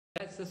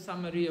That's a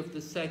summary of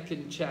the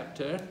second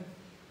chapter.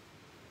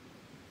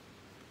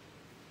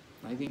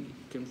 I think you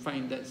can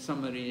find that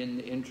summary in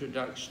the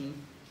introduction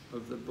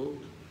of the book.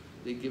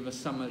 They give a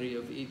summary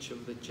of each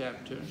of the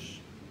chapters.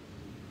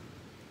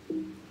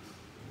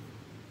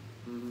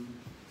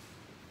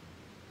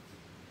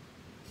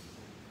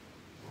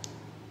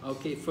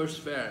 Okay,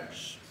 first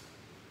verse.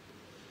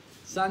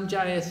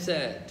 Sanjaya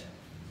said,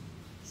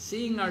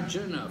 seeing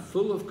Arjuna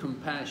full of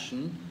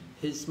compassion,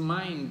 his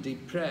mind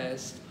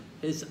depressed,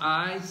 his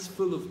eyes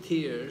full of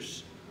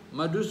tears,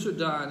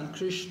 Madhusudan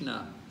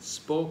Krishna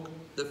spoke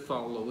the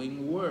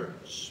following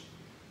words.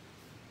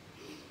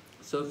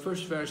 So the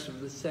first verse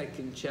of the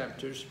second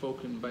chapter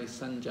spoken by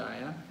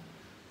Sanjaya.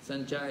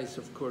 Sanjaya is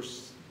of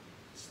course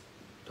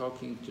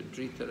talking to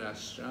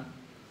Dhritarashtra.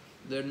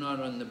 They're not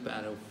on the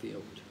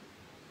battlefield.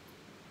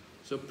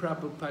 So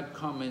Prabhupada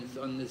comments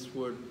on this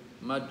word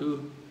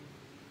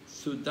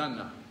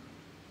Madhusudana.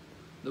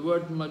 The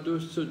word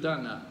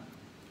Madhusudana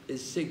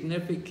is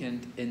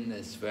significant in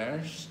this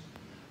verse.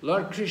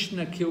 Lord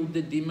Krishna killed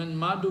the demon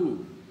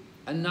Madhu,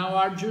 and now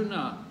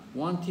Arjuna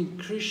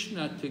wanted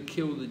Krishna to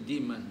kill the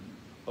demon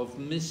of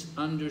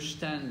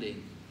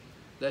misunderstanding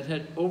that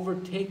had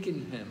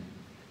overtaken him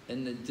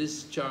in the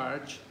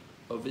discharge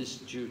of his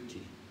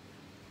duty.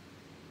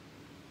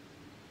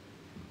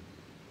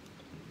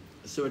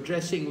 So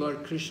addressing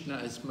Lord Krishna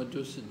as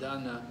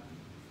Madhusudana,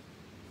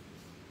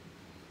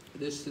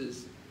 this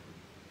is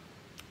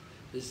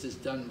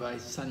done by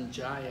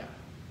Sanjaya.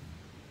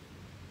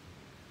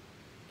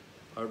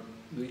 Or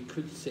we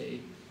could say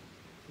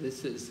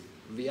this is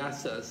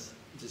Vyasa's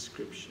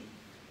description,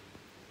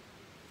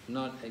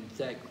 not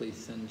exactly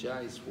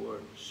Sanjaya's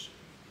words.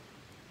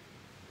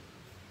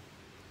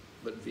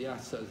 But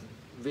Vyasa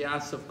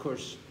of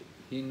course,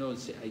 he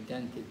knows the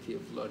identity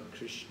of Lord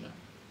Krishna.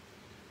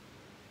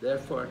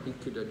 Therefore, he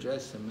could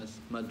address him as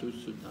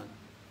Madhusudan.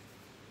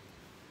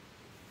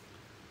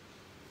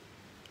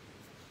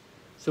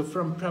 So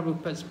from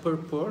Prabhupada's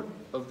purport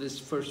of this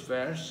first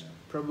verse,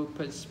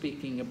 Prabhupada is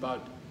speaking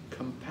about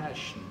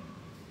compassion,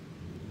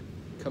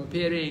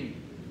 comparing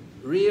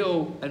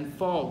real and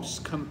false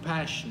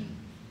compassion.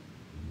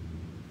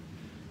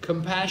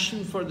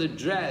 Compassion for the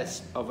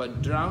dress of a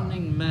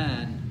drowning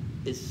man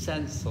is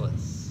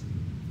senseless.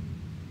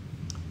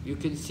 You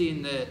can see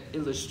in the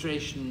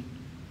illustration,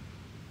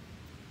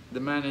 the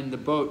man in the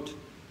boat,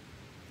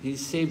 he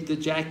saved the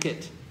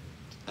jacket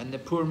and the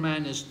poor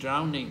man is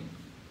drowning.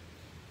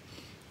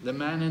 The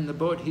man in the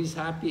boat, he's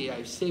happy,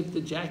 I've saved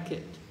the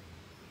jacket,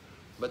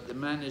 but the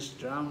man is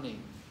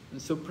drowning.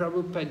 And so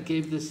Prabhupada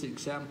gave this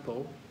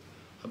example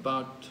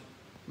about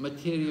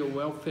material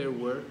welfare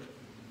work.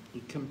 He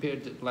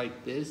compared it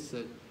like this,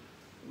 that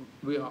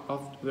we're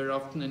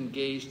often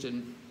engaged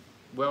in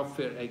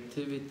welfare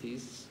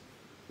activities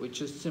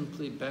which is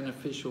simply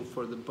beneficial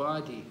for the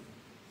body.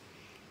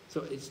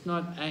 So it's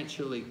not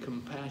actually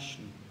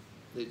compassion,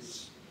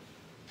 it's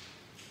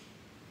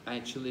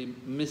actually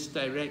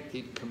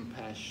misdirected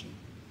compassion.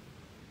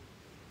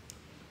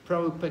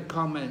 Prabhupada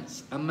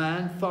comments, a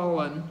man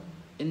fallen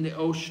in the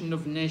ocean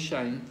of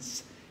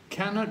nescience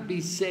cannot be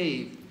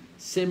saved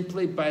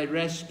simply by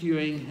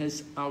rescuing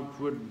his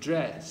outward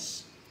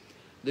dress,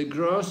 the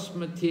gross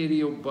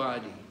material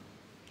body.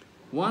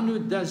 One who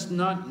does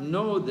not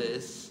know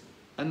this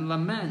and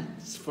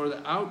laments for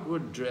the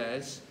outward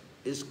dress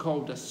is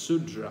called a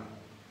Sudra,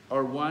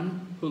 or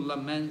one who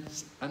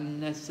laments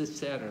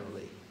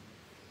unnecessarily.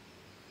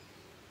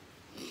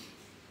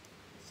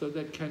 So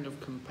that kind of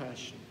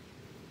compassion.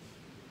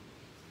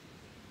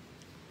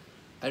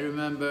 I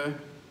remember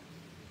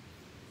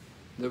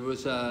there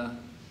was a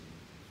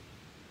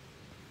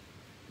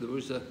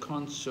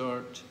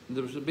concert,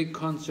 there was a big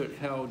concert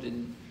held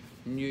in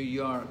New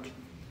York.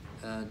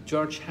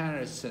 George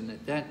Harrison,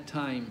 at that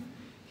time,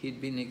 he'd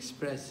been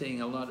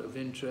expressing a lot of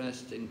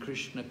interest in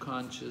Krishna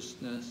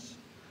consciousness.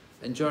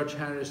 And George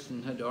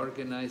Harrison had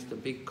organized a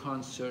big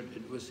concert.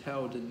 It was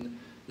held in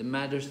the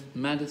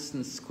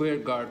Madison Square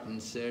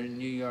Gardens there in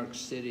New York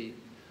City.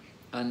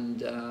 And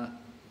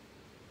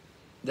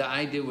the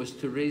idea was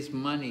to raise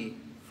money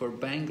for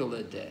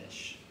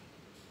Bangladesh.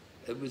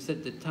 It was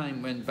at the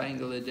time when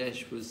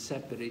Bangladesh was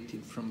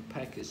separated from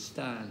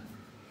Pakistan.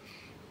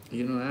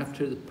 You know,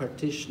 after the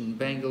partition,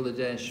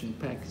 Bangladesh and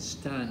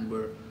Pakistan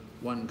were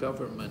one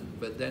government,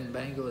 but then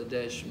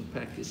Bangladesh and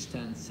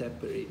Pakistan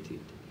separated.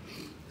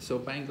 So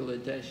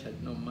Bangladesh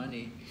had no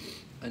money,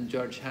 and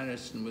George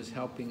Harrison was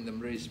helping them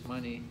raise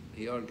money.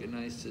 He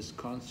organized this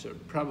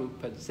concert.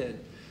 Prabhupada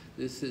said,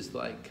 this is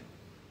like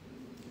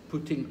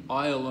putting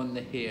oil on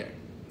the hair.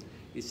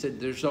 He said,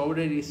 there's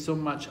already so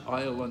much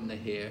oil on the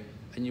hair,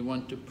 and you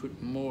want to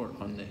put more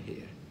on the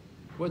hair.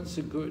 What's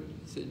the good?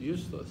 He said,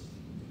 useless.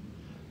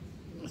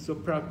 So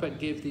Prabhupada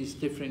gave these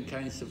different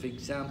kinds of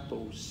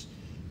examples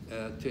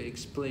to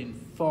explain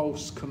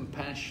false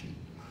compassion,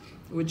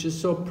 which is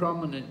so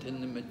prominent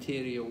in the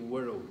material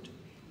world.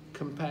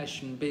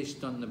 Compassion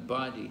based on the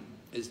body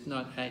is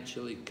not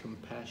actually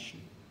compassion.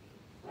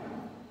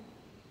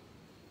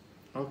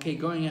 Okay,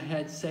 going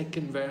ahead,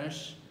 second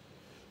verse.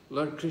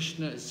 Lord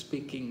Krishna is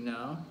speaking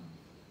now.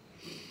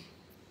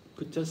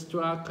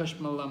 Kutastva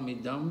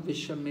kashmalamidam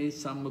vishame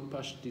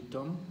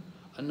samupashtitam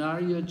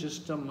anarya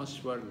justam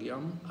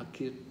asvargyam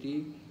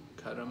akirti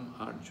karam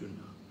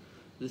Arjuna.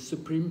 The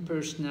Supreme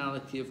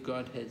Personality of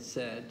Godhead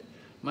said,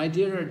 "My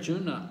dear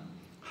Arjuna,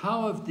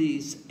 how have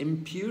these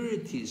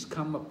impurities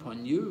come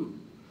upon you?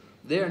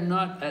 They are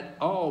not at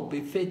all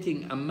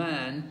befitting a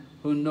man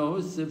who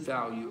knows the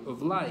value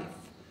of life.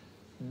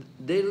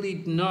 They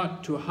lead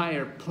not to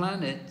higher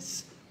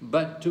planets,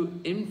 but to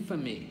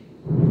infamy."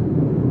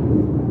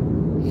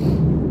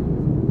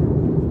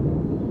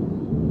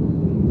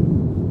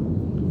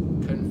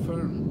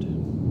 Confirmed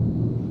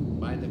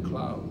by the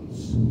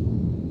clouds.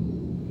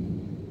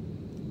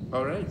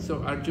 All right,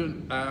 so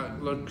Arjuna,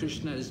 Lord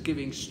Krishna is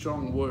giving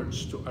strong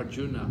words to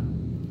Arjuna.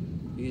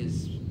 He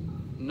is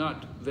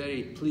not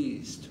very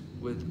pleased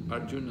with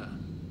Arjuna.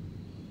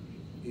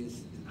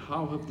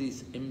 How have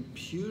these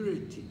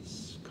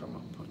impurities come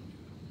upon you?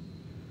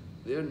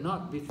 They are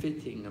not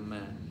befitting a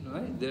man,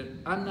 right? They're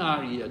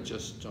anarya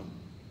justam.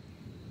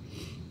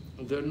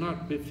 They're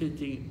not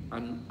befitting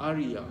an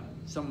arya,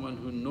 someone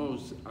who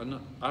knows, an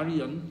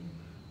aryan.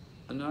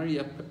 An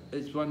arya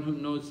is one who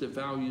knows the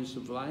values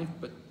of life,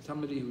 but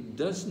somebody who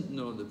doesn't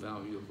know the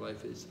value of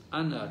life is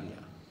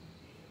anarya.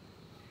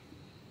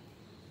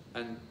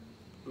 And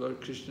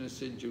Lord Krishna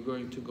said, you're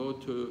going to go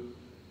to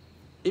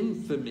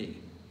infamy.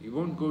 You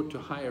won't go to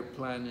higher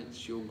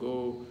planets, you'll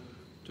go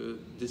to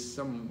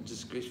some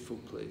disgraceful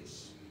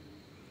place.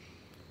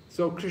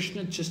 So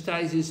Krishna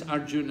chastises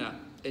Arjuna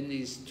in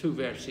these two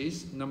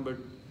verses, number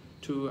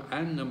 2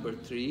 and number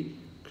 3.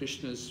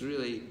 Krishna's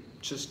really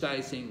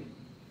chastising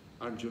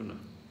Arjuna.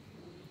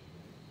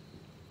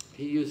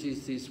 He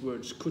uses these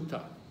words,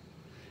 kuta.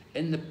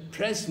 In the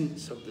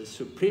presence of the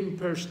Supreme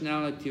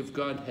Personality of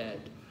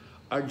Godhead,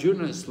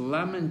 Arjuna's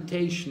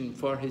lamentation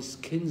for his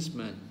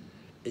kinsman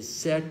is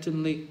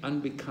certainly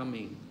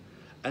unbecoming,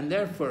 and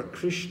therefore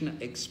Krishna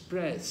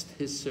expressed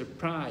his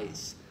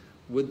surprise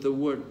with the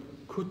word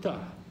kuta.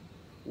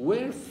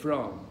 Where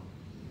from?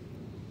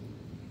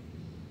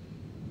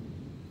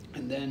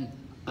 And then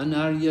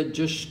anarya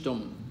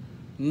justam,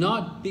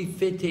 not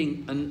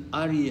befitting an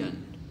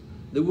Aryan.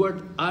 The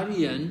word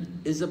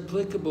Aryan is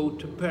applicable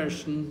to a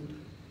person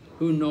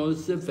who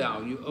knows the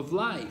value of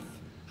life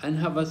and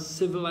have a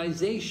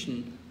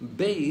civilization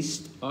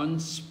based on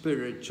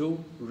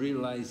spiritual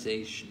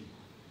realization.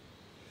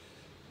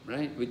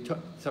 Right?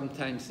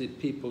 Sometimes the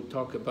people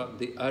talk about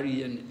the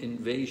Aryan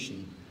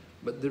invasion,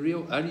 but the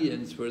real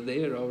Aryans were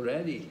there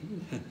already.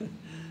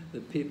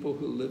 The people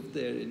who lived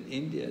there in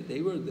India,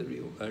 they were the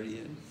real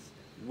Aryans.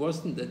 It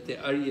wasn't that the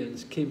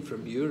Aryans came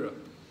from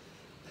Europe.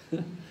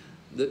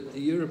 The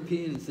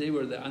Europeans, they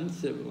were the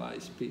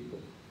uncivilized people.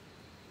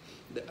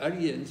 The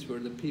Aryans were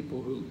the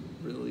people who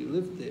really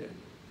lived there.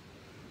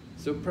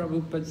 So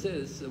Prabhupada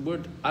says, the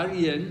word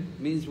Aryan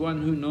means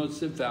one who knows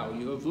the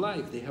value of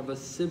life. They have a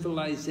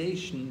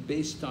civilization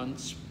based on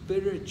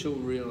spiritual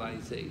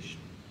realization.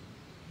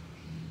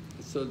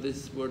 So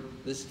this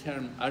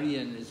term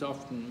Aryan is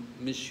often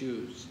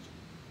misused.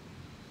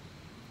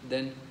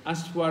 Then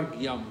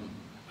Aswargyam.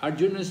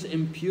 Arjuna's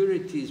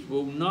impurities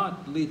will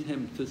not lead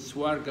him to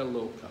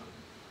Swargaloka.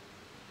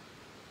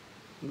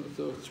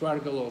 So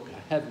Swargaloka,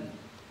 heaven.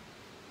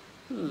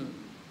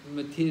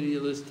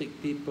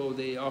 Materialistic people,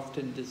 they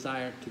often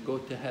desire to go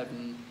to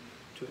heaven,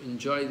 to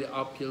enjoy the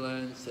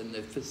opulence and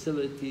the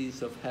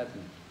facilities of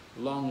heaven.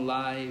 Long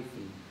life,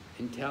 and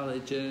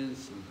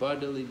intelligence, and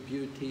bodily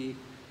beauty,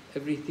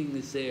 everything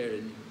is there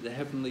in the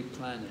heavenly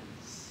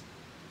planets.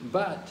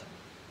 But,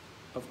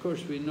 of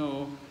course, we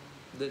know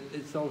that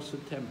it's also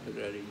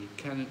temporary. You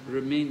cannot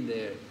remain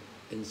there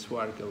in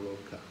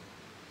Swargaloka.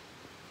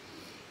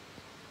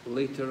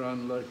 Later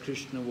on, Lord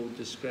Krishna will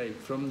describe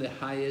from the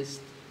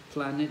highest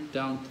planet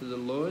down to the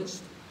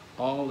lowest,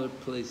 all are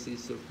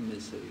places of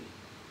misery.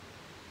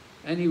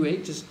 Anyway,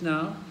 just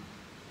now,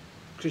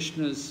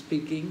 Krishna is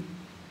speaking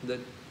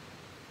that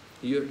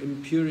your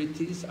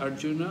impurities,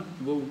 Arjuna,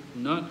 will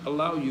not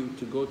allow you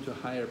to go to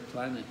higher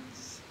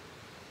planets.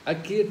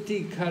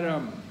 Akirti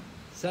karam,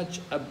 such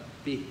a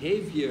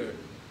behavior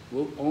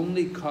will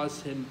only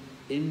cause him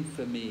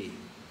infamy.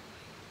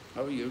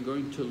 Oh, you're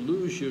going to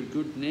lose your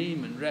good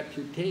name and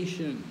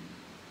reputation.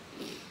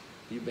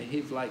 You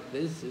behave like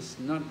this, it's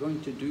not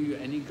going to do you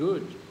any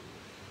good.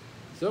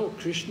 So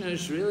Krishna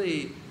is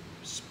really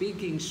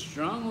speaking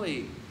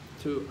strongly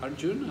to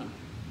Arjuna.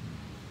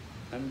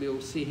 And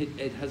we'll see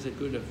it has a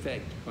good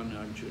effect on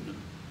Arjuna.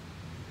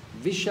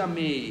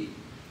 Vishame,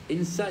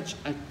 in such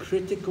a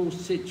critical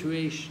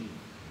situation,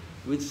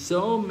 with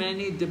so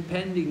many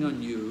depending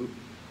on you,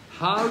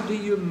 how do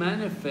you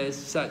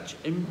manifest such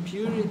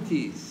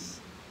impurities?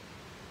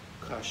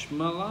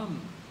 Kashmalam.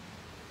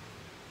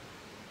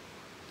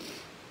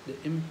 The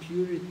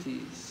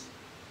impurities.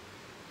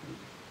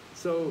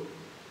 So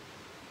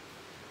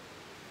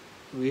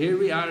here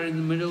we are in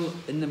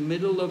the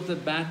middle of the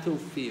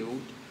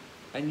battlefield,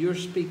 and you're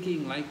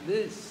speaking like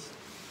this.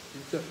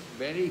 It's a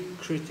very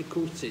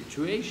critical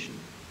situation.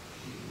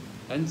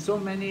 And so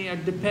many are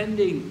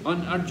depending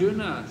on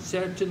Arjuna.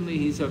 Certainly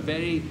he's a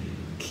very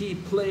key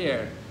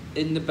player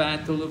in the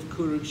battle of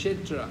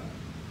Kurukshetra.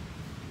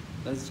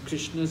 As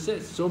Krishna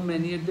says, so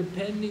many are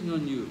depending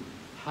on you.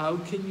 How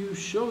can you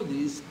show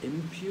these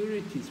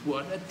impurities?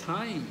 What a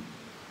time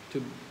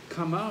to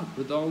come out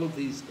with all of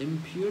these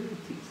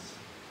impurities.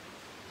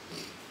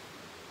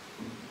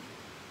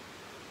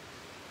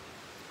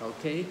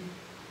 Okay?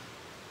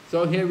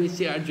 So here we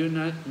see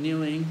Arjuna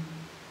kneeling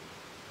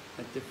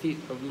at the feet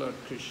of Lord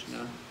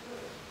Krishna.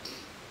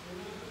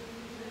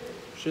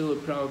 Srila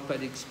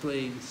Prabhupada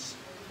explains,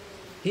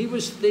 he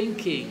was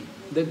thinking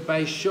that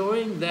by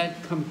showing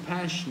that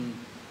compassion,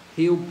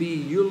 he'll be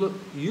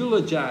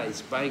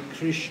eulogized by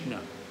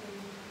Krishna.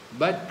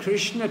 But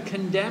Krishna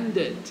condemned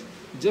it,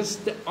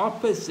 just the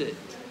opposite.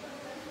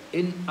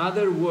 In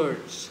other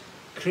words,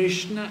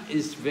 Krishna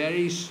is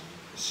very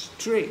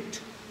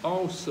strict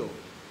also.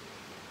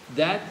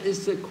 That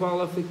is the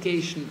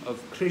qualification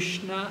of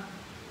Krishna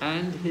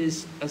and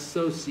his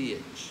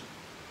associates.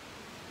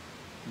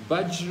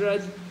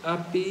 Vajrad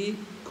api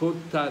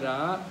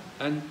kotara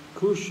and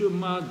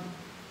kushumad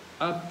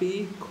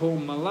api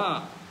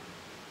komala.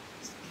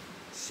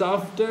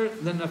 Softer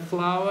than a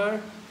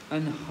flower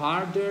and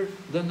harder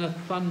than a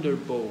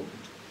thunderbolt.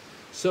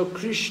 So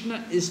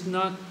Krishna is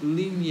not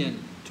lenient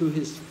to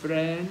his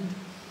friend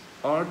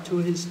or to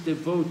his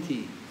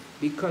devotee,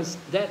 because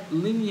that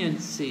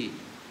leniency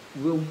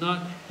will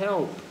not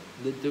help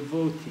the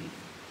devotee.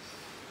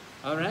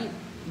 All right?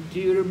 Do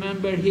you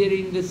remember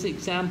hearing this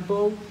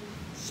example?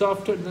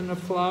 Softer than a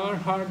flower,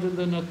 harder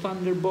than a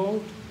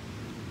thunderbolt.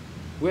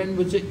 When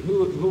was it?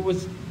 Who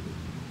was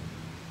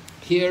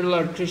here?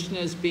 Lord Krishna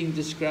is being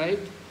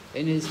described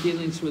in his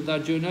dealings with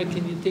Arjuna.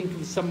 Can you think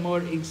of some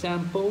more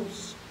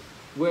examples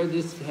where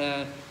this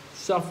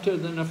softer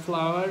than a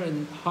flower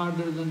and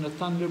harder than a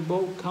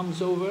thunderbolt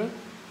comes over?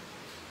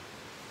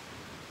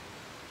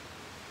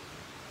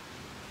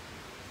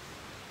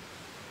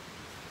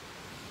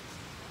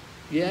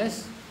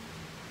 Yes?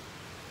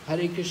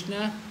 Hare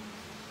Krishna?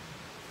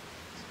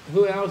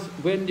 Who else?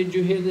 When did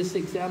you hear this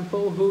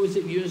example? Who is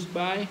it used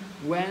by?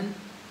 When?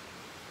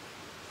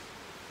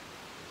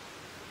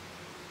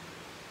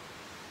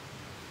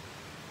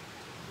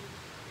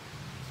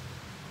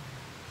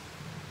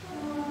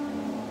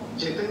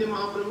 Chaitanya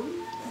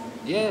Mahaprabhu?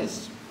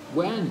 Yes.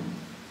 When?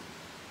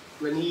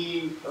 When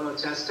he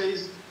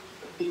chastised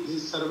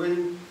his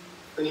servant,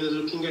 when he was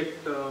looking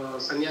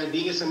at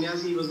being a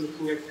sannyasi, he was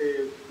looking at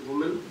a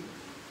woman.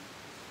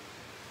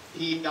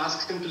 He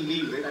asked him to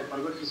leave, right? I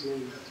forgot his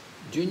name.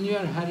 Junior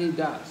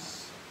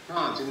Haridas.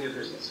 Junior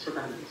Haridas.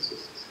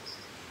 Yes.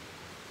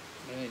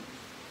 Right.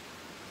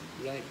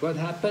 Right. What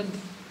happened?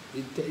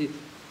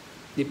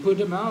 They put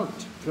him out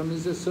from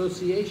his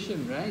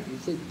association, right? He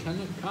said,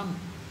 cannot come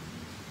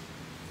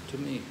to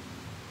me.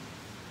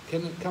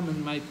 Cannot come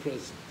in my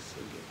presence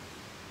again.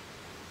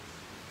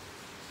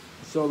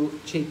 So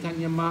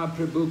Chaitanya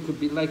Mahaprabhu could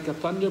be like a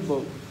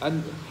thunderbolt.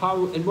 And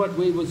how, in what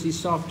way was he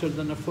softer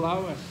than a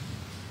flower?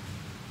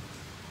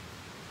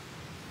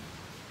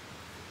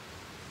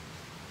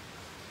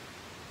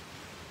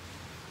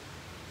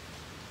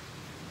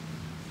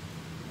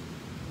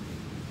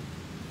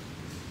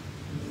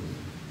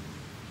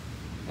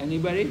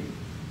 Anybody?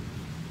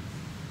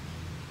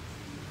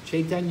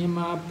 Chaitanya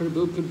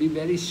Mahaprabhu could be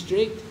very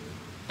strict,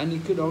 and he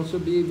could also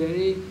be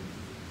very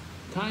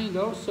kind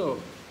also.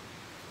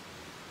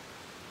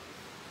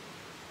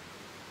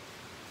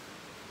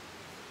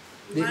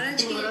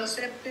 Maharaj, he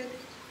accepted.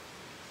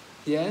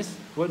 Yes?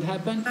 What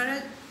happened?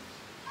 Maharaj,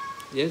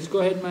 Yes, go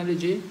ahead,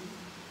 Maharaji.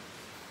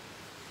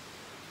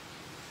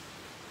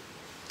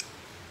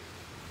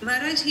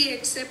 Maharaj, he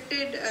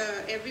accepted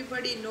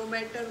everybody no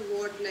matter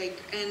what, like,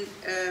 and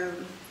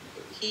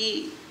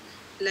he,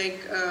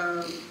 like,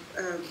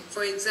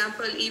 for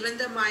example, even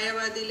the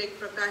Mayavadi, like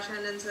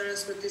Prakashanand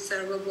Saraswati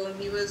Sarvabhaum,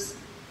 he was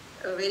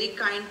very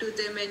kind to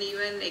them and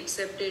even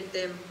accepted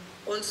them.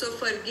 Also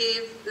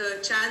forgave the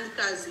Chand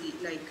Kazi,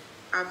 like,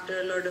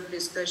 after a lot of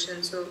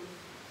discussion. So,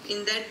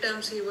 in that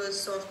terms, he was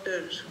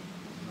softer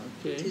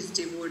with his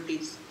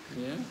devotees.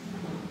 Yeah.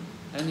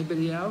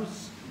 Anybody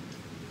else?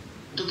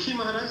 Dukhi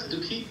Maharaj,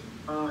 Dukhi,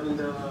 in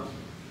the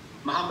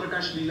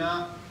Mahaprakash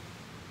Leela,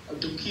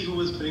 Dukhi who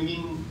was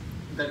bringing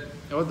that...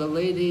 Oh, the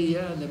lady,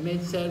 yeah, the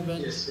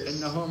maidservant Yes. in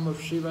the home of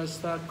Srivas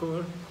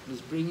Thakur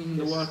was bringing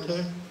the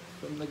water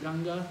from the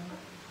Ganga.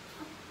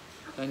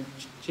 And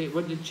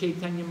what did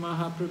Chaitanya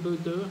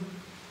Mahaprabhu do?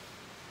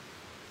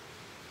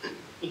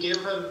 He gave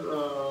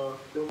her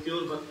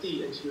pure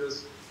Bhakti, and she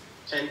was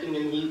chanting,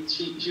 and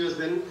she was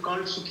then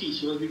called Sukhi.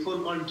 She was before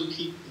called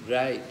Dukhi.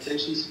 Right. Then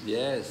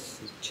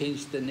Yes,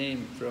 changed the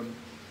name from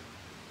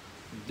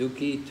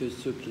Dukhi to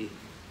Sukhi.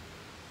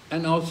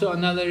 And also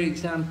another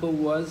example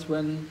was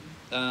when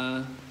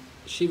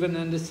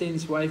Shivananda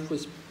Sen's wife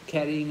was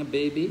carrying a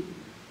baby.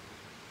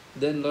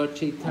 Then Lord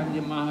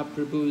Chaitanya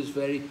Mahaprabhu was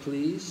very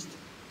pleased.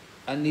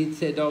 And he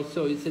said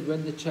also, he said,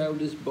 when the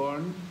child is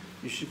born,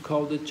 you should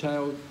call the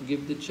child,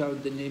 give the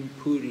child the name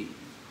Puri,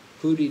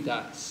 Puri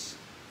Das.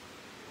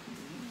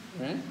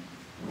 Right?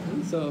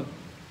 So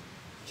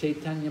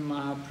Chaitanya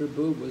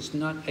Mahaprabhu was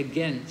not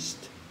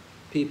against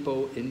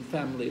people in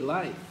family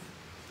life.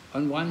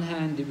 On one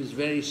hand, he was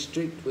very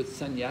strict with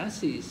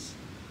sannyasis,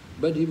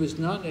 but he was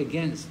not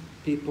against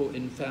people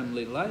in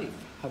family life,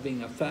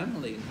 having a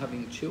family and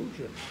having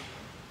children.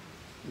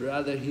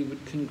 Rather, he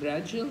would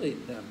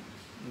congratulate them.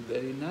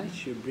 Very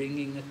nice, you're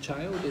bringing a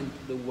child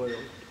into the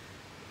world.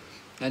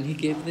 And he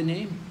gave the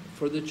name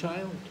for the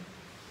child.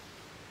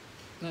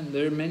 And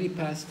there are many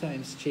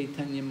pastimes,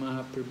 Chaitanya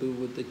Mahaprabhu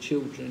with the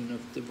children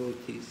of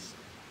devotees.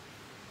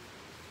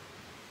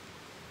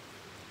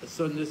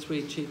 So in this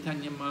way,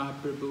 Chaitanya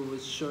Mahaprabhu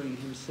was showing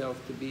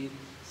himself to be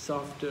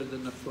softer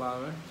than a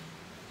flower,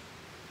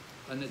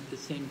 and at the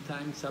same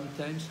time,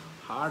 sometimes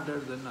harder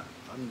than a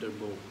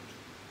thunderbolt.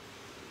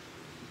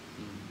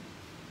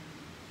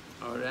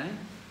 All right?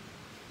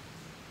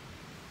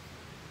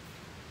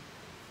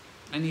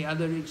 Any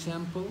other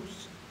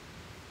examples?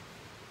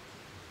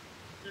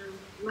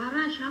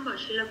 Maharaj, how about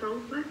Srila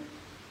Prabhupada?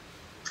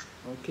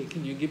 Okay,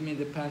 can you give me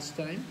the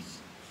pastimes?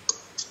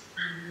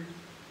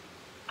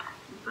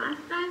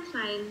 Pastimes,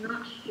 I'm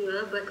not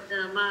sure, but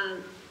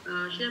Srila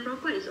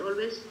Prabhupada is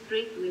always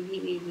strict with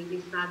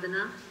his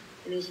sadhana,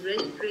 and is very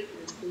strict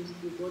with his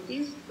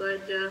devotees,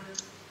 but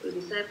with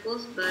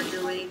disciples. But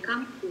when it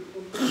comes to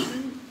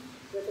compassion,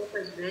 Srila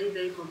Prabhupada is very,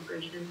 very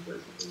compassionate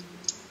person.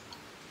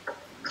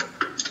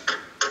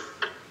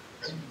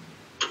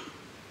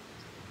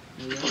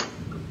 Yeah.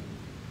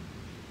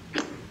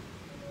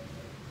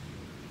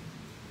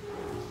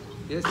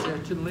 Yes,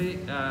 certainly.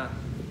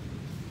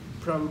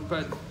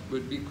 Prabhupada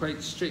would be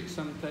quite strict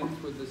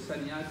sometimes with the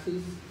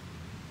sannyasis.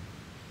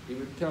 He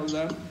would tell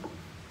them,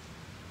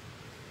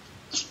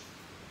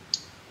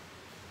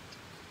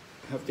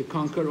 have to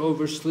conquer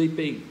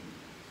oversleeping.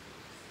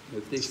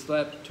 If they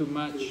slept too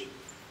much,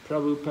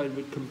 Prabhupada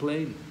would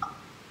complain.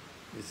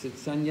 He said,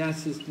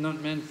 sannyas is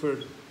not meant for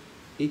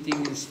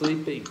eating and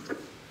sleeping.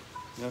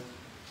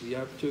 You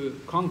have to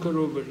conquer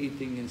over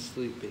eating and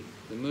sleeping.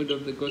 The mood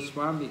of the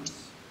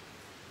Goswamis.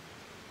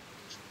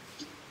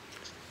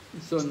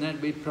 So in that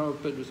way,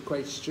 Prabhupada was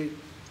quite strict.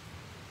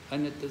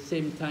 And at the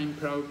same time,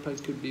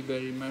 Prabhupada could be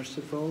very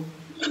merciful.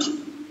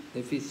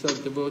 If he saw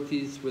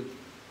devotees with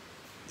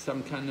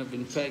some kind of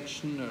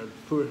infection or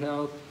poor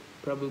health,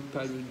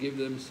 Prabhupada would give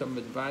them some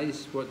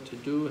advice, what to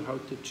do, how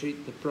to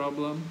treat the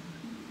problem.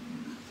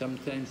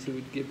 Sometimes he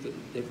would give them,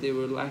 if they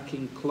were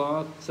lacking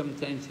cloth,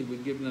 sometimes he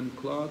would give them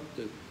cloth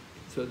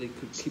so they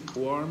could keep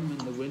warm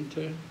in the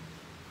winter.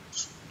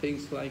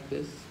 Things like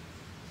this.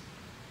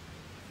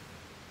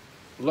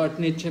 Lord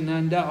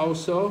Nityananda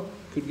also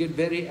could get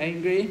very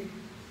angry.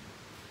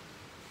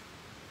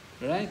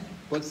 Right?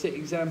 What's the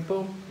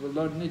example? When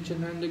Lord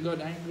Nityananda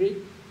got angry?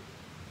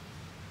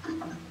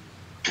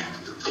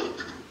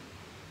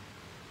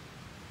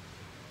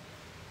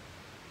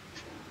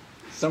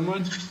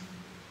 Someone?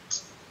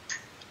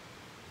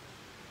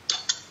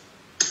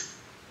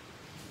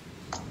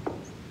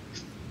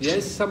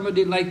 Yes,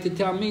 somebody like to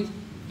tell me?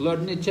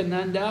 Lord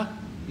Nityananda,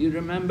 you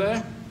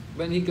remember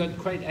when he got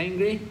quite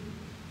angry?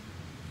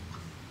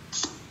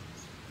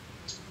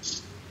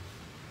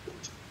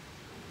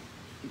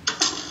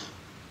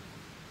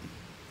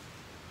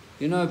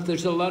 You know, if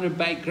there's a lot of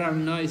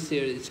background noise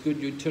here, it's good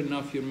you turn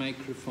off your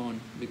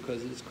microphone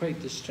because it's quite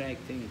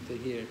distracting to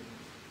hear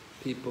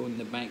people in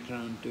the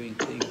background doing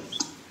things.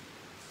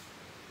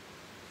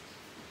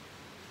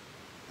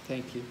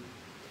 Thank you.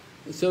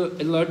 So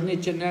Lord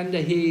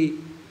Nityananda, he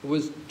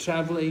was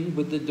traveling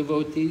with the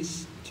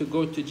devotees to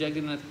go to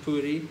Jagannath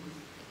Puri,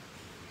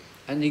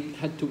 and he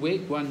had to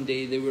wait one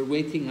day. They were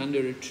waiting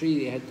under a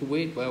tree. They had to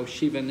wait while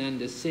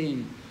Shivananda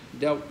Sen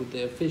dealt with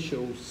the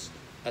officials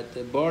at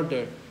the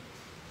border.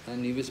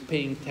 And he was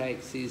paying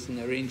taxes and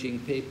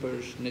arranging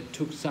papers, and it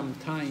took some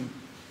time.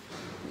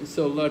 And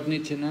so Lord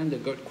Nityananda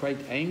got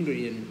quite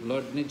angry, and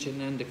Lord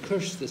Nityananda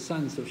cursed the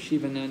sons of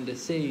Shivananda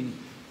Sen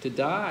to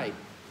die.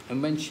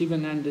 And when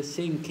Shivananda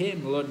Sen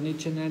came, Lord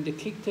Nityananda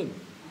kicked him.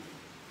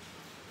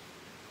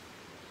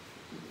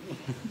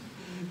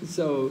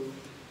 So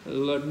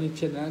Lord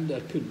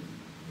Nityananda could,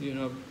 you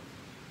know,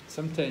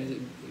 sometimes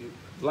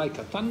like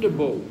a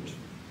thunderbolt.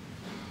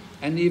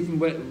 And even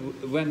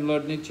when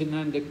Lord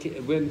Nityananda,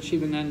 when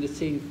Shivananda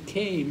Sen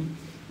came,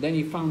 then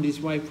he found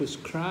his wife was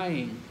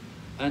crying,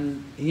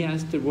 and he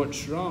asked her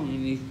what's wrong,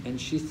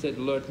 and she said,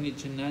 Lord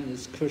Nityananda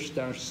has cursed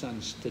our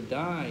sons to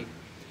die.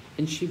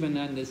 And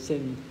Shivananda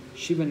Sen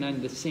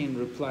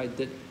replied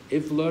that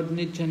if Lord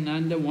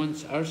Nityananda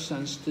wants our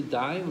sons to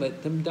die,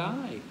 let them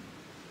die.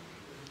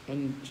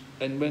 And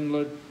when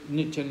Lord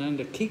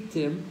Nityananda kicked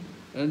him,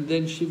 and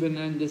then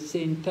Shivananda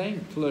Sen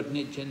thanked Lord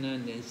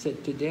Nityananda and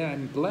said, today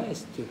I'm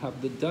blessed to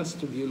have the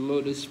dust of your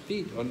lotus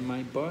feet on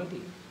my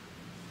body.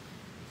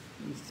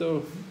 And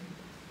so,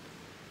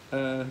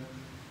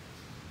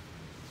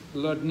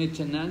 Lord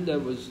Nityananda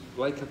was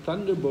like a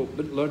thunderbolt,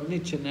 but Lord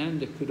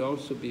Nityananda could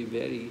also be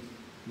very,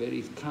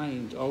 very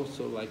kind,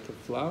 also like a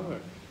flower.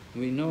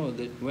 We know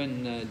that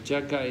when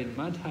Jagai and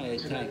Madhai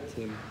attacked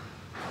him,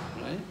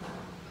 right?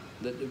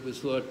 That it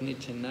was Lord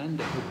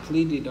Nityananda who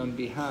pleaded on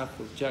behalf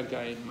of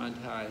Jagai and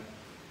Madhai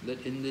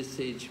that in this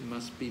age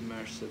must be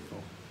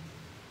merciful.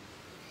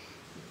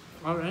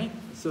 All right,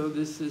 so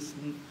this is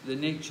the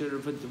nature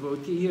of a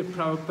devotee. Here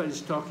Prabhupada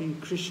is talking,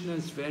 Krishna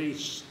is very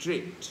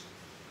strict.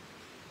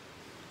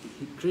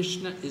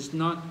 Krishna is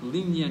not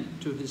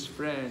lenient to his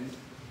friend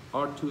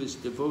or to his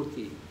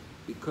devotee,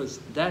 because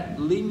that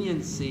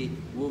leniency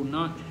will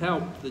not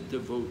help the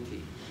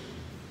devotee.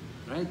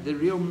 Right? The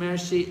real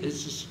mercy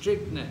is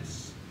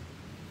strictness.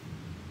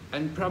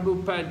 And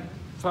Prabhupada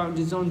found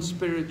his own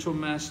spiritual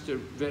master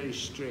very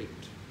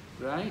strict.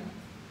 Right?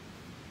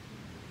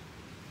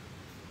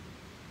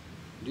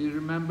 Do you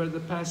remember the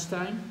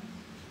pastime?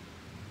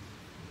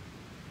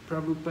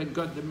 Prabhupada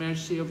got the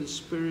mercy of his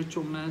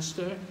spiritual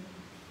master.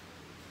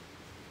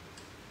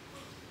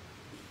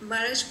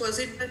 Maharaj, was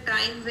it the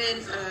time when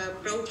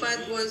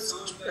Prabhupada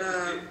was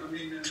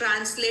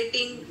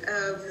translating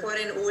for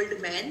an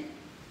old man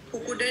who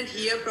couldn't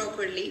hear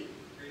properly,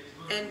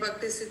 and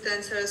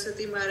Bhaktisiddhanta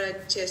Saraswati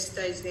Maharaj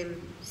chastised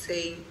him,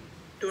 saying,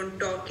 "Don't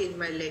talk in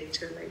my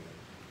lecture." Like.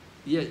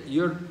 Yeah,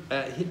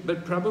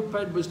 but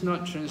Prabhupada was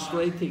not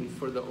translating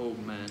for the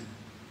old man.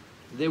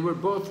 They were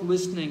both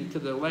listening to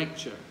the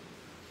lecture.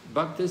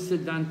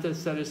 Bhaktisiddhanta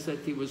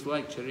Saraswati was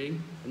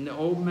lecturing, and the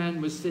old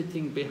man was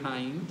sitting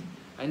behind,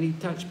 and he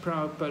touched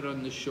Prabhupada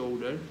on the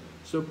shoulder,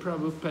 so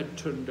Prabhupada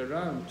turned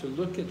around to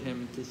look at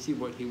him to see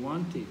what he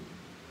wanted.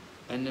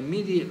 And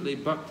immediately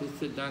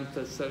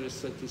Bhaktisiddhanta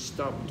Saraswati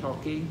stopped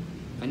talking,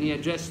 and he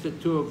addressed the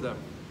two of them,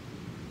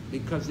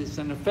 because it's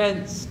an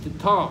offense to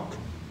talk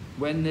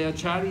when the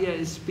Acharya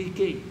is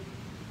speaking.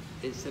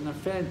 It's an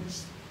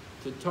offense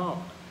to talk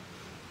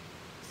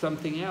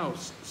something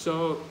else.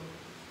 So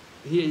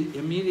he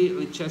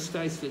immediately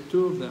chastised the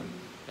two of them,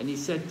 and he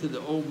said to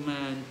the old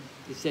man,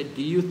 he said,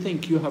 "Do you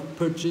think you have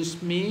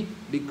purchased me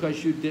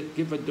because you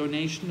give a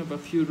donation of a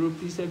few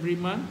rupees every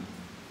month?"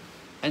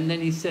 And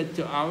then he said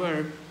to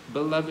our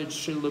beloved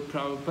Srila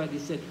Prabhupada, he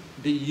said,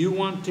 "Do you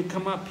want to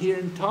come up here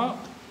and talk?"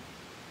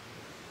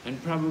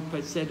 And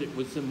Prabhupada said it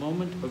was the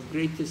moment of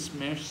greatest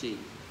mercy.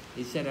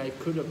 He said, "I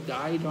could have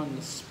died on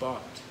the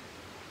spot."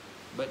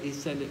 But he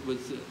said it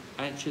was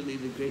actually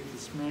the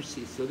greatest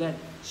mercy. So that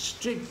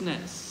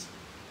strictness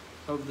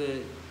of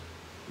the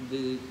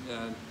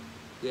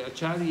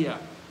Acharya,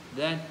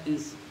 that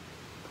is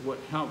what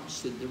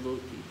helps the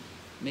devotee,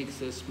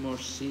 makes us more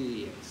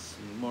serious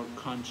and more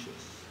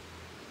conscious.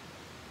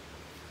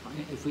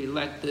 If we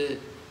let the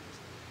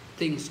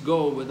things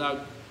go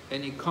without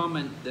any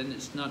comment, then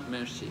it's not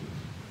mercy.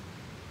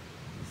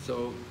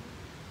 So,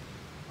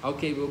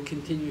 okay, we'll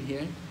continue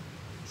here.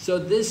 So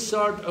this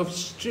sort of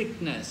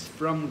strictness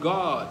from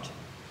God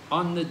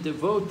on the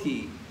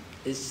devotee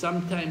is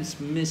sometimes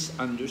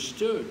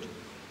misunderstood,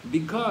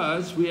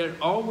 because we are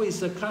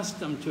always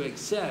accustomed to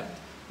accept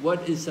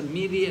what is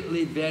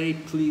immediately very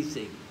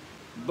pleasing.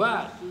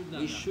 But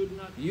we should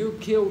not. You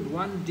killed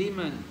one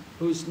demon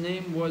whose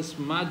name was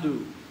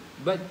Madhu,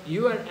 but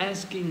you are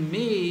asking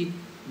me,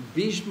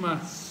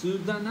 Bhishma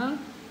Sudana?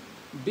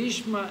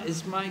 Bhishma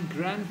is my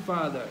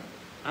grandfather,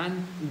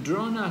 and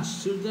Drona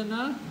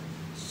Sudana?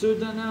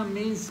 Sudana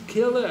means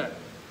killer.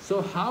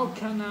 So how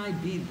can I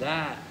be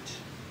that?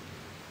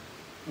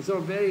 So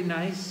a very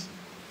nice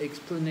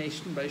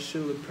explanation by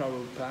Srila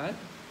Prabhupada,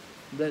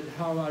 that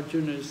how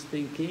Arjuna is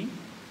thinking,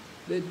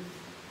 that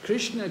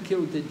Krishna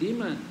killed the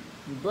demon,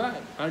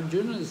 but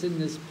Arjuna is in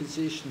this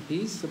position,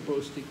 he's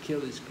supposed to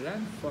kill his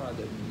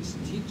grandfather, his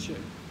teacher.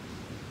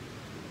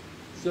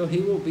 So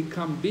he will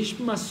become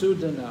Bhishma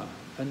Sudana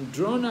and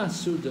Drona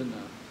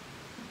Sudana.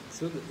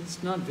 So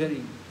it's not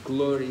very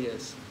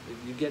glorious.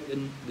 You get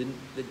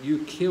that you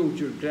killed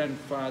your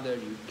grandfather,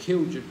 you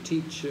killed your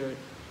teacher.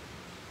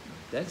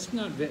 That's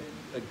not very,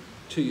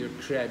 to your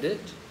credit.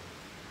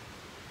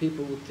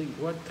 People will think,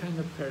 what kind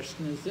of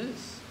person is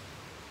this?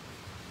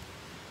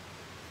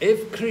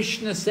 If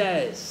Krishna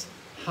says,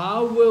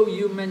 how will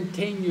you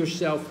maintain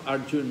yourself,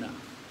 Arjuna,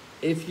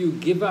 if you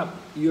give up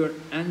your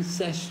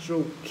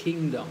ancestral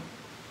kingdom?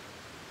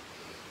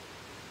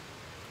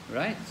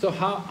 Right? So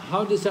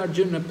how does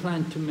Arjuna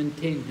plan to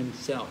maintain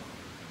himself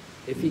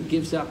if he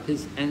gives up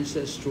his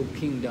ancestral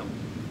kingdom?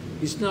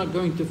 He's not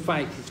going to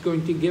fight, he's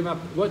going to give up.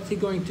 What's he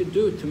going to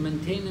do to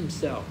maintain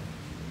himself?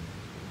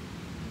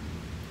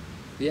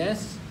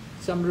 Yes?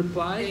 Some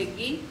reply?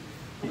 Begging.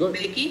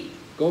 Begging?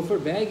 Go for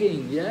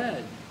begging, yeah.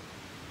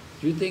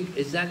 Do you think,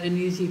 is that an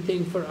easy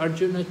thing for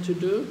Arjuna to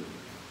do?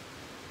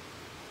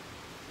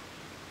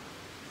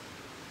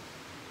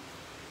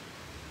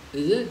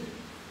 Is it?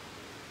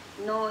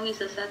 No, he's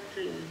a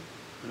Kshatriya.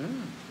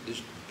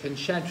 Can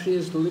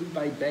Kshatriyas live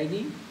by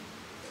begging?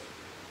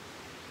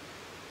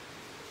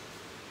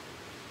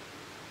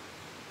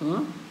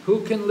 Huh?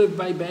 Who can live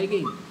by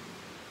begging?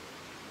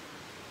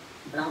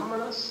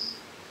 Brahmanas?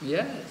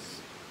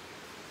 Yes.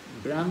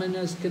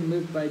 Brahmanas can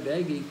live by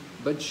begging,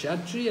 but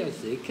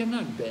Kshatriyas, they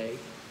cannot beg.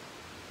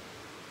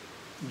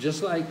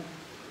 Just like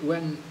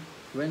when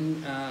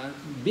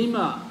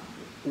Bhima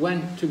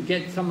went to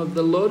get some of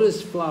the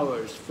lotus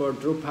flowers for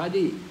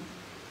Draupadi,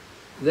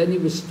 then he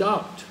was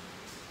stopped.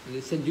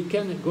 They said, you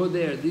cannot go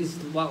there. These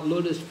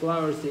lotus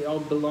flowers, they all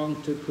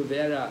belong to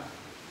Kuvera,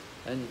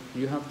 and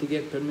you have to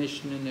get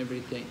permission and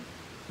everything.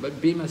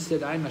 But Bhima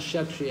said, I'm a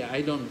Kshatriya,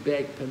 I don't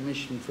beg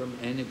permission from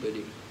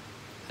anybody.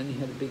 And he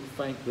had a big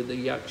fight with the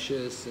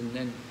Yakshas, and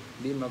then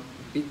Bhima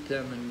beat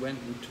them and went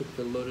and took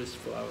the lotus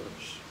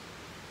flowers.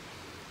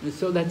 And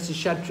so that's the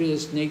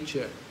Kshatriya's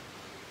nature.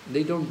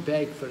 They don't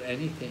beg for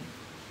anything.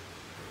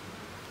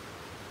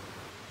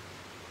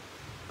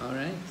 All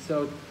right,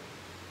 so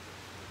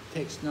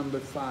text number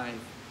 5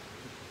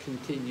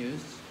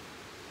 continues.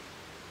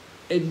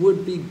 It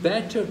would be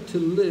better to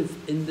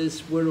live in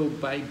this world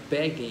by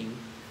begging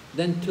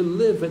than to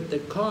live at the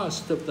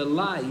cost of the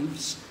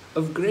lives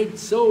of great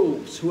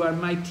souls who are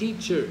my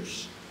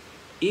teachers.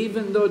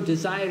 Even though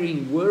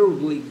desiring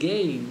worldly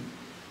gain,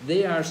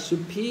 they are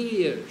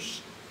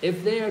superiors.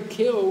 If they are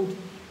killed,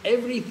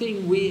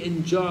 everything we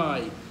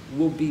enjoy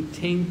will be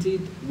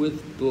tainted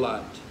with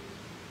blood.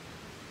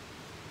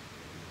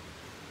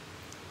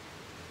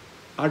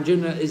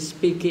 Arjuna is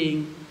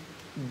speaking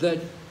that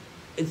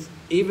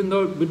even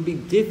though it would be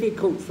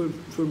difficult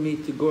for me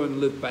to go and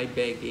live by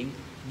begging,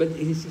 but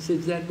he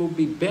says that will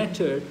be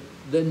better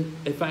than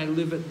if I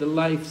live at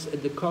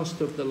the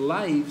cost of the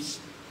lives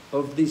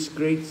of these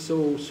great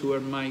souls who are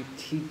my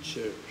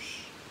teachers,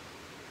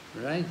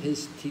 right?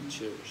 His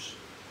teachers.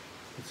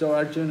 So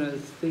Arjuna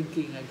is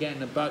thinking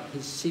again about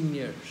his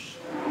seniors.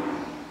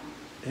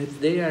 If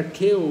they are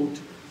killed,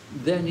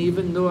 then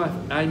even though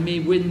I may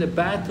win the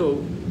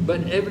battle,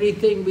 but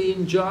everything we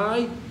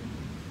enjoy,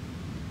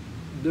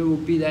 there will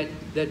be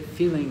that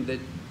feeling that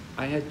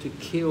I had to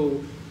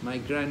kill my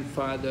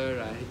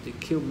grandfather, I had to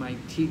kill my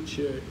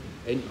teacher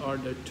in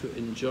order to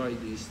enjoy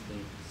these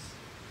things.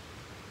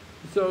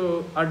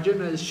 So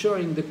Arjuna is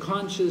showing the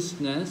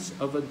consciousness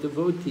of a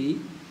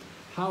devotee,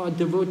 how a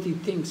devotee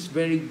thinks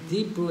very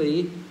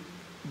deeply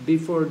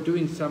before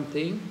doing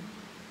something.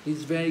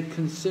 He's very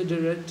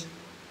considerate,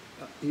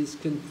 he's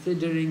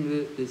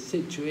considering the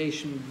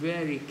situation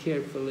very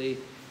carefully.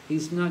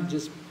 He's not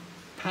just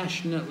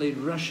passionately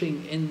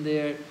rushing in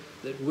there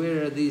that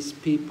where are these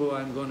people,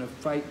 I'm going to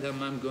fight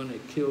them, I'm going to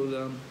kill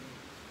them.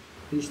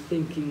 He's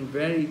thinking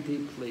very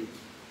deeply,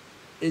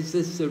 is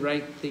this the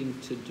right thing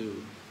to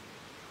do?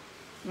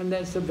 And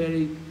it's a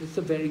very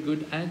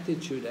good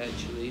attitude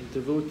actually.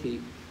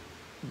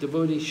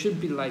 Devotee should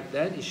be like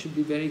that, he should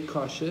be very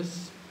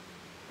cautious.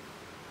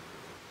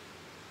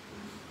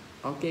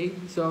 Okay,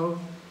 so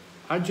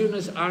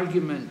Arjuna's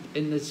argument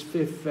in this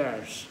 5th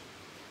verse.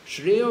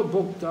 Shreya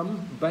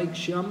bhuktam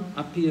bhaiksham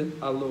api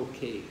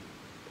aloke.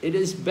 It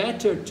is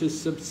better to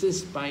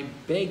subsist by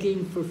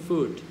begging for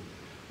food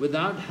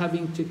without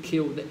having to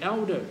kill the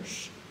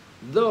elders.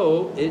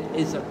 Though it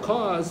is a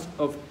cause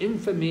of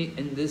infamy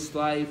in this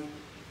life,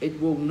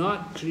 it will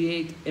not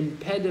create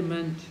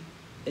impediment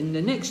in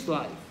the next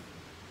life.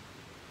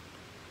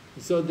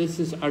 So this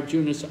is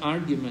Arjuna's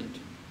argument.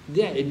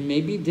 Yeah, it may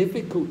be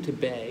difficult to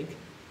beg.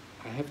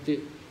 I have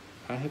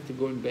to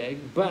go and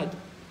beg, but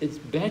it's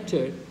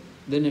better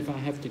than if I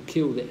have to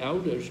kill the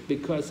elders,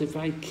 because if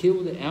I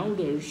kill the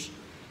elders,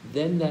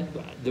 then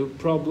the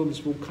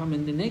problems will come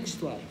in the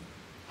next life.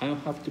 I'll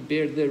have to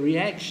bear the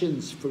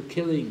reactions for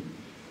killing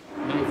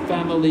my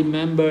family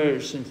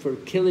members and for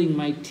killing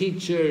my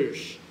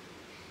teachers.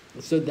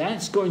 So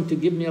that's going to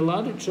give me a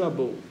lot of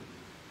trouble.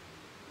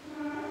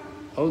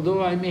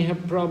 Although I may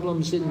have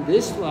problems in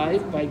this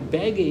life by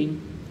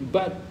begging,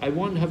 but I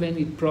won't have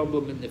any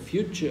problem in the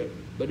future.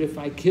 But if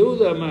I kill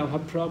them, I'll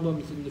have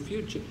problems in the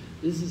future.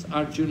 This is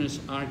Arjuna's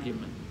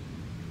argument,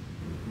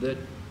 that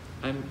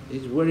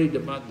he's worried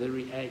about the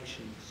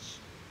reactions.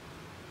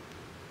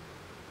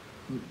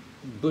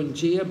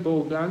 Bunjya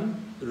Bogan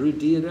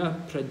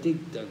Rudira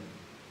Pradigdan.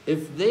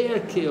 If they are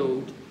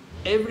killed,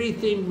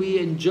 everything we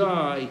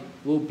enjoy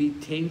will be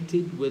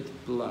tainted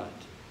with blood.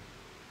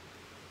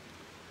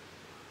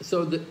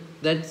 So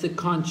that's the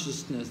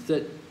consciousness,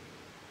 that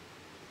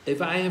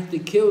if I have to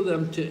kill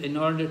them in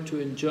order to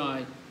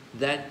enjoy,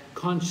 that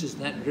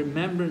consciousness, that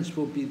remembrance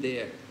will be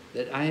there,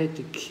 that I had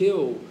to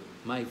kill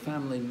my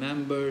family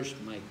members,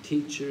 my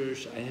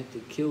teachers, I had to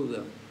kill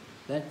them.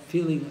 That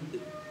feeling,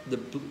 the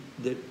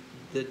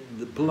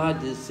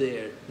blood is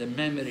there, the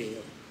memory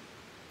of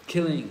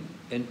killing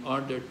in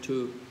order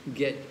to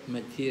get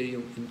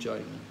material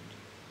enjoyment.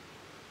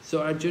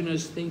 So Arjuna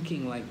is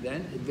thinking like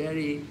that,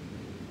 very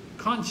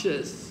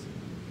conscious,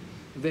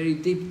 very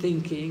deep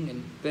thinking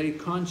and very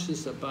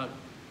conscious about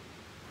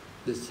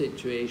the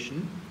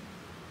situation.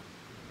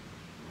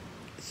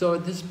 So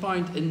at this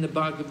point in the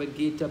Bhagavad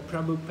Gita,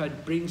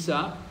 Prabhupada brings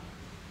up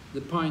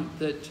the point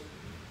that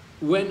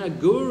when a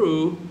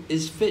guru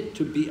is fit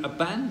to be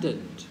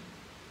abandoned,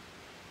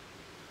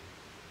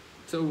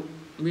 so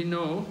we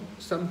know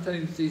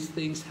sometimes these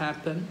things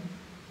happen,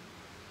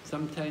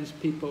 sometimes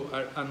people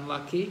are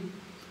unlucky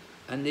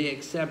and they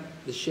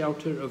accept the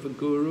shelter of a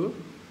guru,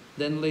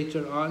 then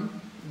later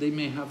on they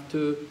may have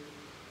to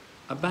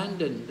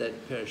abandon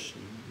that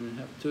person, and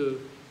have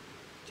to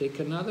take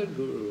another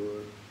guru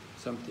or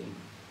something.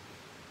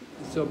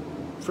 So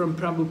from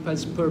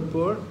Prabhupada's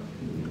purport,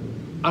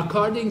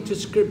 according to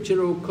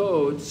scriptural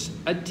codes,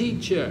 a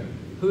teacher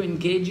who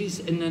engages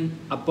in an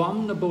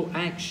abominable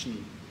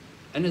action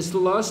and has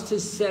lost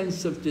his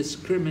sense of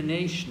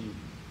discrimination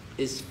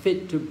is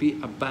fit to be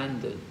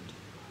abandoned.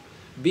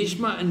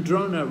 Bhishma and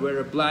Drona were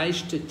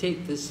obliged to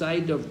take the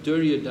side of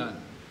Duryodhana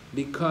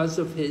because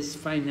of his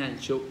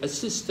financial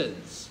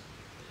assistance,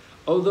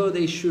 although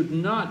they should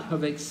not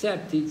have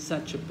accepted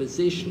such a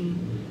position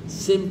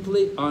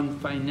simply on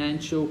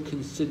financial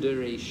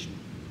consideration.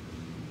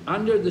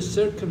 Under the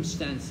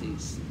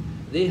circumstances,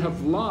 they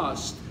have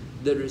lost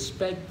the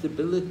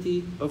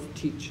respectability of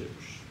teachers.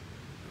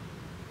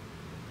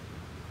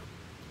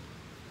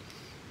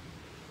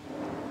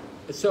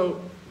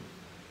 So,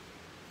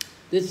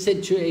 this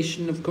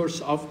situation, of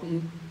course,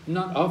 often,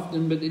 not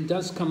often, but it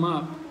does come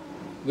up.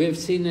 We have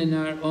seen in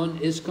our own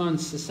ISKCON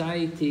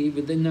society,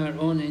 within our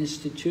own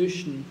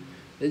institution,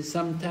 that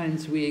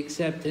sometimes we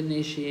accept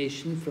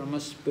initiation from a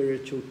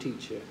spiritual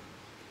teacher.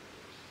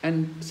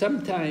 And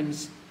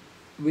sometimes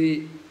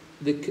the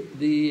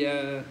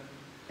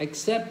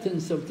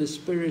acceptance of the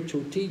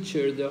spiritual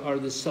teacher, or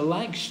the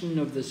selection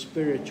of the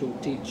spiritual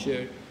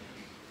teacher,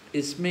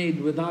 is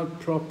made without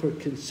proper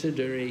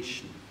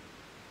consideration.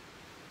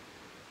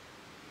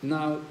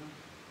 Now,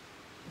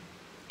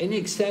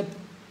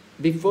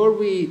 before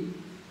we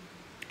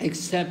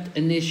accept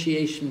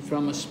initiation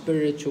from a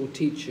spiritual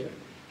teacher,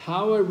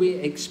 how are we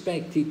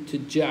expected to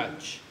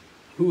judge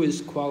who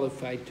is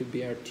qualified to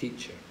be our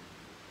teacher?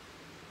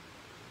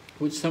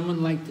 Would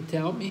someone like to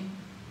tell me?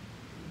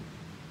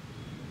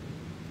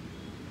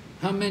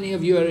 How many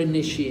of you are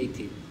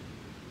initiated?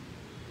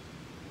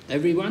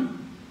 Everyone?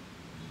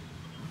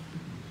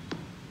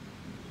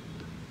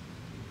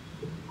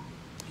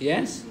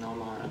 Yes? No,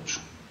 Maharaj.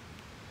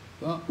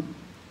 Well,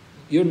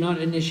 you're not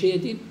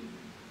initiated?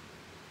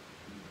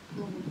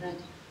 No, Maharaj.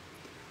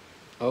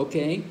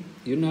 Okay,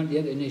 you're not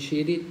yet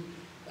initiated.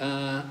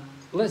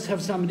 Let's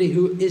have somebody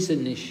who is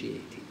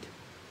initiated.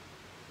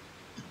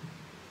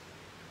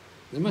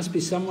 There must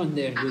be someone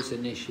there who's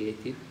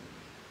initiated.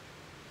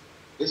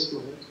 Yes,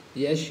 Maharaj.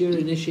 Yes, you're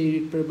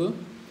initiated, Prabhu?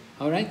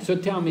 All right, so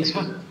tell me,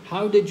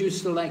 how did you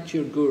select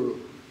your guru?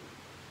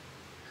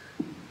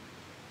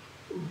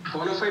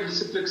 Bona fide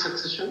disciplic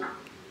succession,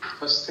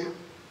 first thing.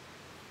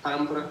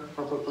 Parampara,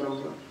 proper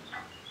parampara.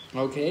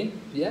 Okay,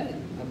 yeah,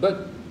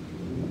 but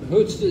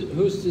who's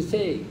to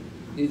say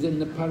he's in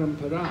the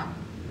parampara?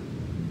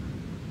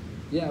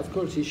 Yeah, of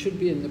course, he should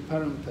be in the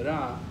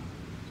parampara.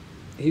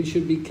 He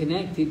should be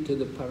connected to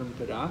the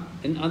parampara.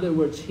 In other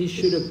words, he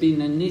should have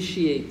been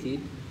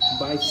initiated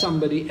by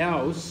somebody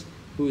else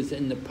who is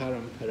in the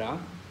parampara.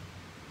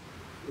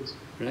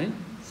 Right?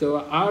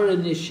 So our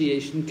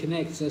initiation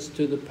connects us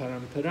to the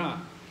parampara.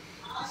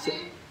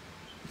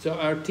 So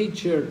our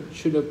teacher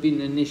should have been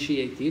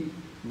initiated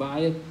by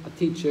a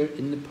teacher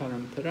in the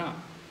parampara.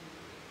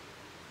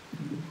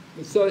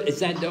 So is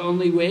that the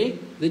only way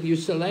that you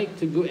select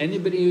to go?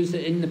 Anybody who's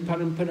in the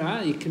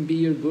parampara, he can be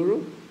your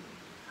guru?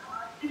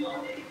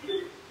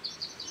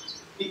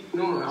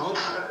 No,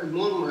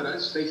 more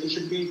Maharaj, like he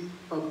should be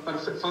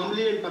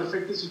firmly and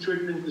perfectly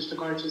situated in Krishna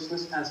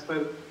consciousness as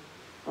per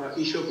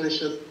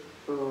Ishopanishad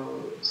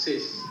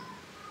says.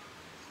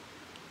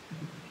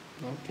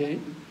 Okay.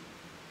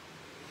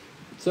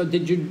 So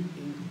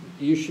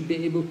you should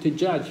be able to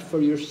judge for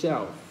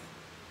yourself.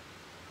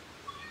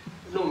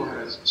 No,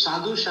 Maharaj.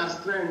 Sadhu,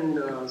 Shastra and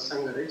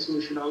Sangha, right? So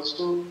we should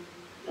also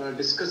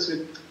discuss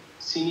with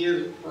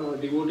senior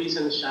devotees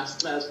and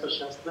Shastra as per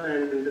Shastra,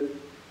 and then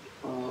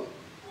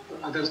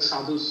other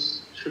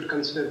sadhus should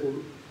consider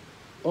him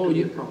to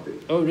be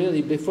appropriate. Oh,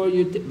 really? Before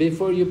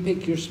you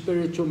pick your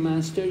spiritual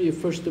master, you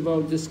first of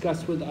all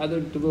discuss with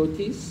other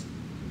devotees?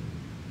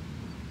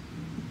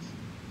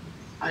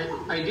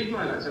 I did,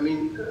 Maharaj. I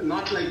mean,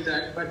 not like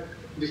that, but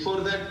before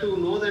that, to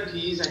know that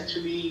he is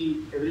actually,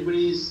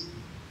 everybody is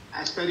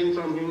aspiring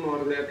from him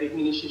or they are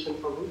taking initiation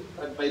from him.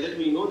 But by that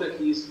we know that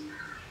he is,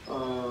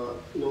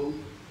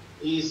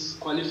 he is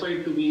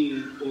qualified to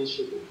be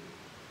initiated.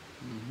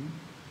 Mm-hmm.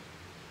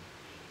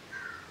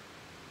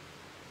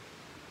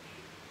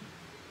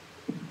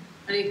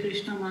 Hare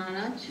Krishna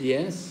Maharaj.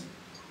 Yes.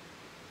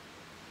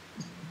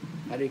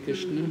 Hare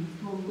Krishna.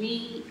 For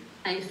me,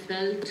 I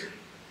felt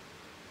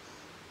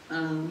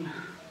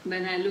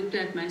when I looked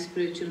at my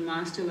spiritual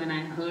master, when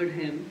I heard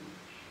him,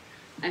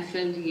 I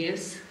felt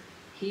yes,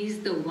 he's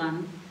the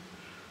one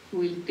who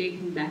will take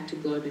me back to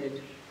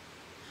Godhead.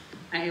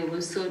 I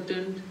was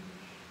certain.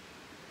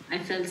 I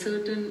felt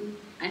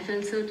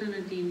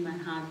certainty in my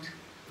heart.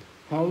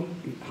 How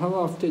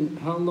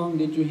long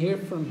did you hear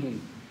from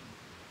him?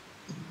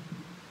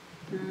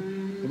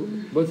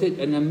 Was it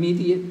an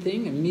immediate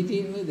thing?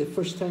 Immediately, the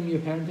first time you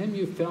heard him,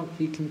 you felt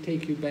he can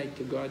take you back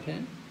to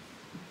Godhead?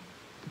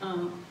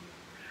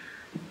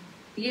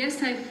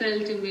 Yes, I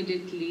felt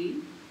immediately,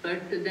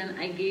 but then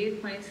I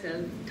gave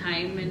myself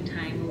time and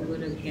time over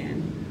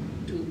again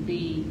to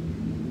be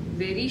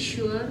very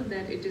sure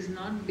that it is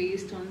not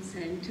based on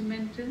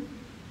sentimental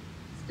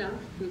stuff,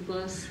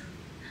 because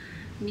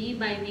me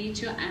by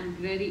nature I'm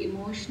very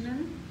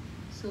emotional.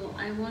 So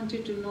I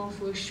wanted to know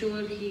for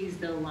sure he is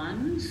the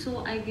one.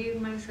 So I gave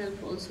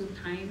myself also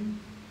time,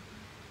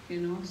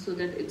 so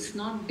that it's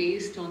not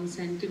based on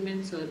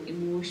sentiments or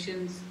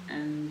emotions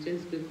and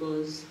just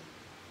because,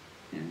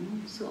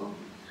 so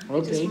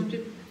Okay.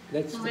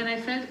 When I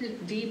felt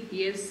it deep,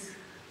 yes,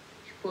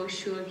 for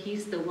sure,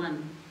 he's the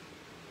one.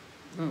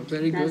 Oh,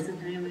 very good. That's the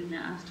time when I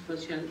asked for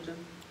shelter.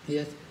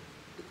 Yes.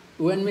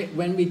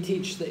 When we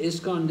teach the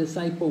ISKCON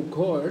Disciple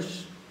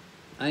course,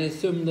 I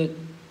assume that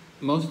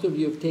most of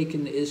you have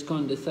taken the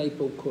ISKCON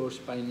Disciple course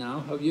by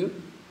now, have you?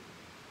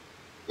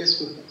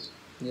 Yes, Maharaj.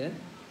 Yeah.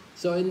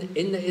 So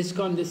in the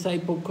ISKCON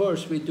Disciple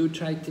course, we do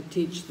try to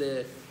teach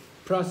the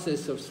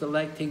process of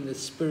selecting the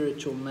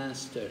spiritual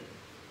master.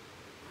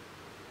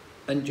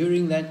 And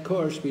during that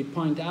course, we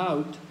point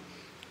out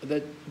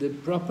that the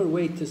proper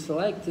way to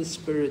select the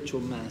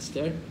spiritual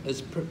master,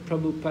 as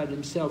Prabhupada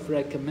himself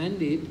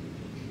recommended,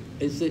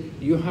 is that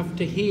you have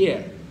to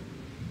hear.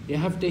 You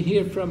have to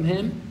hear from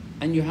him,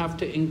 and you have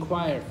to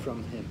inquire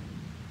from him.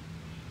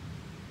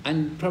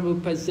 And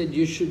Prabhupada said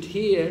you should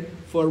hear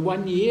for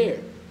 1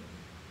 year.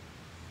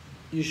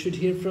 You should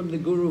hear from the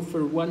Guru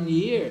for 1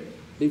 year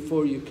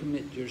before you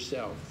commit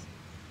yourself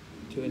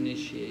to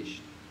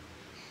initiation.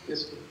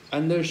 Yes, sir.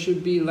 And there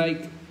should be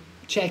like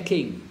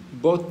checking.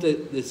 Both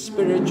the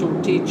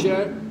spiritual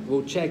teacher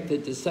will check the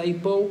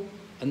disciple,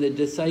 and the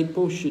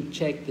disciple should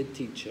check the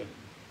teacher.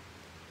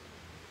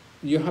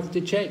 You have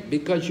to check,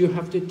 because you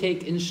have to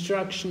take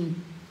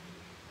instruction.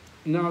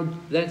 Now,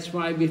 that's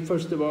why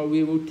first of all,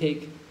 we will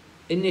take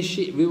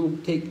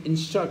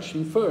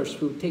instruction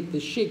first. We'll take the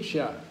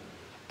shiksha,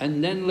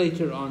 and then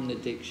later on the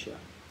diksha.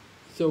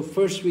 So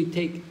first we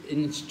take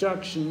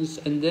instructions,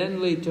 and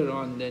then later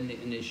on then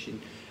the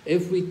initiation.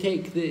 If we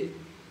take the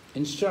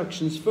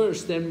instructions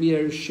first, then we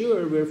are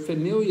sure we're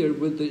familiar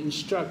with the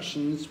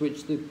instructions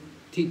which the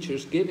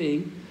teacher's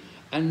giving,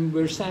 and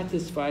we're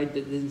satisfied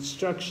that the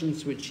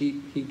instructions which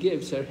he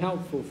gives are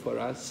helpful for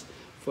us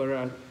for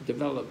our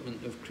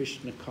development of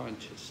Krishna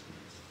consciousness.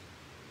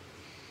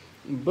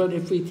 But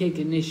if we take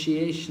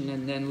initiation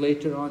and then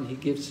later on he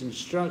gives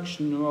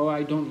instruction, oh,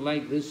 I don't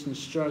like this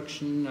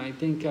instruction, I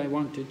think I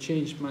want to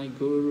change my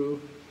guru,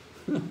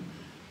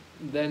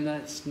 then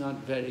that's not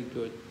very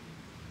good.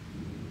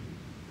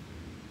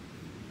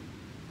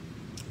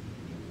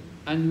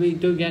 And we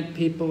do get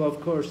people,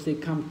 of course, they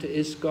come to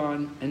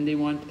ISKCON and they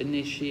want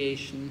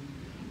initiation,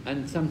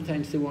 and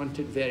sometimes they want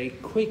it very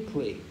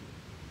quickly.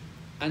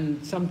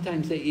 And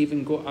sometimes they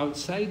even go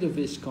outside of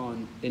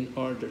ISKCON in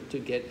order to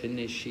get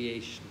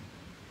initiation.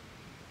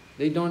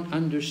 They don't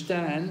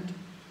understand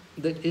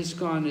that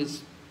ISKCON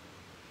is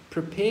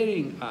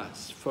preparing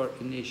us for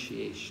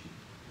initiation.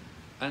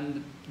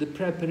 And the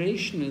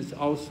preparation is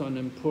also an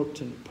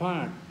important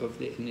part of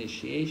the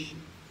initiation.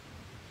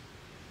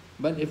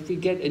 But if we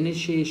get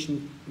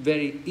initiation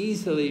very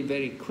easily,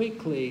 very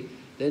quickly,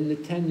 then the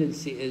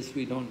tendency is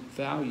we don't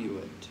value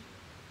it.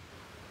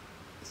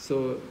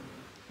 So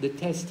the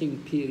testing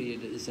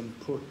period is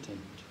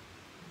important.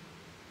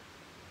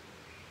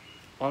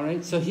 All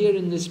right, so here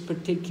in this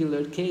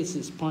particular case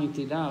it's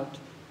pointed out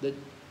that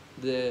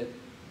the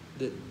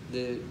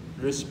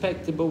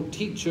respectable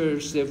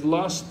teachers, they've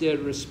lost their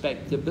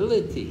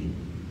respectability,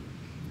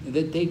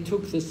 that they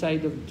took the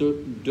side of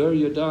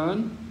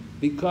Duryodhana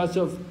because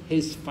of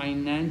his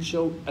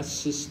financial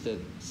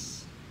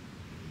assistance.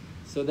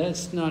 So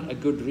that's not a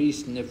good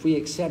reason. If we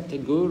accept a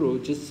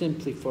guru just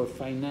simply for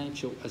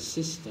financial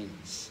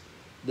assistance,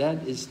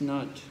 that is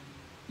not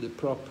the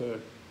proper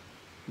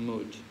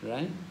mood,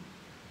 right?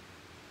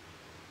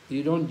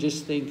 You don't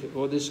just think,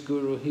 oh, this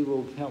guru, he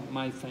will help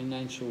my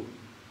financial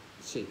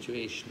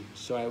situation,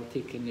 so I'll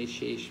take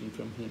initiation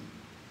from him.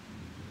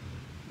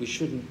 We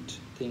shouldn't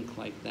think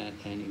like that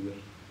anyway.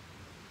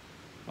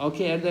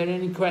 Okay, are there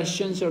any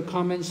questions or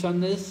comments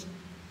on this?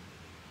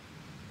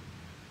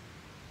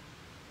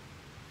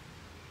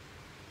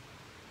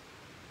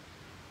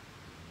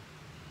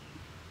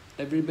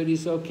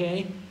 Everybody's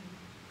okay?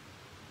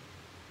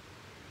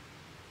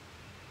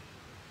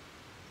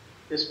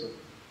 Yes, sir.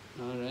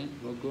 All right,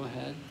 we'll go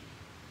ahead.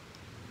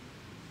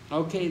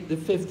 Okay, the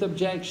fifth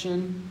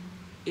objection,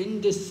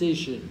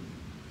 indecision.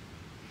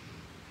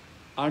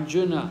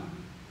 Arjuna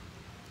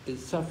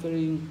is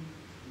suffering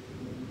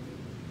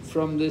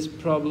from this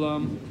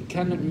problem. He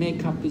cannot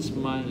make up his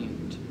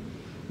mind.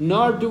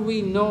 Nor do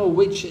we know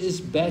which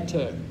is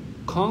better,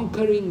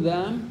 conquering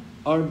them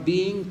or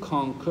being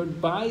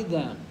conquered by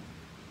them.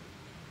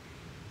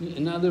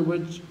 In other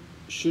words,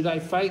 should I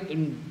fight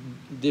and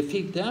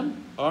defeat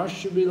them, or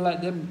should we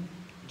let them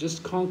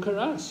just conquer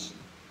us?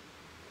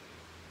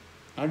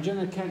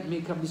 Arjuna can't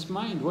make up his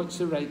mind. What's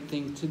the right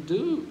thing to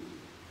do?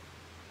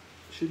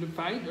 Should I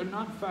fight or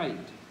not fight?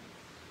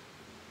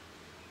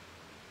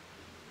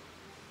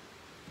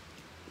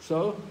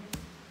 So,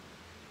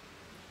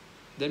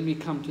 then we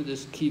come to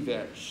this key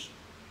verse.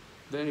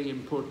 Very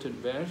important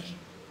verse.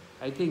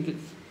 I think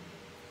it's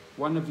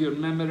one of your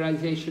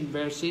memorization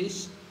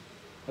verses.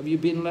 Have you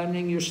been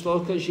learning your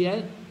slokas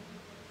yet?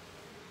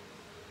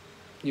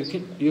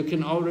 You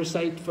can all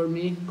recite for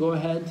me. Go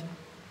ahead.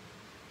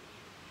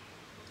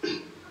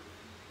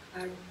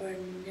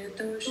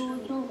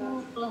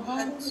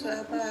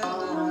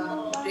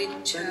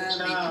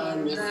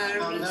 Pritchami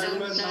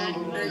dharma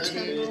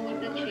samudacheta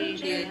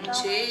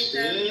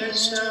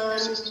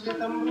Yacheta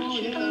Tanme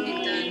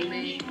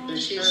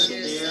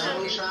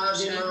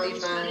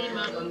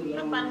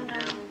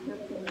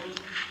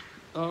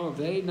Oh,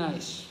 very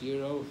nice.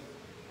 You're all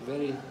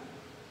very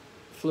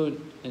fluent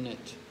in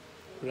it,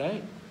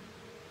 right?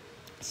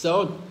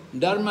 So,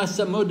 Dharma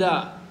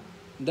Samuda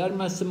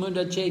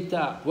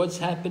Cheta, what's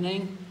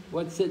happening?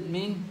 What's it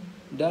mean?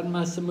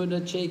 Dharma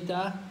Samuda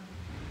Cheta?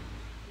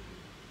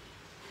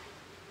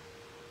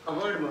 A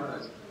word,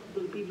 Maharaj.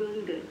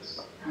 Bewildered.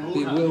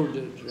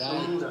 Bewildered,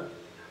 right?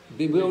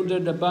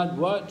 Bewildered about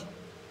what?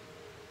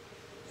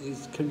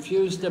 He's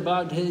confused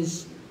about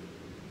his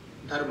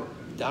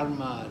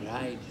dharma,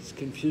 right? He's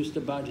confused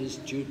about his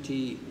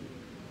duty.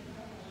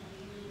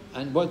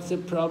 And what's the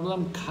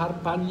problem?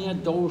 Karpanya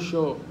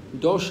dosha.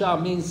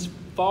 Dosha means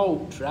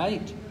fault,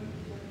 right?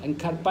 And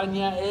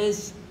karpanya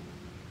is?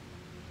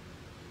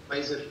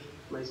 Miser.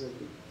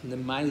 The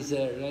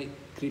miser, right?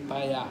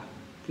 Kripaya.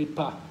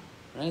 Kripa,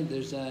 right?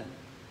 There's a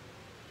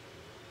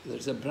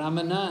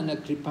brahmana and a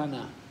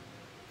kripana.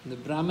 The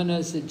brahmana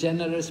is a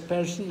generous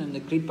person and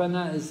the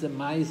kripana is the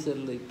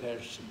miserly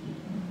person.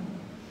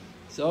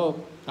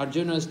 So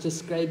Arjuna is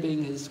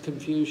describing his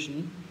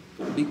confusion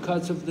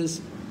because of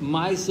this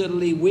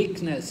miserly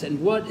weakness. And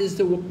what is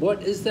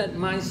that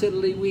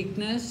miserly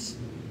weakness?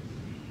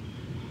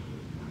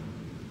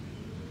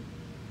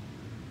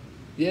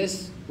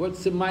 Yes,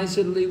 what's the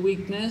miserly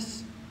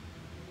weakness?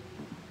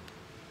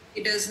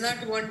 He does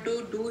not want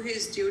to do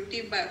his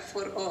duty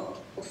for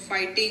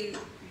fighting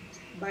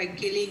by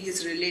killing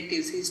his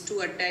relatives. He's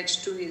too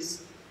attached to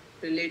his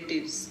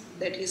relatives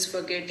that he's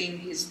forgetting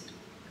his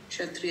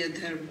Kshatriya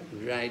dharma.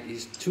 Right,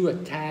 he's too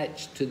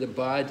attached to the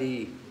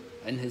body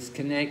and his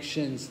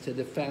connections to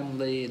the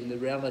family and the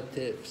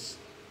relatives,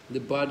 the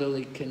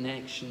bodily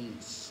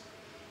connections,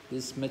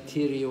 this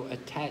material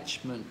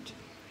attachment.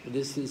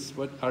 This is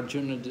what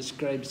Arjuna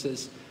describes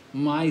as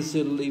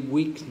miserly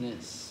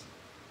weakness.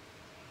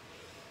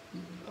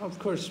 Of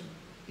course,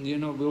 you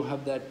know, we'll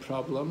have that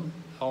problem,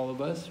 all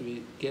of us.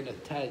 We get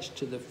attached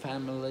to the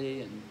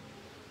family and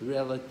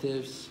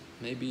relatives.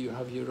 Maybe you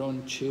have your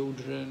own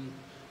children,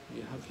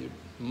 you have your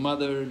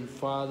mother and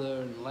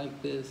father and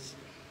like this,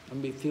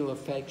 and we feel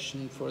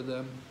affection for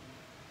them.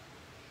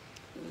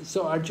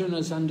 So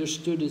Arjuna's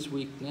understood his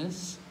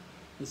weakness.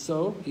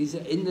 So he's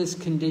in this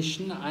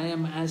condition. I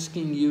am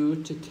asking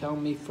you to tell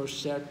me for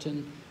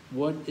certain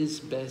what is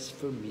best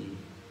for me.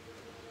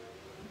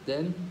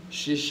 Then,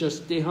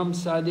 Shishastiham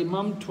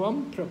sadimam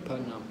tvam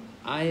prapanam.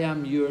 I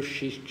am your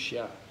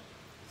shiksha.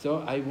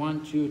 So I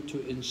want you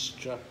to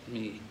instruct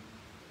me.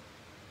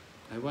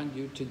 I want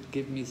you to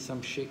give me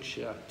some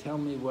shiksha. Tell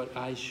me what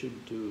I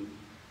should do.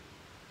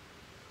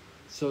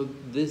 So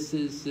this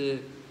is a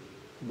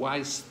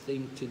wise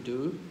thing to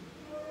do.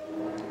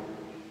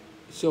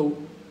 So,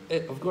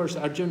 of course,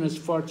 Arjuna is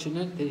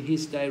fortunate that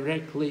he's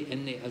directly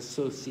in the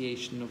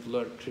association of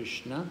Lord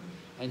Krishna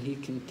and he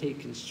can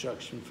take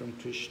instruction from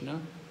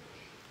Krishna.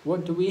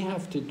 What do we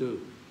have to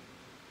do?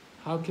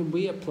 How can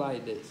we apply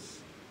this?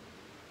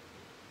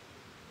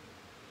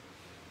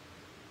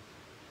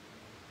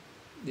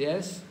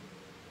 Yes?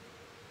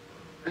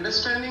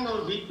 Understanding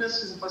our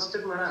weakness is the first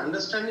step, Maharaj.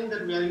 Understanding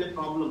that we are in a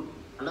problem.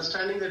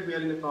 Understanding that we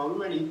are in a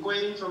problem and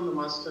inquiring from the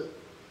Master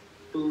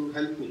to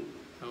help me.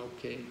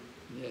 Okay,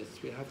 yes,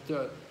 we have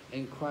to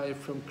inquire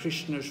from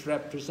Krishna's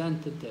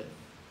representative,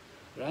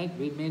 right?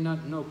 We may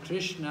not know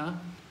Krishna.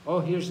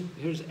 Oh, here's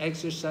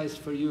exercise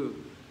for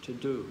you to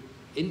do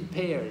in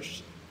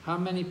pairs. How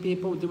many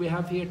people do we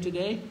have here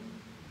today?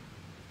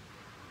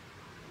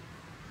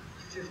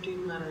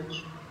 15,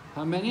 Maharaj.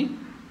 How many?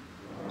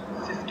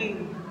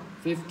 15.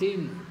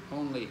 15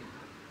 only.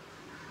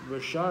 We're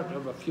short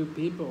of a few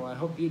people. I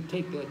hope you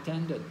take the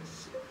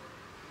attendance.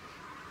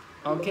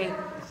 Okay,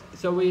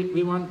 so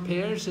we want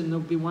pairs and there'll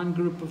be one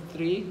group of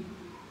 3.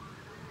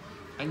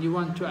 And you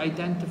want to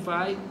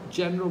identify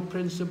general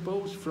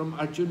principles from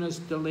Arjuna's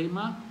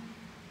dilemma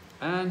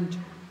and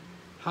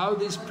how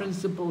these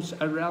principles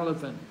are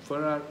relevant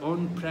for our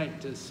own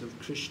practice of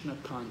Krishna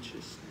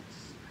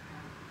consciousness.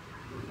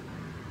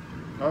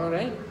 All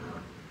right?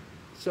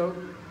 So,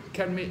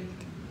 can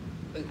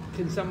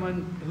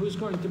someone, who's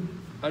going to,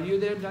 are you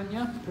there,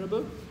 Danya,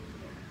 Prabhu?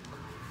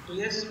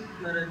 Yes,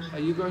 Maharaj. Are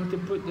you going to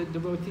put the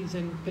devotees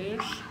in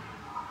pairs?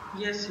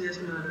 Yes,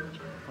 Maharaj.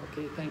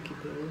 Okay, thank you,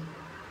 Prabhu.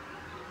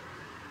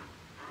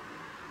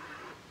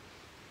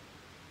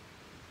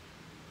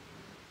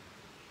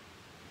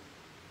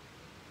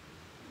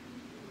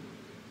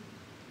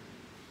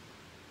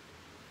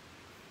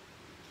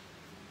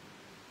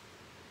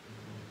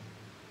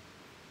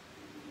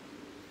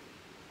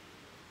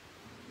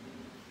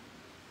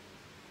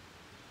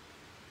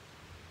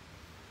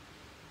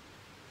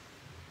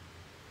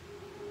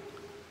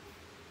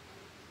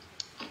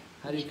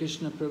 Hare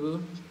Krishna, Prabhu.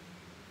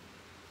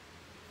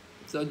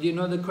 So do you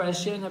know the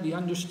question? Have you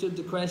understood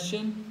the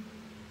question?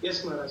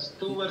 Yes, Maharaj.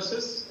 2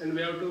 verses, and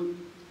we have to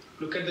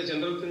look at the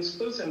general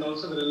principles and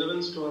also the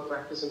relevance to our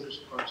practice in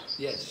Krishna consciousness.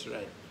 Yes,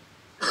 right.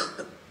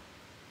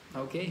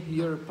 Okay,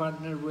 you're a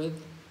partner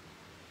with?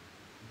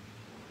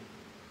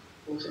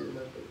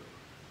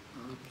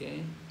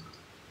 Okay.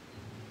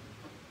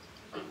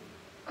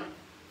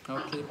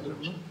 Okay,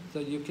 Prabhu. So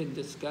you can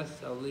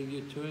discuss, I'll leave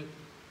you to it.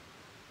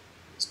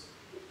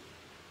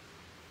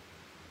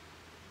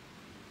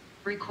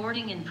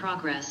 Recording in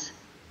progress.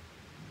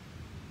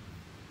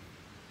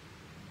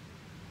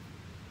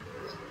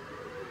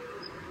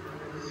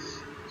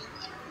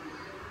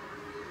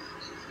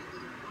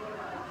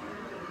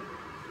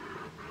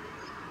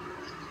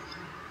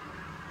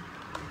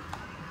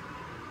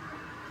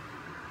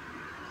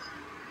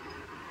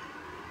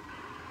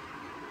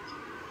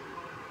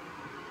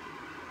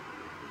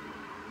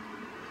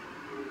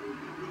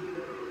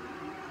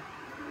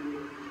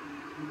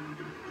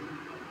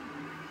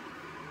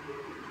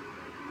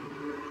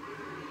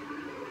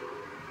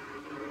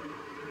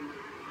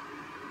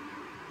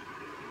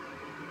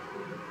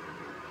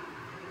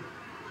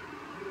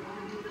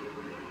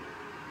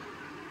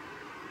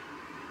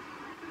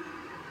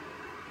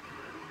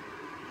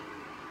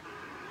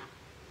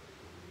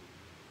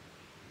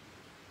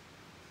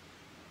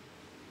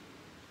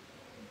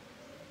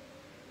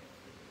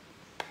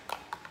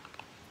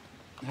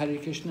 Hare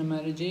Krishna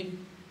Maharaji.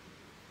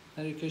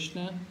 Hare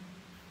Krishna.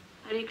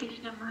 Hare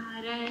Krishna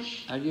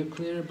Maharaj. Are you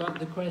clear about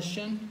the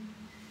question?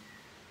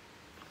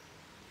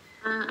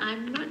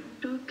 I'm not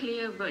too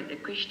clear about the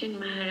question,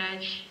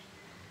 Maharaj.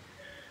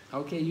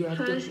 Okay, you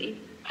have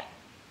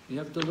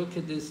to look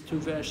at these two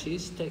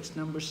verses, text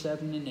number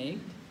 7 and 8.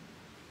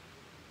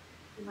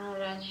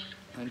 Maharaj.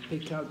 And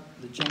pick out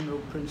the general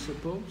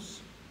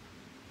principles.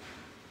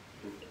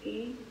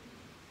 Okay.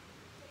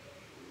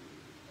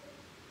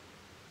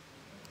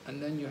 And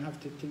then you have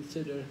to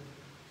consider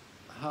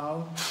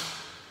how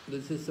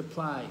does this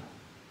apply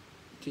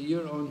to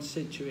your own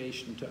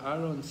situation, to our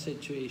own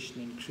situation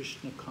in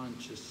Krishna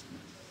consciousness.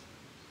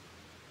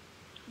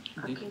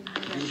 Okay.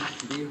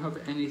 Do you have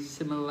any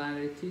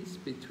similarities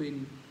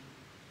between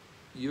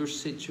your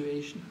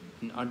situation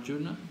and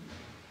Arjuna,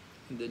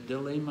 and the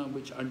dilemma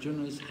which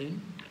Arjuna is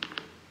in?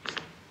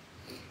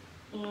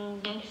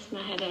 Yes,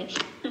 Maharaj.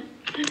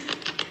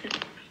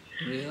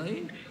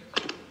 Really?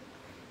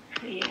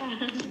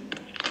 Yeah.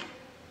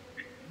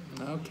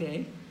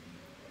 Okay.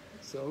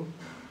 So,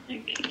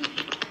 Okay.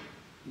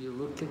 you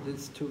look at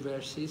these two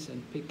verses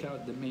and pick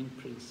out the main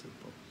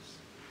principles.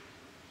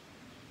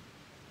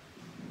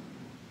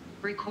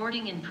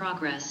 Recording in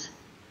progress.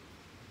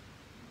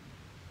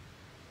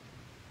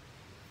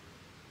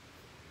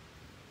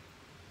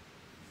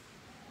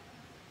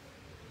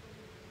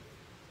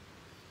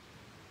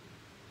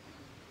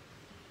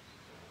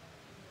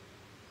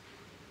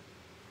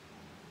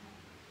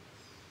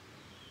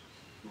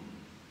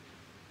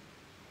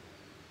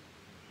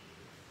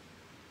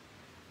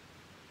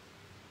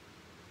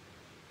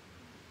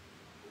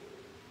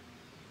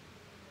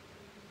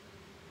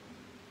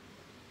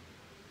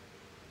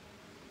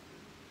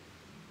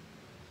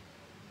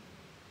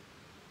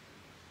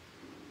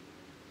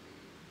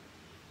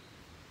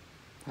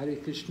 Hare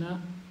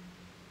Krishna.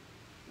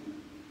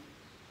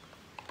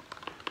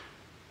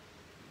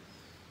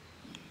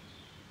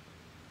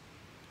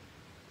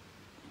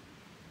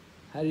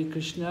 Hare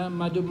Krishna.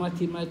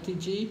 Madhumati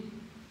Matiji.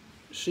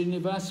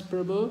 Srinivas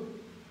Prabhu.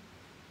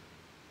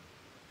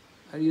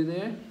 Are you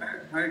there?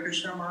 Hare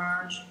Krishna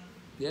Maharaj.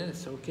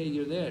 Yes, okay,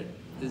 you're there.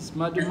 Is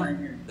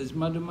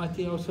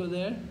Madhumati also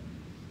there?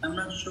 I'm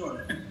not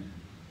sure.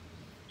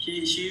 She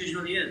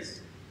usually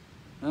is.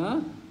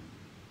 Huh?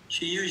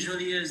 She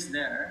usually is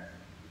there.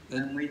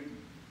 I'm waiting.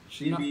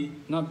 She's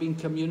not been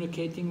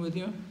communicating with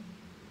you?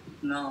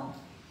 No.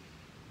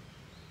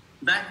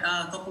 Back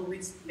a couple of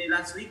weeks, maybe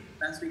last week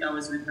I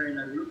was with her in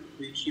a group.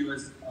 She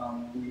was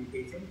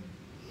communicating.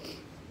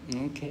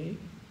 Okay.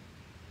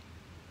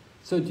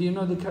 So do you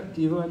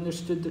you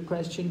understood the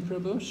question,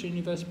 Prabhu,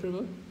 Srinivas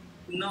Prabhu?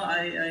 No,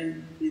 I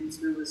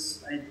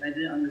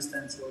didn't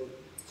understand,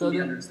 So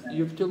then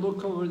you have to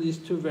look over these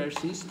two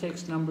verses,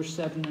 text number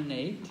 7 and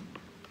 8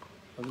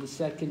 of the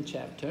second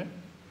chapter,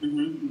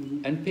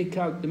 and pick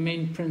out the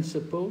main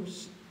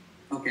principles.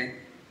 Okay.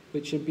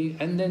 Which should be,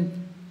 and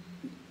then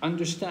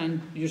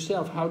understand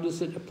yourself, how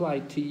does it apply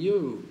to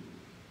you?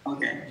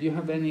 Okay. Do you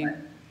have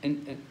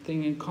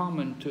anything in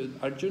common to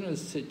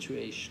Arjuna's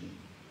situation?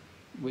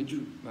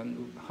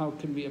 And how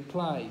can we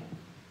apply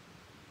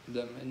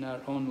them in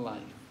our own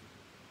life?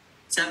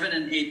 7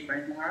 and 8,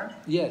 right, Maharaj?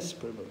 Yes,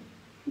 Prabhu.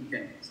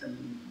 Okay, 7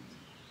 and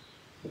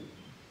 8.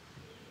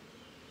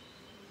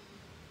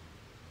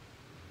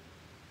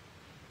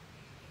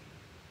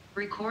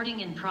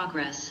 Recording in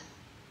progress.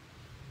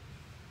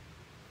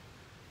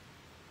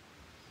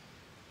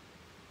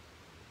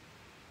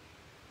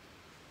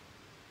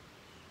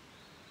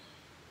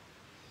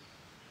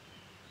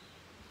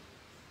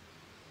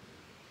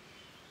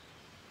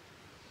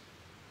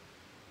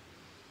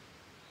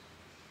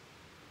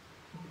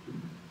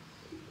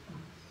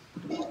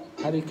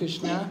 Hare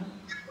Krishna.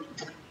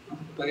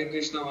 Hare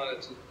Krishna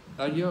Maharaj.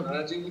 Are you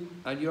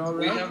all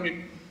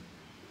right?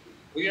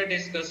 We are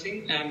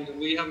discussing and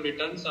we have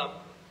written some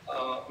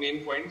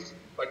main points,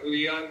 but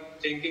we are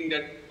thinking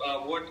that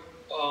what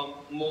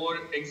more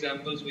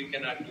examples we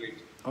can add to it.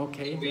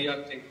 Okay. So we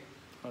are thinking.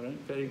 All right,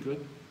 very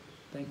good.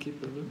 Thank you,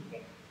 Prabhu.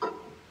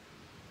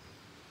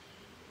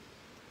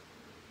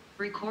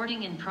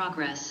 Recording in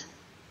progress.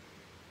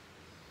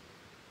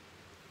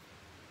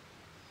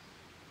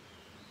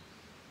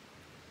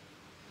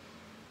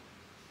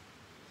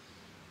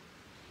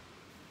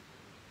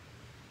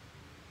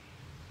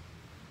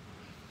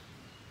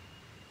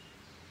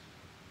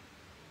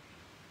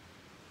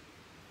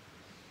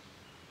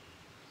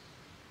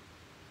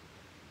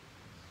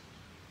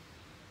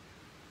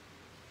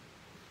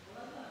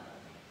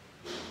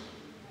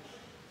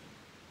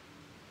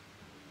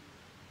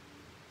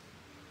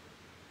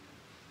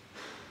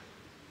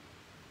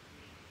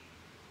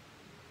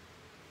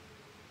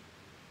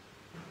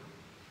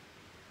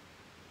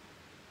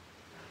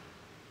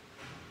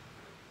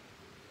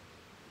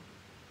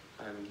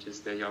 I'm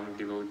just a young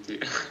devotee.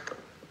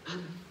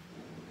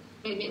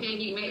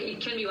 Maybe it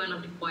can be one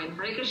of the points.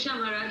 Hare Krishna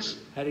Maharaj.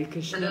 Hare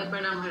Krishna.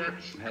 Pranam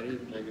Maharaj.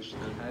 Hare Krishna.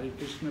 Hare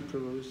Krishna,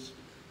 Prabhus.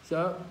 So,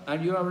 are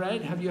you all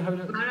right? Have you had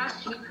a... Maharaj,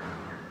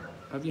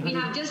 we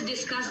have just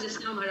discussed this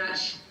now,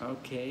 Maharaj.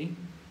 Okay.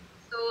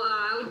 So,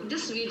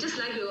 we just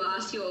like to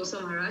ask you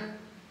also, Maharaj.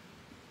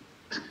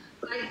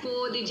 Like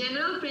for the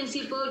general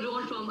principle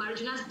drawn from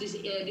Arjuna's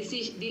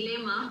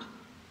dilemma,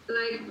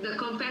 like the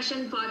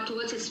compassion part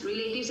towards his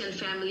relatives and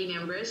family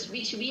members,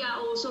 which we are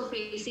also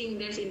facing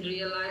this in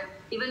real life,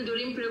 even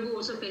during Prabhu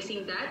also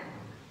facing that.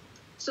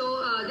 So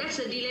that's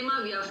the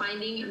dilemma we are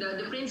finding,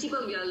 the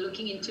principle we are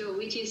looking into,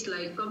 which is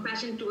like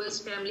compassion towards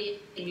family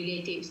and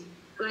relatives.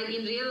 Like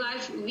in real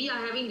life, we are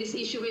having this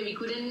issue where we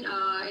couldn't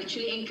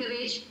actually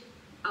encourage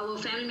our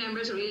family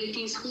members or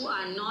relatives who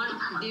are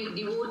not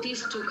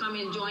devotees to come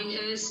and join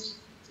us,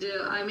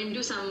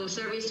 do some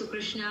service to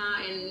Krishna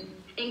and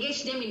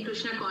engage them in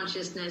Krishna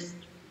consciousness.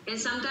 And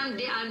sometimes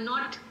they are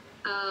not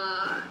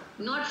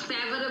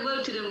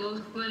favorable to the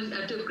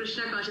movement, to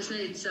Krishna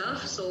consciousness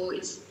itself. So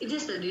it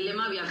is the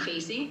dilemma we are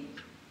facing.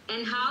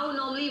 And how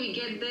normally we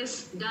get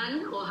this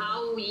done, or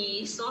how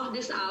we solve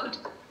this out,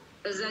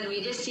 is that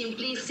we just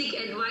simply seek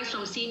advice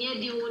from senior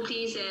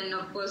devotees and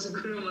of course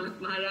Guru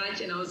Maharaj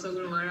and also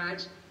Guru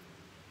Maharaj.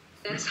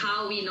 That's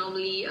how we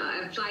normally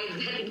apply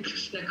that in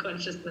Krishna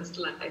consciousness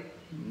life.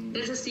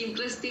 That's the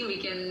simplest thing we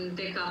can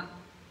take up.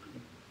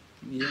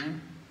 Yeah.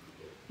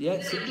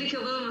 Yes. It's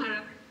applicable,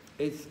 Maharaj.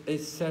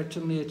 It's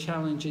certainly a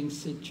challenging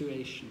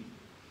situation.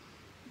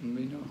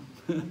 We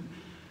know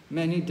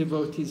many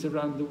devotees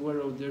around the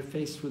world, they're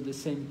faced with the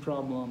same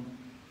problem.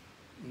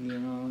 You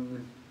know,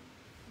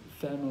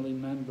 family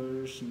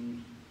members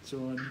and so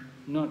on,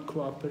 not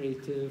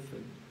cooperative,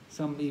 and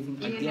some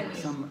even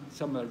against,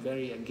 some are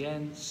very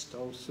against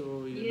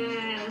also. You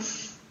know.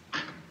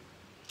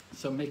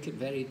 So make it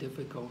very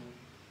difficult.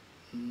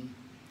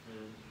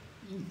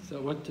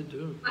 So what to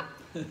do?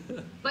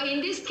 But in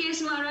this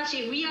case, Maharaj,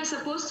 if we are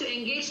supposed to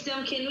engage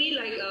them, can we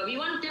we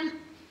want them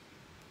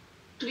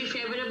to be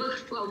favorable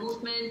to our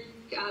movement?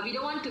 We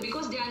don't want to,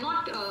 because they are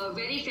not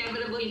very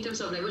favorable in terms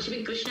of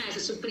worshipping Krishna as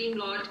a supreme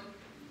Lord.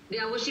 They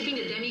are worshipping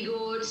the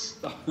demigods.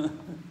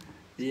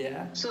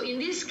 Yeah. So in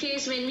this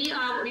case, when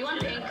we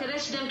want to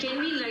encourage them, can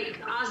we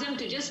ask them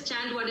to just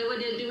chant whatever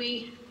they're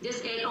doing,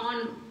 just add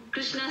on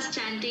Krishna's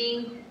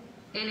chanting,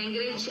 and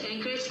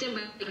encourage them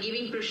by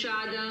giving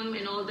prasadam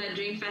and all that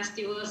during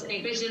festivals,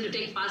 encourage them to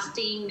take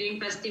fasting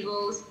during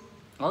festivals,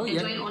 and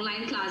join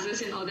online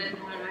classes and all that,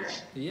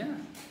 Maharaj. Yeah.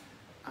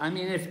 I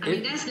mean,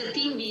 that's the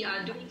thing we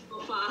are doing so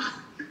far.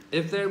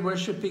 If they're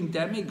worshipping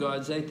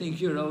demigods, I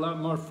think you're a lot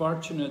more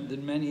fortunate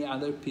than many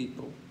other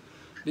people,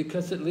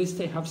 because at least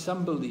they have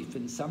some belief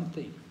in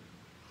something,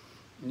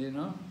 you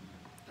know?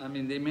 I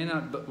mean, they may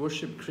not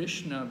worship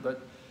Krishna,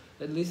 but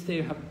at least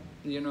they have,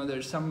 you know,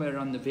 they're somewhere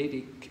in the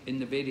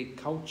Vedic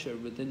culture,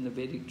 within the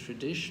Vedic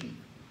tradition.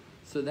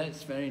 So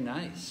that's very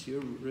nice. You're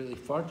really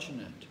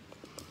fortunate.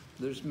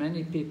 There's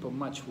many people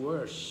much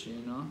worse,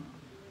 you know,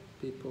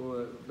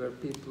 where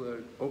people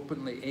are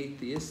openly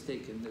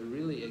atheistic and they're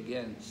really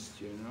against,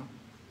 you know.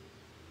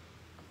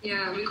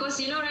 Yeah, because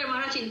you know, right,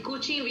 Maharaj, in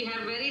Kuching we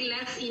have very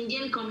less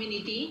Indian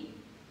community.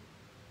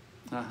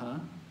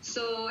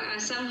 So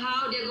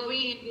somehow they're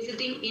going and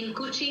visiting in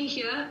Kuching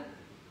here.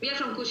 We are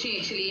from Kuching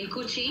actually. In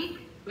Kuching,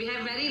 we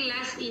have very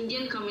less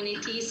Indian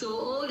community. So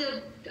all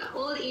the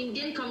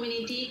Indian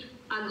community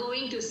are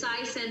going to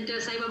Sai Center,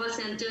 Sai Baba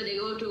Center. They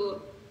go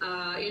to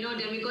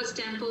Demigod's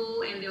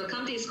temple, and they'll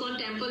come to ISKCON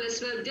temple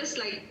as well. Just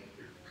like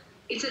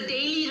it's a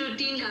daily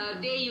routine,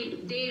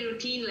 day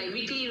routine, like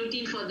weekly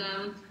routine for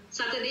them.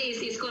 Saturday is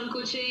ISKCON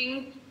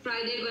Kuching.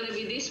 Friday gonna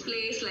be this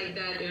place, like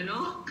that, you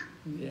know.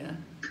 Yeah.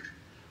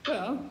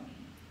 Well,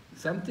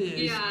 sometimes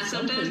they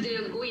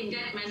go in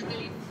that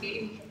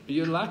mentality.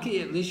 You're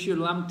lucky. At least you're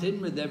lumped in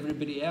with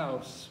everybody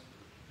else.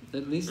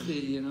 At least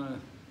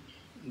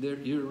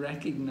you're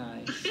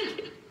recognized.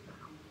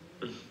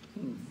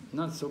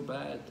 Not so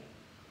bad.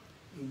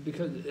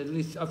 Because at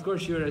least, of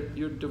course,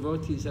 your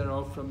devotees are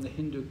all from the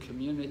Hindu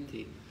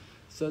community,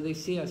 so they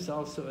see us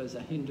also as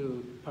a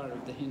Hindu, part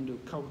of the Hindu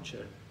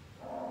culture.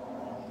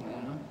 You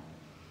know,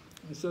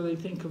 So they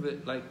think of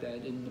it like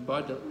that, in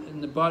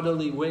the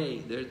bodily way.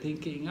 They're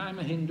thinking, I'm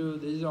a Hindu,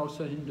 this is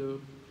also Hindu.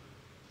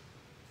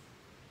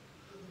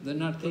 They're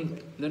not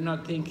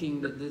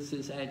thinking that this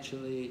is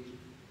actually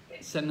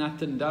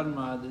Sanatana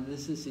Dharma, that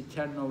this is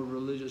eternal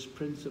religious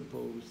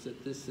principles,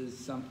 that this is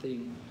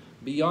something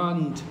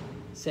beyond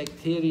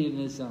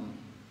sectarianism.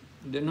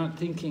 They're not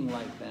thinking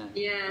like that.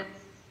 Yes.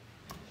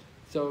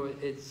 So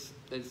it's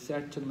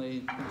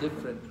certainly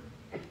different.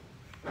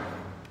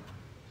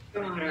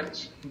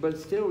 Maharaj. But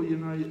still, you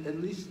know, at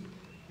least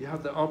you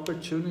have the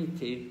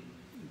opportunity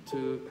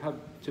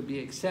to be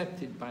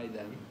accepted by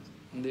them,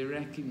 and they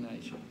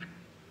recognize you.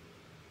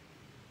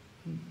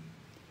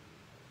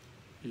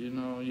 You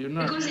know, you're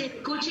not... Because in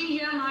coaching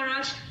here,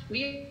 Maharaj,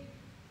 we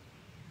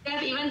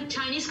have even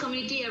Chinese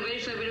community are very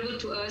favorable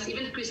to us,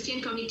 even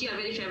Christian community are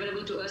very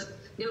favorable to us.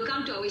 They will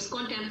come to our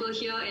ISKCON temple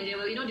here and they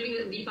will, you know, during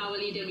the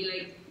Deepavali, they'll be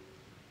like...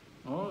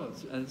 Oh,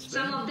 that's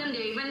some of them, they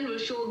even will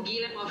show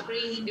ghee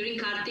offering during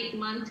Kartik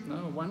month.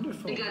 Oh,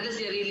 wonderful. Regardless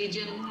their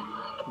religion.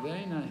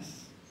 Very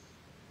nice.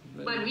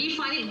 But we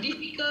find it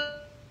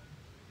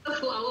difficult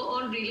for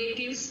our own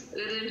relatives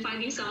rather than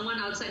finding someone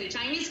outside. The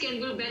Chinese can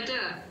do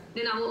better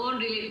than our own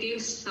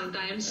relatives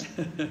sometimes.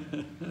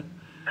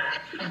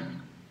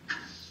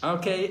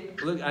 Okay,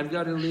 look, I've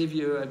got to leave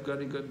you. I've got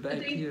to go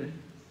back here.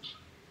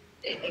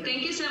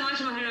 Thank you so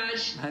much,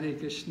 Maharaj. Hare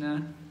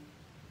Krishna.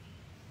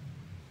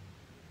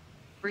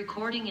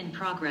 Recording in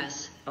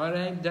progress. All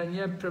right,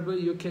 Danya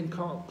Prabhu, you can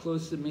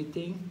close the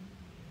meeting.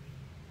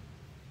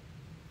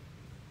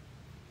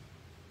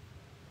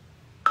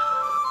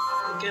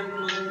 Okay, I'm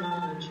closing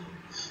Maharaj.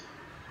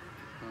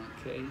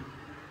 Okay.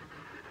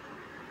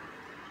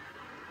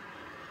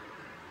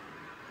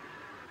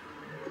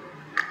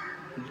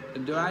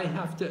 Do I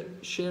have to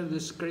share the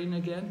screen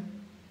again?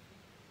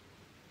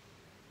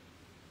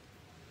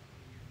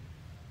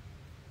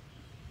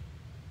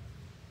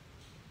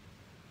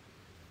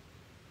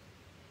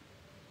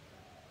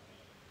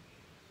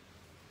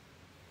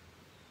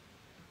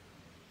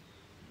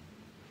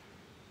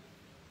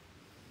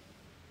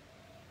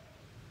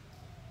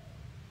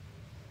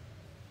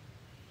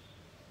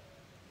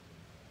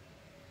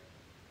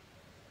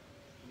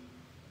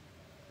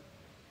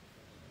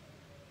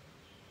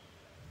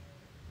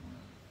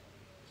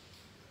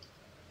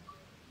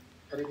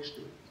 Hare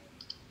Krishna.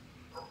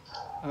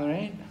 All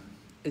right.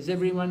 Is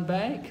everyone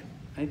back,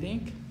 I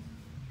think?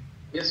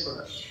 Yes,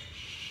 Maharaj.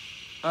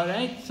 All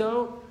right,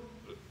 so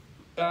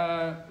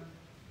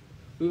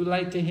we would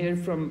like to hear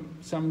from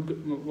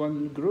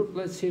one group.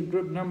 Let's hear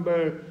group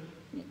number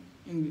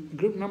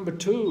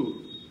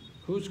 2.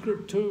 Who's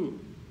group 2?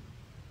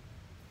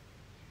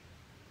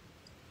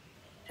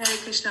 Hare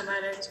Krishna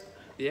Maharaj.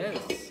 Yes,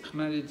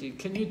 Maharaji.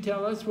 Can you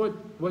tell us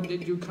what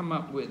did you come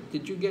up with?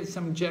 Did you get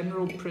some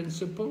general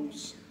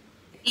principles?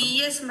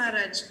 Yes,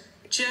 Maharaj.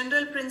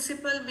 General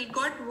principle, we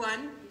got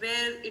one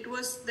where it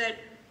was that,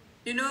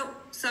 you know,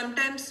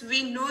 sometimes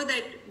we know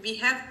that we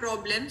have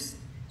problems.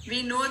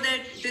 We know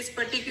that this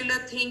particular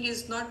thing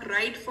is not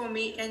right for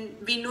me, and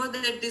we know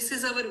that this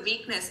is our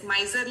weakness,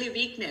 miserly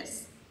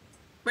weakness.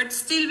 But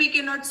still we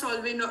cannot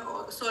solve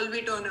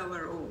it on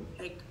our own.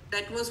 Like,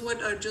 that was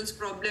what Arjun's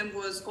problem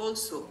was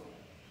also.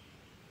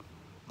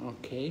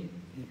 Okay,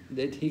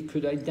 that he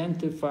could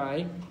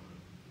identify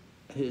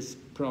his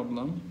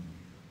problem,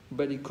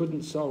 but he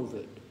couldn't solve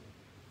it.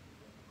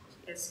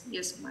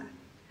 Yes, Maharaj.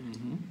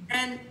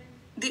 And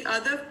the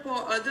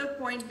other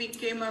point we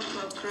came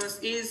across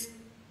is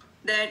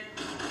that,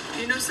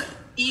 you know,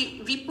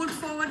 we put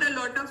forward a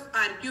lot of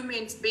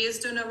arguments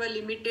based on our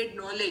limited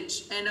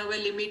knowledge and our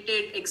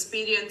limited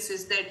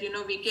experiences that, you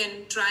know, we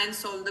can try and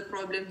solve the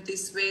problem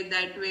this way,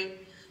 that way.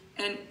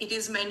 And it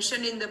is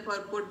mentioned in the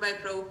purport by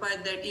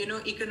Prabhupada that, you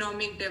know,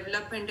 economic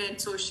development and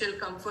social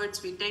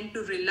comforts, we tend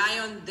to rely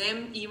on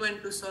them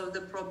even to solve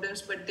the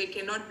problems, but they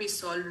cannot be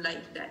solved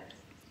like that.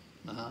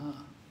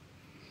 Ah,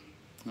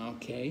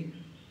 okay.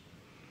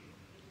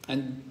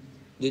 And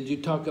did you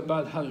talk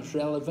about how it's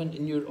relevant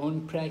in your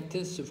own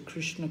practice of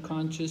Krishna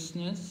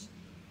consciousness?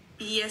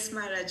 Yes,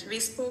 Maharaj. We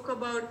spoke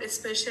about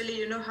especially,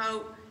 you know,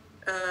 how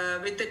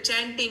with the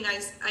chanting,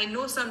 I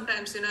know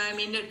sometimes, you know, I'm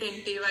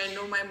inattentive, I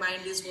know my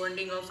mind is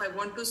wandering off, I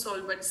want to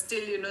solve, but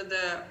still, you know,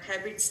 the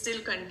habit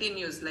still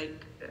continues,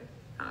 like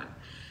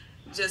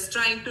just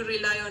trying to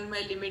rely on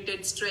my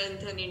limited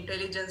strength and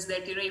intelligence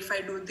that, you know, if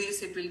I do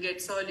this, it will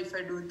get solved, if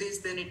I do this,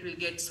 then it will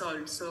get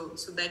solved. So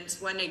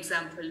that's one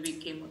example we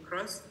came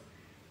across.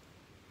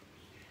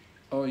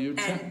 Oh, you're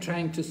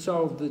trying to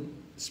solve the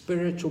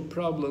spiritual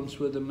problems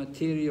with a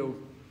material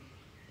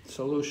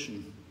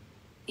solution.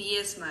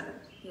 Yes, Maharaj,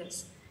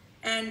 yes.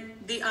 And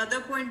the other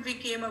point we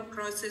came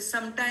across is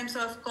sometimes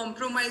of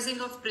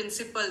compromising of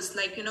principles,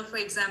 like, you know, for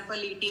example,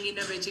 eating in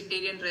a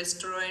vegetarian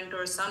restaurant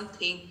or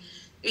something,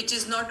 which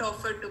is not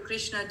offered to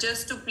Krishna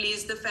just to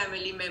please the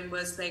family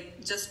members,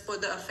 like just for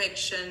the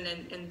affection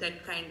and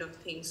that kind of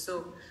thing.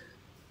 So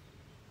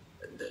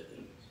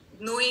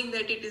knowing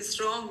that it is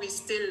wrong, we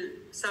still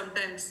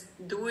sometimes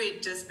do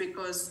it just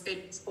because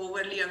it's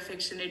overly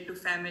affectionate to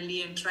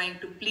family and trying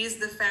to please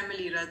the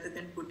family rather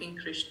than putting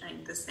Krishna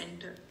in the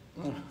center.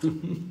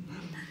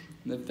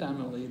 The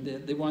family,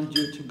 they want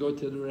you to go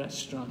to the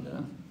restaurant,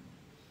 huh?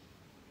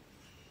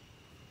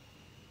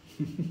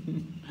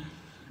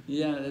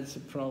 Yeah, that's a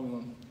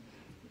problem.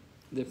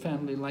 The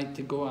family like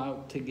to go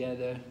out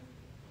together.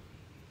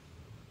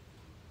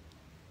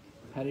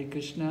 Hare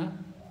Krishna?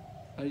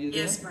 Are you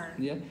there? Yes, ma'am.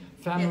 Yeah?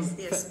 Family,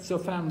 yes. So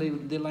family,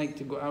 they like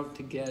to go out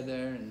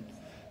together, and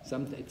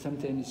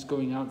sometimes it's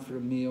going out for a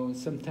meal, and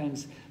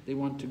sometimes they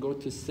want to go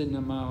to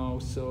cinema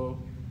also.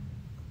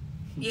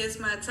 Yes,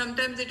 ma'am.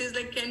 Sometimes it is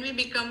like, can we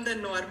become the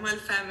normal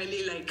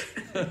family? Like,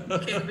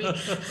 can we?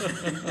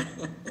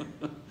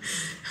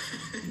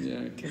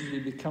 Yeah, can we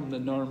become the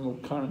normal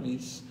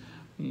karmis?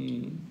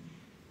 Yeah,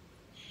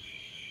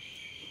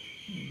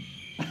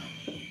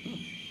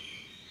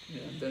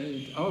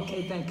 very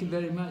okay. Thank you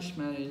very much,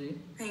 Maharaji.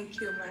 Thank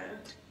you,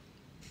 Maharaj.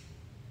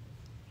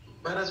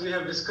 Maharaj, we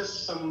have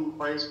discussed some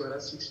points,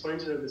 Maharaj. 6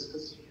 points we have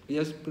discussed.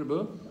 Yes,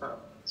 Prabhu.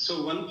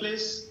 So one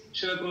place,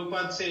 Srila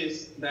Prabhupada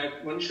says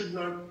that one should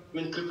not,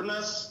 when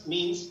Kripanas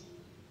means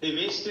they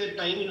waste their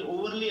time in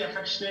overly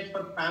affectionate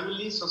for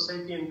family,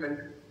 society and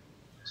country.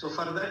 So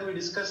for that we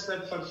discussed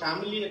that for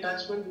family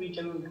attachment we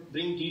can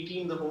bring deity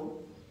in the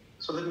home,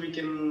 so that we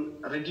can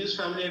reduce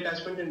family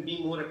attachment and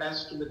be more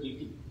attached to the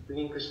deity,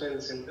 bringing Krishna in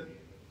the center.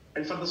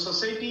 And for the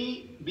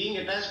society, being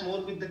attached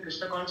more with the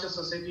Krishna conscious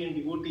society and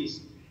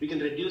devotees, we can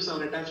reduce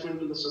our attachment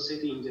to the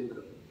society in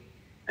general.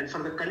 And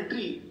for the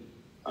country,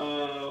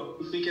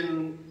 if we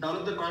can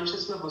develop the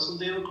consciousness of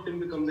Vasudeva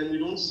Kutumbakam, then we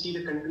don't see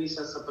the countries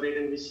as separate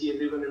and we see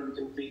everyone and we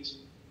can preach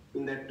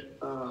in that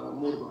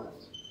mood.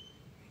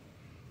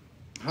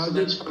 How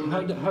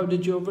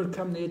did you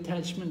overcome the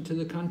attachment to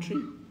the country?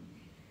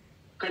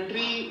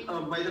 Country,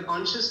 by the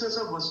consciousness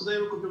of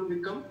Vasudeva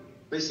Kutumbakam,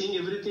 by seeing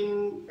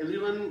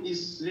everyone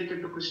is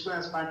related to Krishna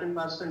as part and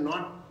parcel, and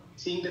not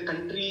seeing the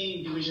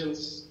country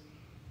divisions.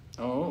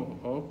 Oh,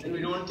 okay. And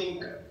we don't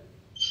think...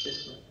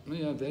 Yes,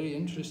 yeah, very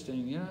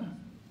interesting, yeah.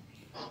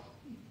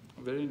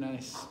 Very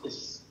nice.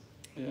 Yes.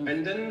 Yeah.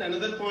 And then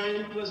another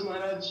point was,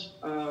 Maharaj,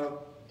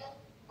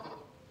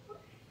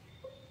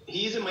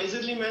 he is a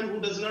miserly man who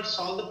does not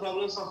solve the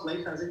problems of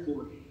life as a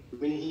human. I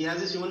mean, he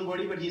has his human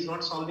body, but he is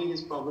not solving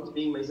his problems,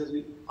 being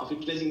miserly, of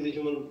utilizing the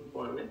human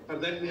body. For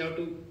that, we have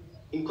to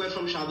inquire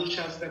from Sadhu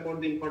Shastra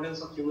about the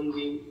importance of human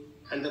being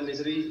and the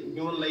misery,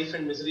 human life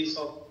and miseries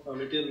of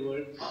material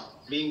world,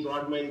 being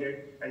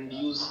broad-minded and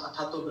use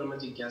Athato Brahma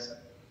Jigyasa.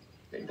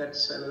 Right?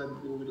 That's another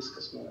thing we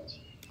discussed, Maharaj.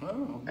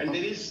 Oh. And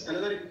there is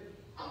another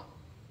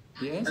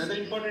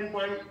important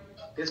point.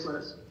 Yes,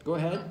 Maharaj. Go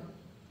ahead.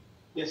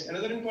 Yes,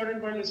 another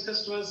important point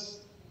discussed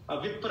was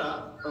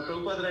Vipra.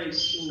 Prabhupada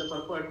writes in the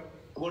purport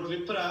about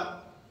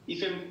Vipra. If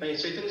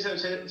Chaitanya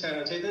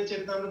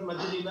Charitamrita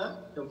Madhya Leela,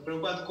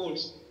 Prabhupada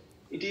quotes,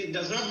 it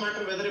does not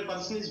matter whether a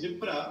person is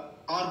Vipra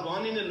or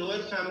born in a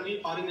lower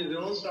family or in a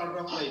renounced order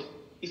of life.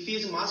 If he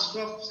is master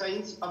of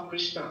science of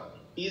Krishna,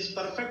 he is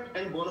perfect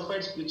and bona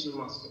fide spiritual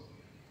master.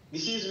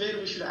 This is where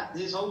we should.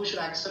 This is how we should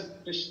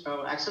accept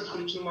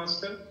spiritual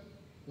master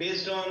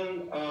based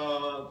on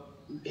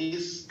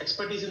his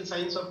expertise in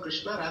science of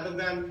Krishna, rather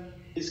than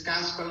his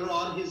caste color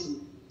or his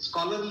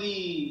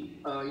scholarly,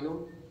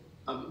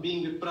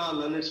 being Vipra,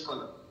 learned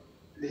scholar.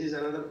 This is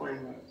another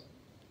point, Maharaj,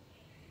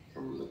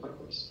 from the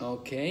purpose.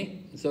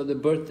 Okay, so the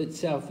birth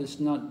itself is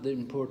not the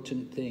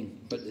important thing,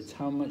 but it's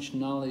how much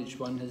knowledge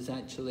one has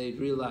actually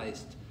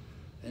realized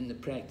in the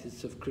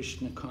practice of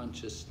Krishna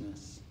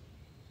consciousness.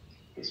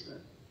 Yes,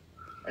 ma'am.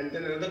 And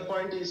then another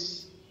point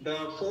is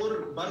the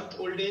 4 birth,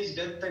 old age,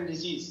 death and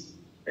disease.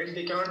 Right?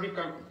 They cannot be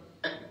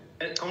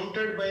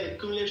countered by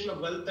accumulation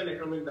of wealth and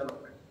economic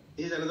development.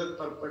 This is another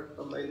purpose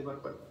of the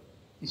purpose.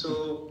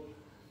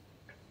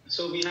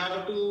 So we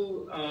have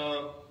to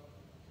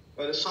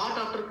sought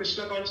after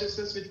Krishna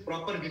consciousness with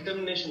proper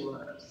determination,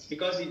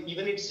 because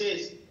even it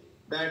says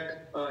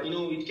that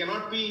it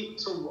cannot be.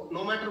 So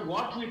no matter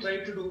what we try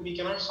to do, we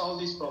cannot solve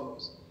these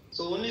problems.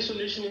 So only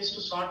solution is to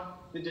sought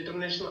with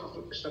determination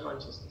after Krishna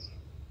consciousness.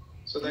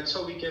 So that's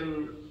how we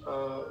can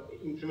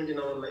implement in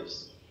our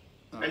lives.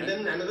 Okay. And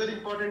then another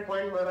important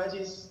point, Maharaj,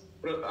 is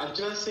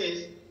Arjuna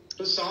says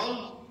to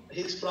solve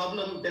his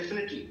problem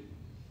definitely.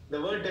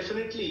 The word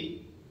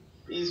definitely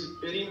is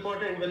very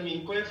important. When we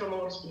inquire from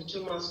our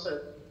spiritual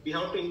master, we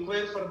have to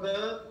inquire for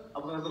the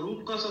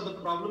root cause of the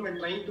problem and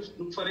trying to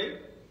look for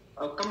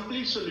a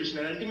complete solution,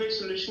 an ultimate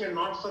solution, and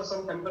not for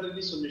some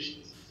temporary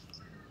solutions.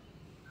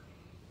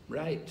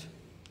 Right.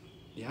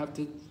 You have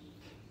to.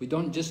 We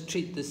don't just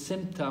treat the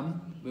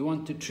symptom, we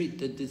want to treat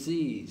the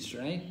disease,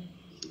 right?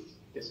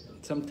 Yes.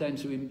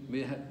 Sometimes we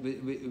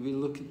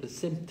look at the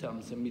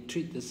symptoms and we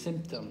treat the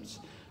symptoms.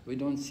 We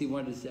don't see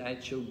what is the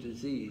actual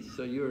disease.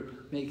 So you're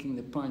making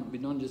the point, we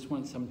don't just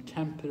want some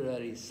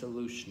temporary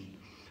solution.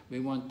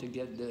 We want to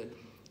get the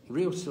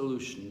real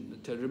solution,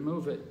 to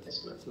remove it,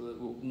 yes, so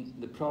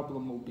that the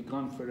problem will be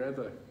gone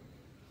forever.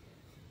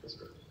 Yes,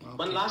 okay.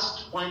 One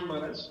last point,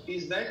 Maharaj,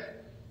 is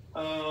that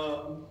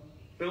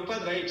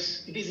Prabhupada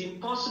writes, it is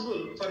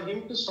impossible for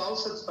him to solve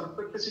such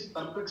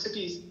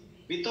perplexities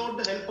without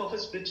the help of a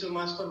spiritual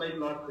master like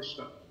Lord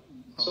Krishna.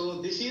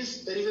 So this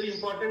is very, very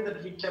important,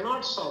 that we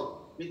cannot solve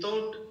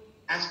without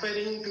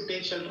aspiring to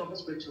take shelter of a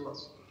spiritual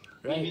master.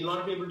 Right. We will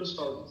not be able to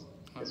solve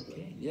this.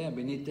 Okay. Yeah,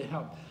 we need to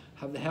have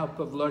the help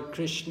of Lord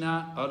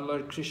Krishna or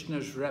Lord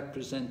Krishna's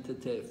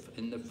representative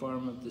in the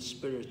form of the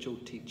spiritual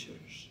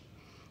teachers.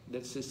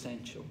 That's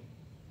essential.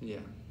 Yeah.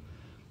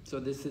 So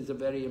this is a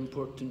very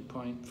important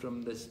point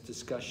from this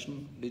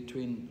discussion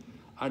between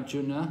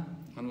Arjuna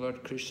and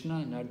Lord Krishna,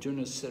 and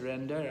Arjuna's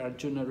surrender.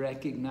 Arjuna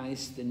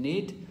recognized the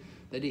need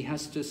that he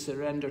has to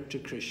surrender to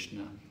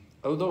Krishna.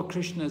 Although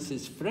Krishna is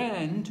his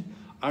friend,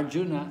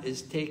 Arjuna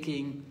is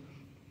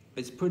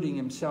putting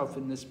himself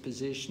in this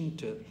position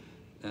to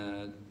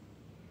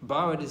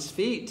bow at his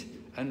feet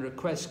and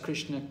request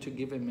Krishna to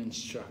give him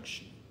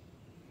instruction.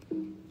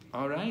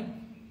 All right,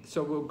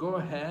 so we'll go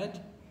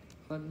ahead.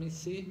 Let me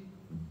see.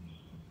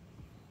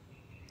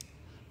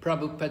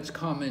 Prabhupada's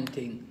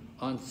commenting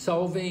on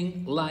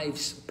solving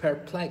life's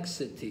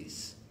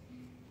perplexities.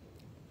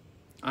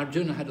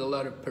 Arjuna had a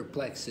lot of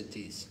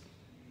perplexities.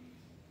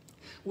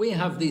 We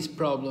have these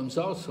problems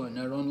also in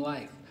our own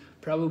life.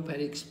 Prabhupada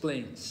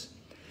explains,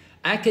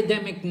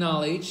 academic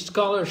knowledge,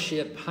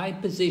 scholarship, high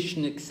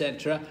position,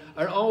 etc.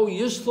 are all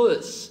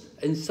useless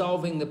in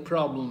solving the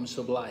problems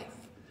of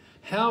life.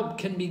 Help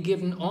can be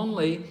given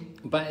only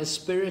by a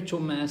spiritual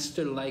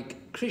master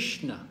like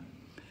Krishna.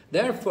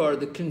 Therefore,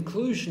 the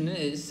conclusion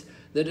is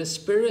that a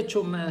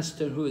spiritual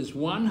master who is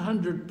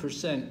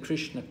 100%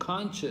 Krishna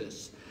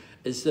conscious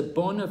is the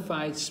bona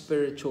fide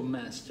spiritual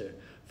master,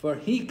 for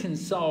he can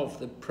solve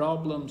the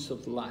problems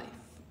of life.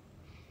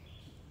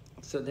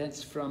 So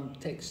that's from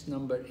text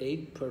number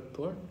 8,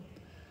 purport.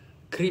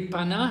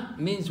 Kripana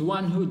means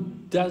one who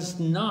does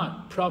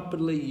not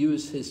properly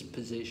use his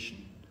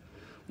position.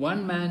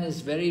 One man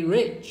is very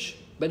rich,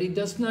 but he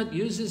does not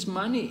use his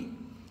money,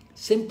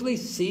 simply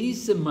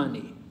sees the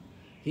money.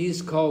 He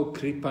is called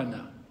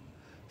Kripana.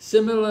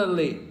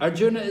 Similarly,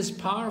 Arjuna is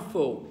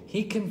powerful,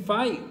 he can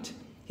fight,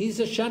 he's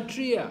a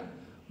Kshatriya,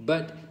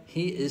 but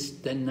he is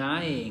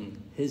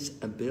denying his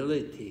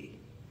ability.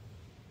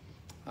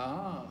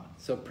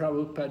 So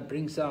Prabhupada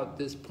brings out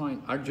this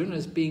point. Arjuna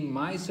is being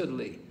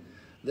miserly,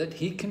 that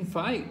he can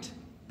fight,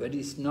 but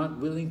he's not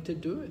willing to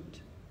do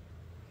it.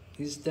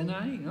 He's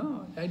denying,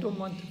 oh, I don't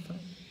want to fight.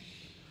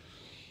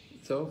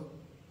 So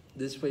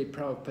this way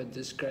Prabhupada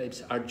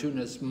describes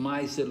Arjuna's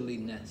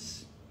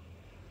miserliness.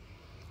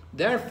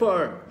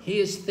 Therefore, he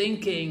is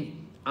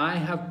thinking, I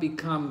have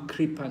become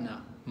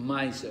Kripana,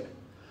 miser.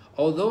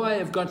 Although I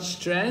have got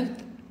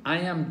strength, I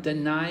am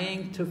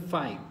denying to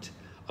fight.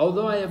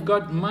 Although I have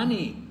got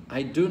money,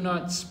 I do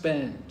not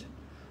spend.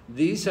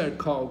 These are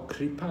called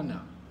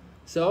Kripana.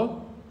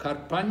 So,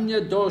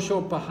 Karpanya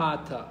dosho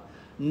pahata.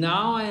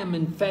 Now I am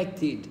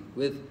infected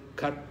with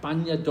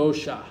Karpanya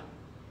dosha,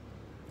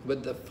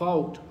 with the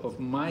fault of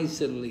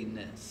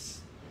miserliness.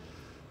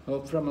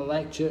 Well, from a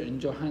lecture in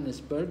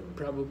Johannesburg,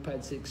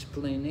 Prabhupada's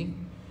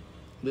explaining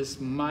this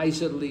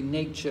miserly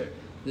nature,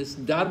 this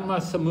dharma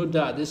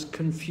samudha, this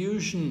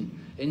confusion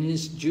in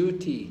his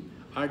duty.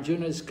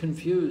 Arjuna is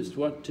confused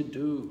what to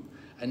do,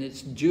 and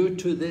it's due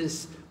to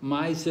this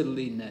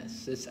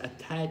miserliness, this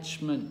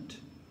attachment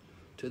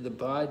to the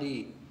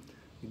body.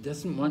 He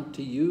doesn't want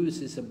to use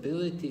his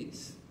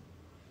abilities.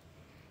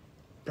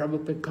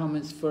 Prabhupada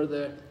comments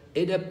further,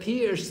 it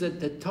appears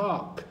that the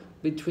talk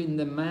between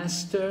the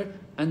master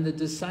and the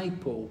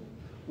disciple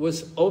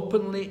was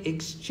openly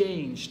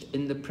exchanged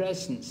in the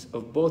presence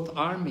of both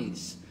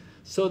armies,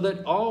 so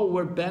that all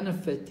were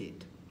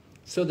benefited.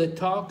 So the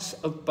talks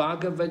of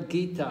Bhagavad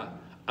Gita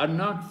are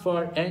not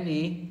for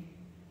any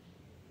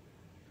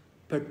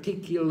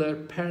particular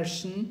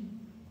person,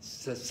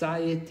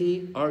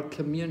 society, or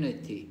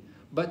community,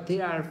 but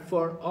they are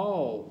for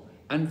all,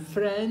 and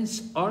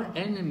friends or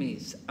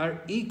enemies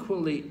are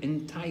equally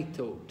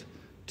entitled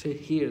to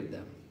hear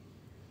them.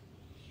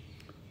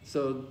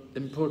 So,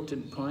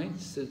 important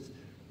points.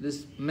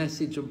 This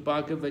message of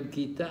Bhagavad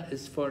Gita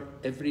is for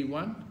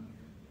everyone,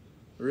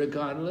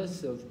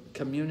 regardless of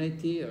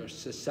community or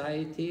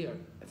society or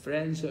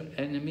friends or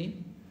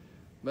enemy,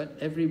 but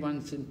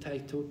everyone's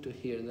entitled to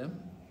hear them.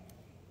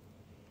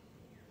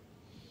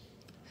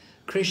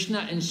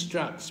 Krishna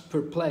instructs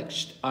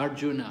perplexed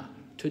Arjuna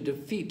to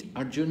defeat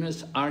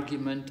Arjuna's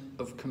argument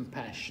of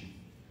compassion.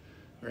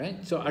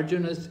 Right? So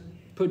Arjuna's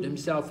put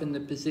himself in the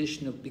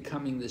position of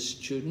becoming the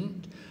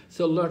student.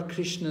 So Lord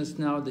Krishna is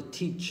now the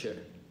teacher.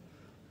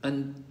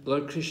 And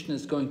Lord Krishna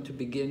is going to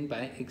begin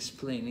by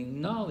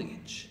explaining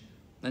knowledge.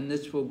 And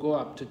this will go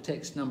up to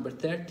text number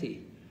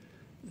 30.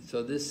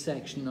 So this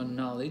section on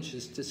knowledge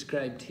is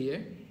described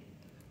here.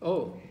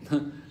 Oh,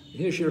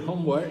 here's your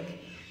homework.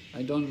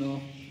 I don't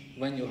know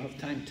when you'll have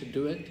time to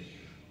do it,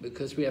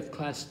 because we have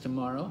class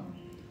tomorrow.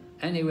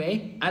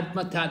 Anyway,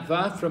 Atma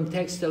Tattva from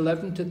text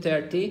 11 to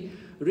 30.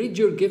 Read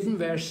your given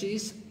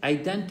verses,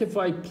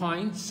 identify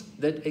points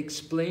that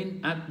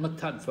explain Atma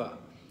Tattva.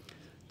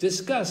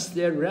 Discuss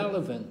their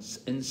relevance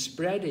in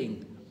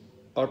spreading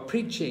or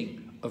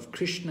preaching of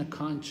Krishna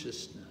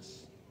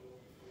consciousness.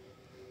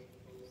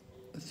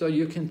 So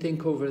you can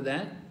think over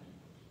that,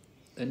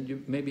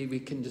 and maybe we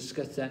can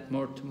discuss that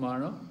more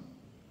tomorrow.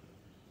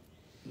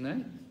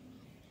 Right?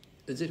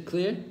 Is it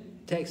clear?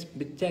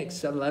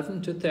 Text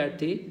 11 to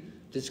 30,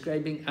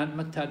 describing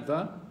Atma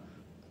Tattva,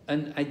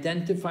 and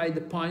identify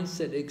the points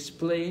that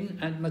explain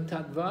Atma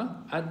Tattva.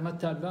 Atma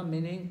Tattva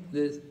meaning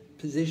the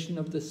position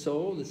of the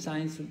soul, the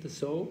science of the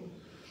soul,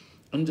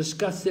 and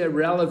discuss their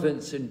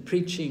relevance in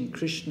preaching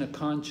Krishna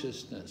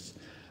consciousness.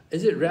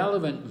 Is it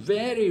relevant?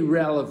 Very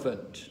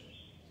relevant.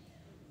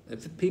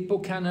 If the people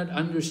cannot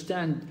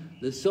understand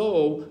the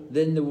soul,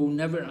 then they will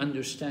never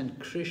understand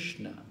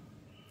Krishna.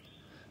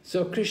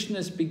 So Krishna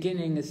is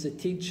beginning as the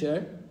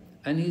teacher,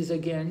 and he's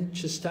again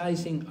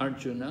chastising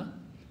Arjuna,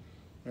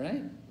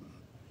 right?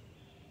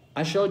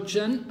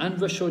 Ashochan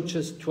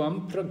anvashochas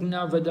tvam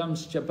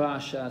pragnavadamscha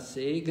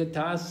bhashase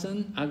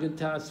gatasan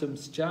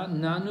agatasamscha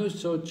nanu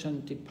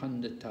sochanti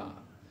pandita.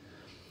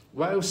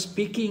 While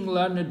speaking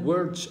learned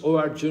words, O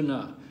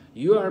Arjuna,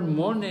 you are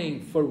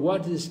mourning for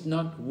what is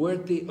not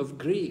worthy of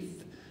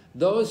grief.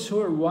 Those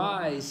who are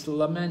wise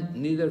lament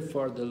neither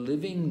for the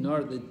living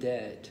nor the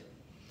dead.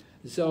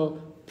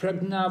 So,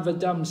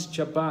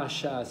 pragnavadamscha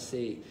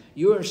bhashase,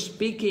 you are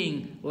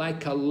speaking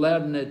like a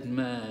learned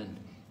man.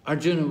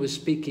 Arjuna was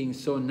speaking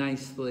so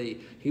nicely.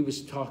 He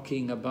was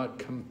talking about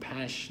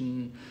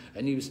compassion,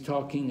 and he was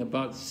talking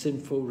about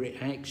sinful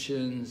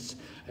reactions.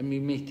 And we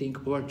may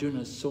think, oh, Arjuna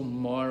is so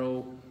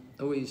moral.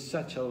 Oh, he's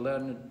such a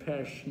learned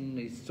person.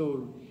 He's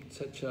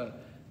such a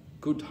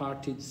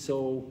good-hearted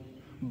soul.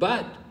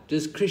 But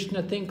does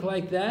Krishna think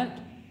like that?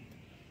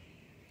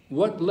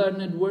 What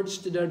learned words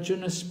did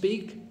Arjuna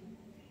speak?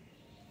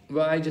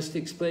 Well, I just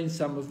explained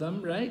some of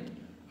them, right?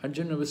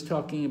 Arjuna was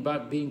talking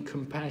about being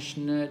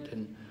compassionate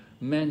and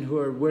men who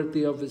are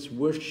worthy of his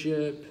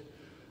worship,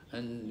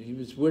 and he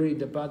was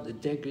worried about the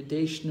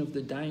degradation of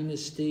the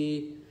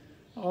dynasty.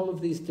 All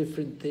of these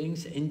different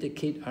things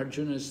indicate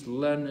Arjuna's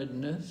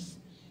learnedness.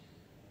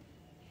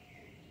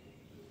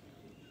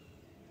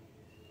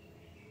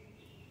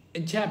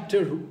 In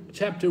chapter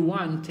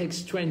 1,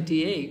 text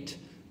 28,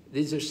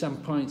 these are some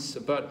points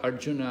about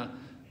Arjuna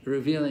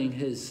revealing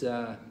his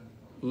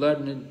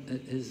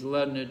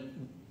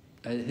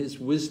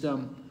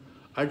wisdom.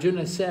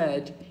 Arjuna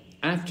said,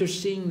 after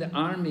seeing the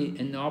army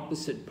in the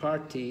opposite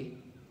party,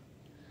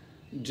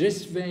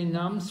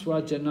 Drisvenam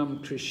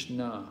swajanam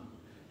Krishna.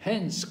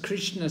 Hence,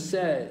 Krishna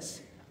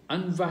says,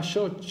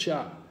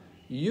 Anvashocha,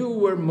 you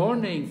were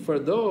mourning for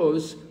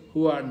those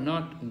who are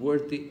not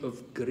worthy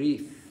of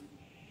grief.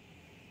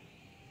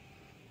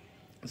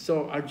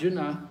 So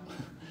Arjuna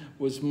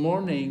was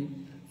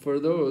mourning for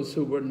those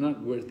who were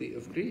not worthy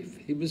of grief.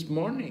 He was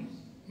mourning,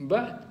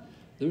 but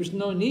there was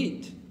no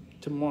need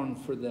to mourn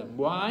for them.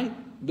 Why?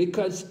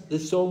 Because the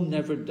soul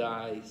never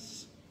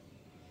dies.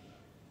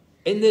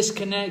 In this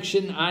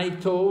connection, I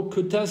told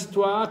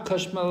Kutastwa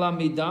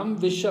Kashmalamidam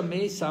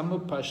Vishame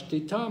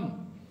Samupashtitam.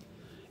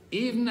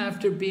 Even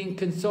after being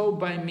consoled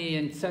by me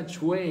in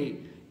such way,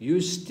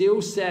 you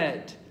still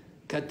said,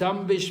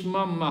 Katam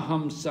Vishmam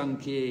Maham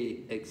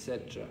Sankye,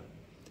 etc.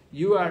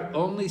 You are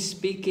only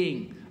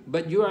speaking,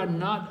 but you are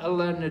not a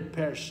learned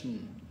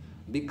person,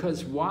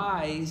 because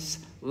wise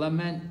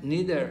lament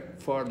neither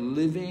for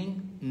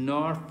living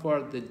nor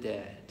for the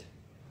dead.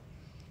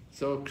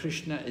 So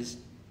Krishna is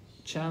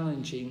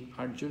challenging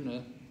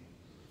Arjuna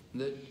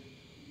that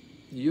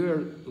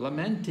you're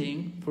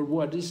lamenting for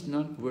what is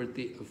not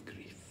worthy of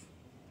grief.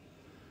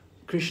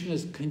 Krishna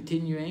is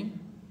continuing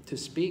to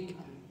speak,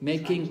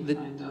 making the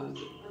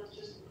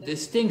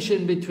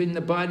distinction between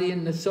the body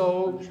and the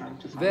soul.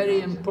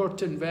 Very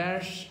important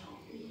verse.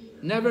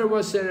 Never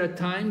was there a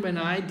time when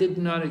I did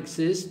not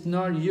exist,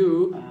 nor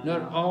you,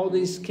 nor all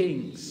these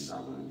kings.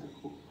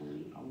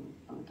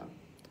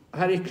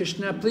 Hare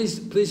Krishna,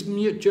 please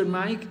mute your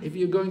mic. If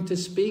you're going to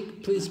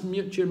speak, please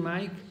mute your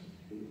mic.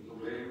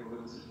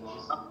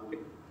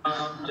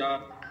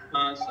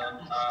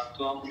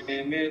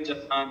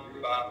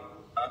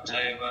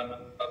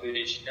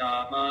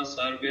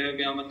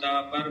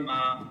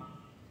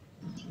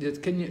 Yes,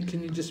 can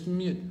you just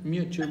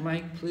mute your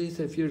mic, please,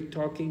 if you're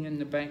talking in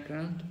the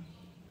background?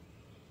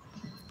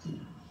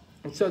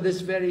 So this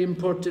very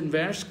important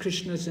verse,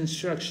 Krishna's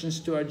instructions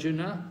to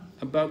Arjuna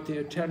about the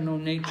eternal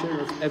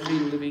nature of every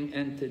living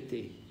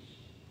entity.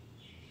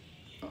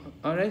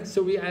 All right,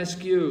 so we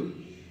ask you,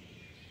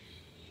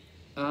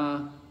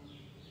 how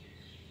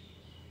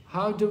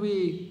do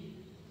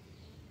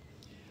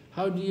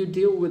you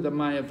deal with the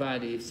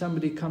Mayavadi? If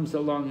somebody comes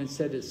along and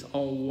said it's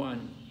all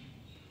one,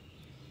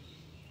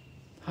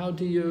 how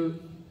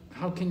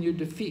can you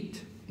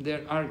defeat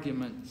their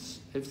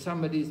arguments? If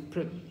somebody's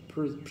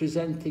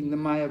presenting the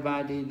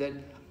Mayavadi that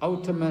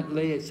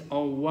ultimately it's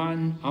all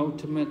one,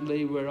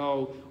 ultimately we're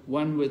all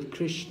one with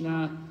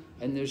Krishna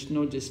and there's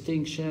no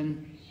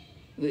distinction,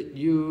 that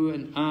you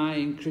and I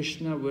and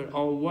Krishna, we're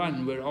all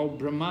one, we're all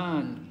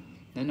Brahman,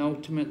 and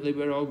ultimately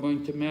we're all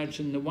going to merge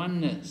in the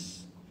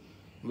oneness.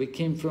 We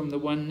came from the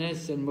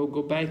oneness and we'll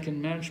go back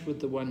and merge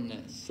with the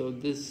oneness. So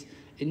this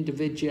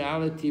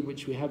individuality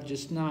which we have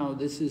just now,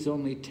 this is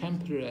only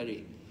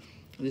temporary.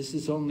 This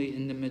is only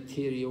in the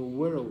material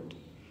world.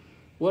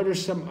 What are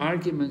some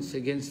arguments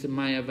against the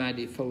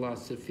Mayavadi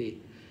philosophy?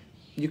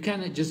 You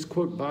cannot just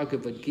quote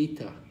Bhagavad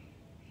Gita.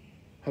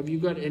 Have you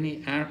got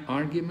any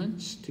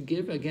arguments to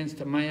give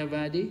against a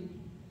Mayavadi?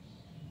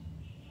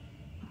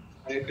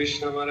 Hare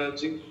Krishna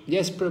Maharajji.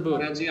 Yes, Prabhu.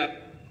 Maharajji,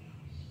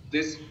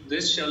 this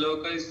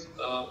shaloka is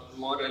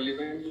more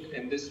relevant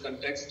in this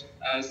context,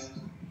 as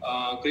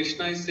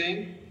Krishna is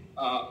saying,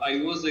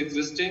 I was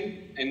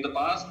existing in the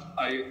past,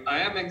 I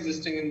am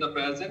existing in the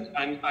present,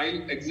 and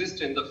I'll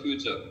exist in the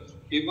future.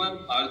 Even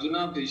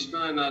Arjuna,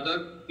 Bhishma and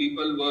other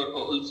people were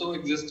also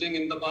existing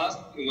in the past,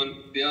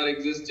 even they are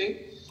existing,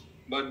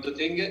 but the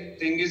thing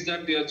is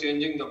that they are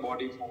changing the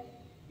body from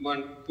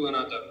one to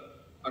another.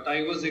 But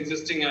I was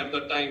existing at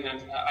the time,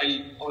 and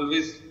I'll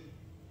always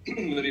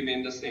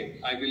remain the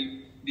same. I will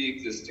be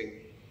existing.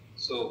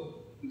 So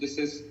this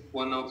is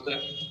one of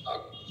the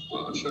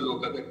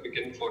shaloka that we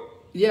can quote.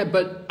 Yeah,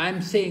 but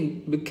I'm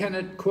saying we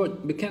cannot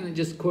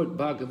just quote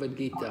Bhagavad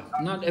Gita.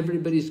 Not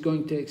everybody's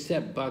going to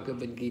accept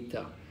Bhagavad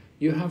Gita.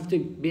 You have to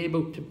be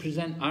able to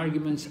present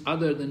arguments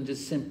other than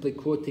just simply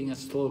quoting a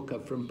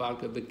sloka from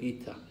Bhagavad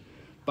Gita.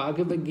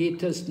 Bhagavad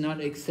Gita is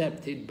not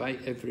accepted by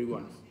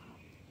everyone.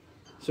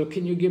 So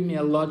can you give me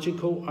a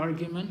logical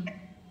argument?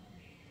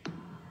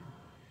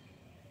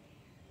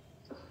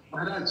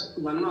 Maharaj,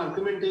 one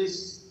argument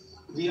is,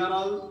 we are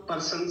all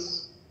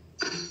persons,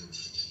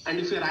 and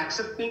if we are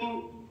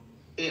accepting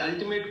a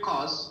ultimate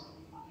cause,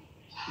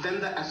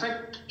 then the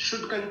effect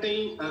should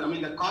contain,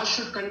 the cause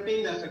should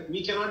contain the effect.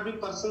 We cannot be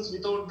persons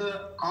without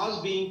the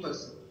cause being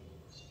person.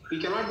 We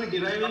cannot be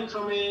deriving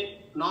from a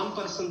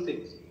non-person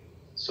thing.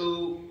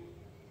 So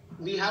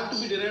we have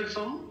to be derived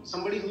from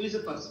somebody who is a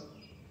person.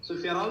 So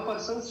if we are all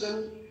persons,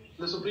 then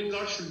the Supreme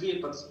Lord should be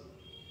a person.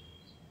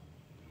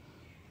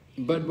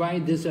 But why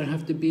does there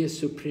have to be a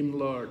Supreme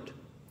Lord?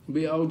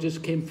 We all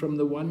just came from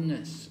the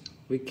oneness.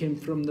 We came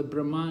from the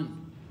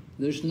Brahman.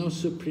 There's no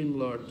Supreme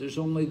Lord. There's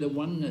only the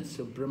oneness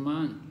of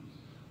Brahman.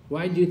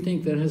 Why do you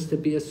think there has to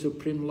be a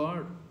Supreme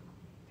Lord?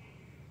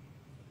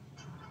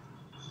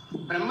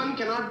 Brahman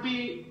cannot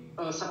be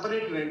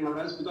separated, right,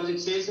 Maharaj? Because it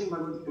says in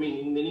Bhagavad,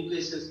 in many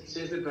places, it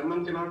says that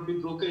Brahman cannot be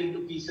broken into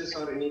pieces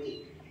or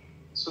anything.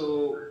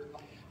 So...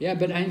 Yeah,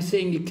 but I'm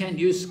saying you can't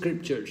use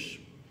scriptures.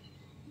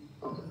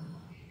 Okay.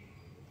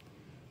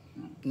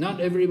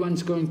 Not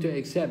everyone's going to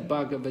accept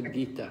Bhagavad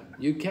Gita.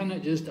 You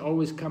cannot just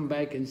always come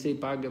back and say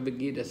Bhagavad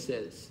Gita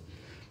says.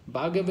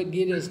 Bhagavad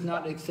Gita is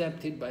not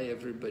accepted by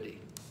everybody.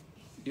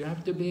 You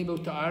have to be able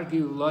to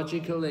argue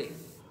logically.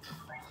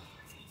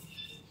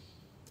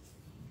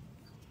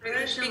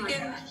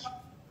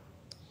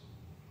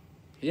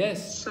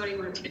 Yes? Sorry,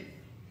 Maharaj.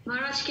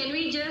 Maharaj, can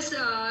we just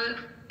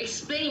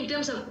explain in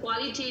terms of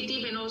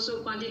qualitative and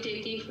also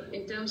quantitative,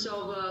 in terms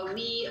of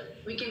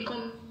we can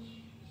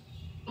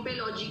compare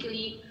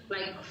logically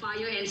like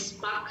fire and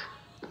spark?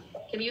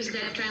 Can we use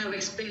that kind of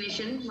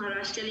explanation?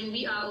 Maharaj telling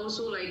we are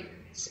also like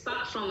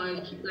spark from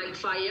like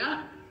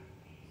fire.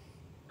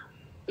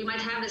 We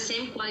might have the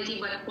same quality,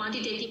 but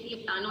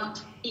quantitatively are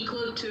not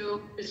equal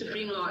to the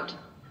Supreme Lord.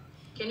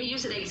 Can we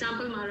use an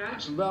example,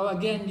 Maharaj? Well,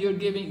 again,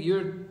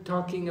 you're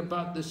talking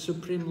about the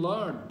Supreme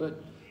Lord,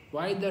 but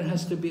why there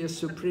has to be a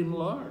Supreme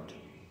Lord?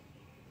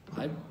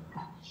 I've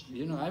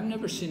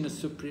never seen a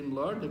Supreme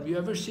Lord. Have you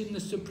ever seen the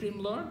Supreme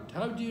Lord?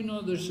 How do you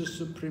know there's a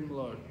Supreme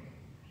Lord?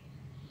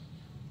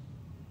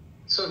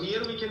 So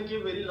here we can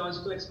give very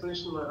logical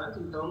explanation, Maharaj,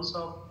 in terms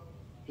of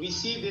we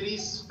see there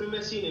is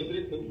supremacy in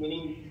everything,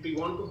 meaning if we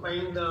want to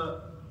find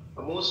the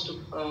most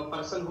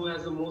person who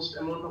has the most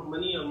amount of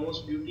money or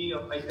most beauty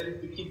or like that,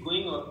 if we keep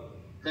going on,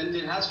 then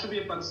there has to be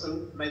a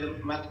person, by the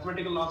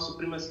mathematical law of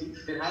supremacy,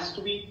 there has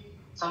to be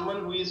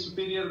someone who is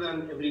superior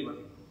than everyone.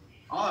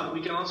 Or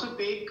we can also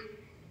take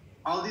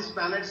all these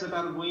planets that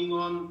are going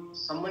on,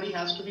 somebody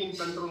has to be in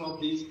control of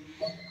these.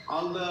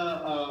 All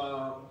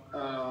the,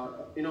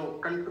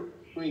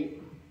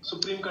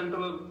 supreme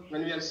controller,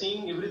 when we are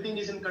seeing everything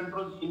is in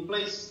control,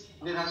 implies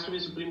there has to be a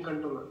supreme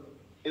controller.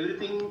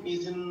 Everything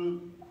is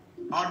in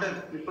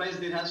order, implies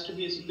there has to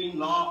be a supreme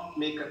law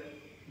maker.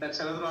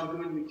 That's another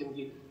argument we can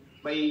give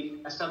by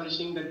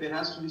establishing that there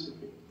has to be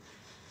supreme.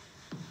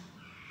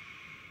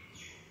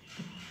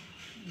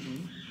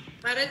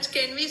 Maharaj,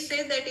 can we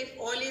say that if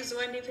all is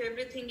one, if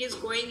everything is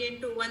going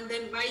into one,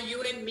 then why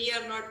you and me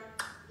are not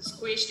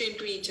squished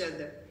into each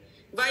other?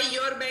 Why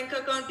your bank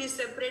account is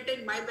separate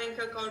and my bank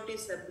account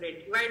is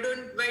separate? Why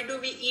do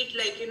we eat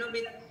like,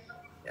 with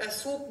a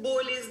soup bowl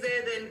is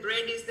there, then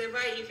bread is there?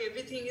 Why, if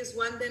everything is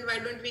one, then why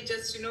don't we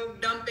just,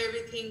 dump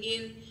everything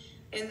in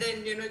and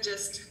then,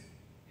 just...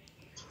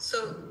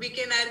 So we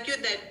can argue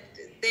that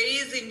there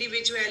is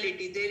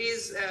individuality, there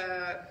is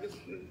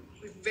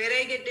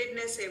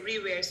variegatedness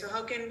everywhere. So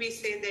how can we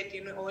say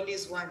that, all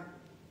is one?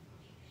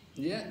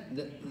 Yeah,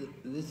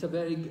 that's a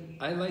very good,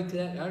 I like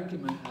that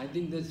argument. I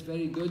think that's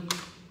very good.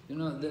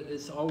 That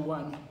it's all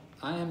one.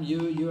 I am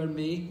you, you are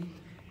me.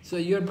 So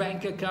your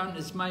bank account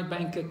is my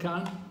bank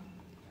account.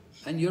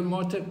 And your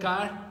motor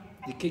car,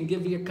 you can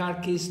give your car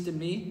keys to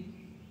me.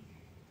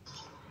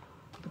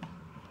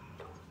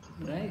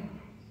 Right?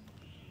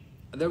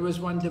 There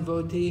was one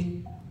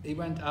devotee, he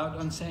went out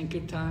on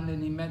Sankirtan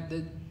and he met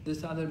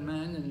this other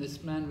man, and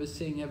this man was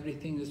saying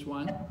everything is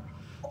one.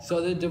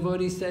 So the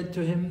devotee said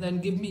to him, then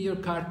give me your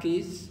car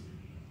keys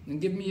and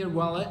give me your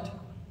wallet.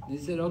 He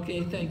said,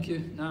 okay, thank you,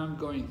 now I'm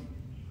going.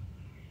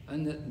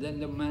 And then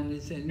the man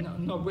said,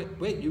 no,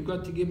 wait, you've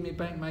got to give me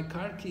back my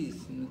car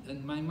keys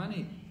and my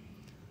money.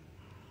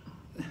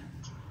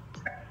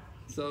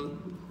 So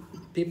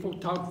people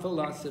talk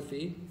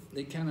philosophy,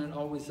 they cannot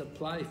always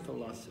apply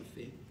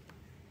philosophy.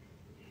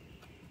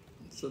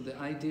 So the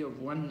idea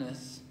of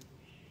oneness,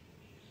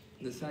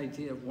 this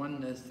idea of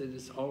oneness, that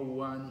it's all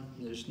one,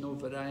 there's no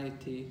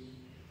variety,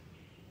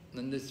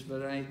 and this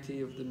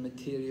variety of the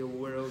material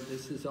world,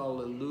 this is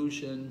all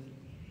illusion,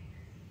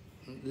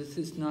 this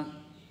is not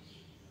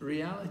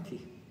reality.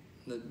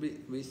 That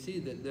we see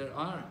that there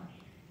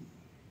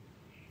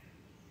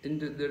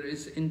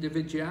is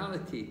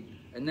individuality,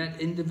 and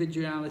that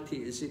individuality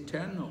is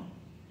eternal.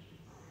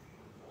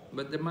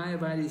 But the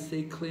Mayavadis,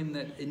 they claim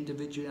that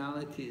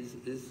individuality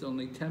is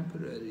only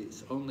temporary,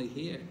 it's only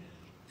here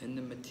in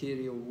the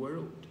material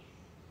world.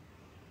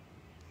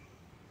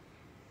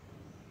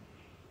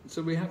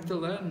 So we have to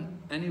learn,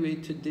 anyway,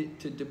 to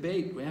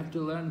debate. We have to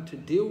learn to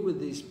deal with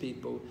these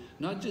people,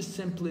 not just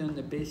simply on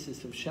the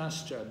basis of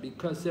Shastra,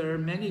 because there are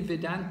many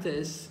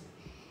Vedantists,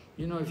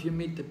 you know, if you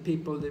meet the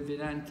people, the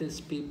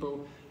Vedantist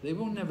people, they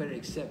will never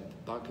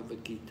accept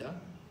Bhagavad Gita.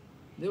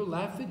 They'll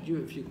laugh at you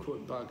if you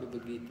quote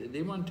Bhagavad Gita.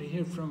 They want to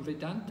hear from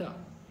Vedanta.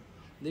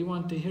 They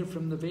want to hear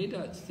from the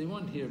Vedas. They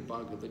won't hear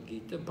Bhagavad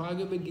Gita.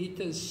 Bhagavad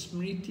Gita is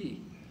Smriti.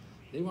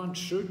 They want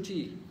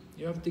Shruti.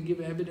 You have to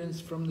give evidence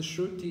from the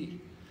Shruti.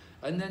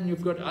 And then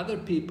you've got other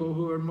people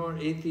who are more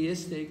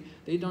atheistic.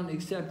 They don't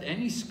accept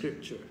any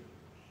scripture.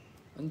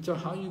 And so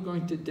how are you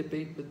going to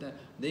debate with them?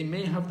 They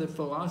may have the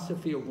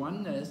philosophy of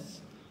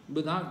oneness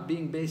without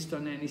being based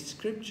on any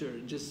scripture,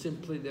 just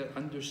simply their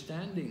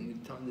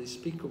understanding. They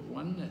speak of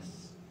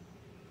oneness.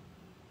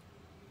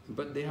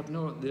 But they have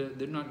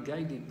they're not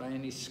guided by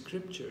any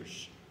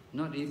scriptures,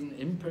 not even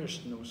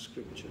impersonal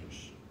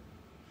scriptures.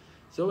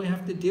 So we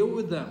have to deal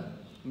with them.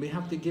 We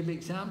have to give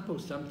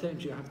examples.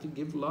 Sometimes you have to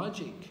give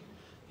logic.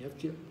 You have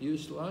to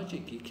use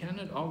logic. You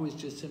cannot always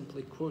just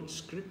simply quote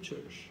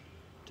scriptures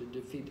to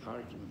defeat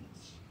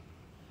arguments.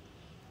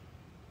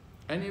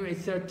 Anyway,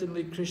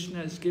 certainly Krishna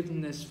has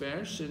given this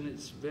verse, and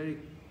it's a very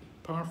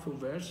powerful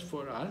verse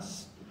for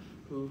us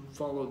who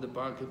follow the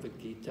Bhagavad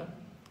Gita.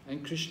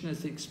 And Krishna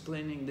is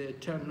explaining the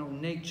eternal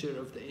nature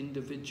of the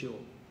individual.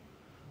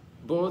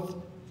 Both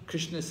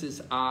Krishna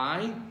says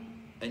I,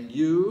 and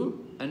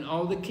you, and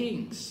all the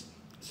kings.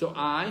 So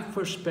I,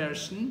 first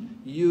person,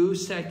 you,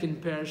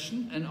 second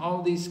person, and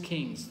all these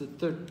kings, the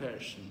third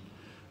person.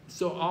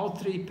 So all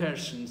three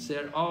persons,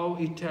 they're all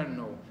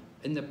eternal,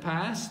 in the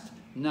past,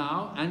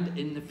 now, and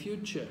in the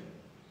future.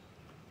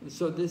 And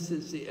so this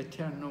is the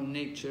eternal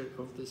nature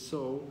of the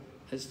soul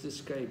as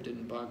described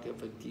in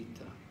Bhagavad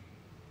Gita.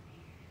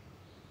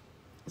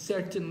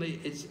 Certainly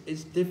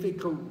it's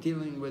difficult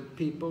dealing with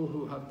people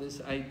who have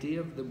this idea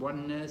of the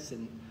oneness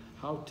and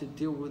how to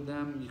deal with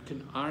them. You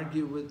can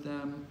argue with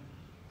them.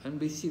 And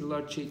we see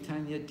Lord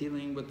Chaitanya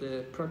dealing with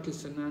the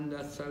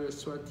Prakasananda,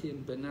 Saraswati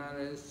and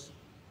Benares.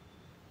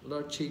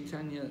 Lord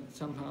Chaitanya,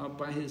 somehow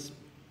by his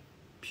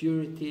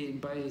purity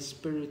and by his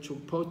spiritual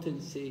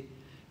potency,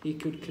 he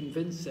could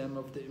convince them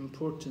of the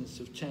importance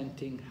of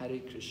chanting Hare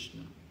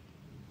Krishna.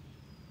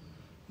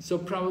 So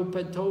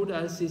Prabhupada told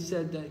us, he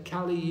said that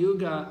Kali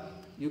Yuga,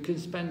 you can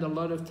spend a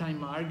lot of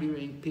time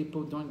arguing,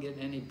 people don't get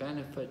any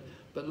benefit,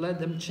 but let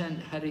them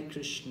chant Hare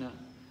Krishna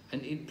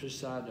and eat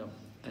prasadam,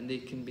 and they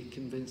can be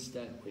convinced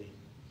that way.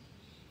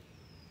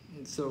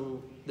 And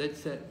so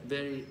that's a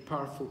very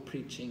powerful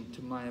preaching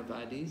to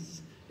Mayavadis.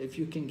 If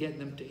you can get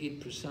them to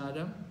eat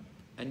prasadam,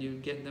 and you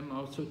get them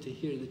also to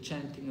hear the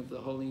chanting of the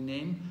holy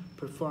name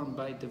performed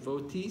by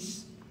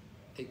devotees,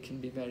 it can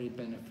be very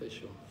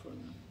beneficial for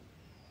them.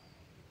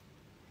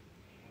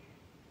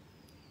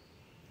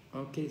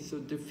 Okay, so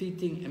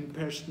defeating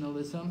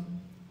impersonalism,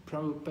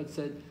 Prabhupada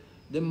said,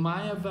 the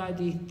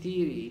Mayavadi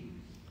theory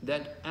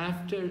that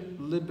after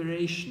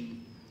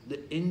liberation,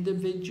 the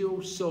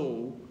individual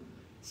soul,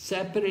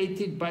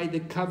 separated by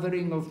the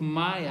covering of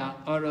Maya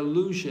or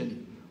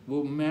illusion,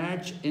 will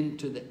merge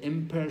into the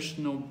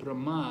impersonal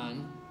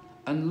Brahman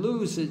and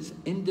lose its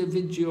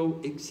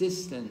individual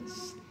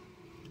existence,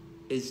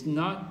 is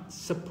not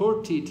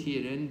supported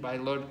herein by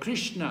Lord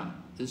Krishna,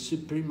 the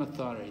Supreme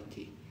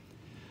Authority.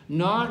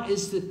 Nor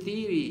is the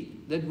theory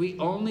that we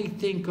only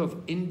think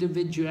of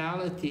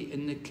individuality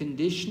in the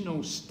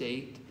conditional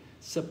state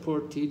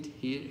supported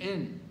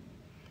herein.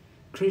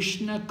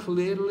 Krishna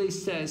clearly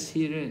says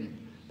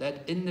herein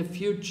that in the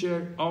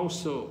future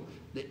also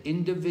the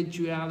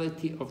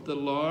individuality of the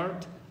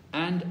Lord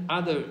and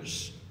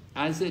others,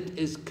 as it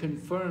is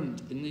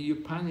confirmed in the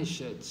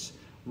Upanishads,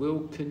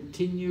 will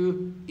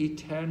continue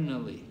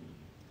eternally.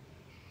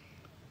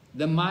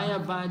 The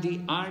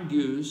Mayavadi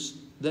argues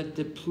that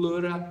the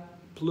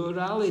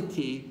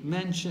plurality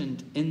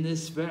mentioned in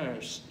this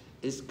verse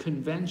is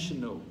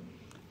conventional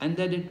and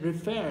that it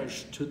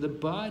refers to the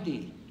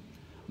body.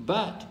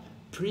 But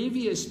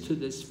previous to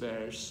this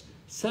verse,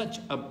 such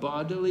a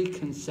bodily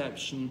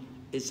conception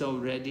is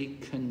already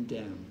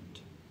condemned.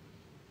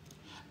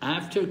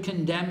 After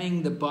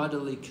condemning the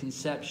bodily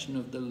conception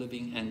of the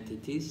living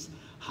entities,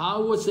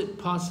 how was it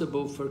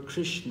possible for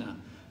Krishna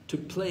to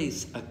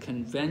place a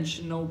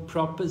conventional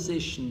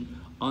proposition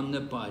on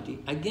the body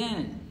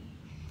again?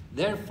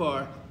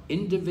 Therefore,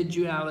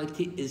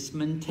 individuality is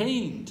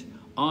maintained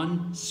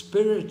on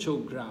spiritual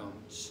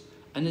grounds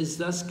and is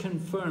thus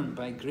confirmed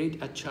by great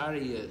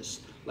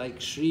acharyas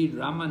like Sri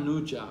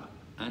Ramanuja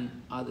and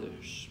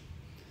others.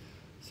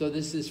 So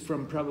this is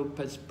from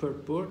Prabhupada's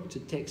purport to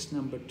text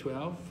number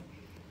 12,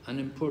 an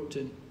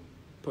important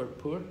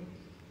purport.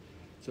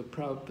 So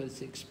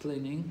Prabhupada's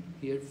explaining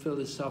here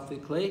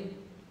philosophically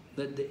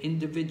that the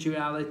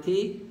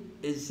individuality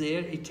is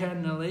there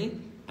eternally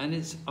and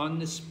it's on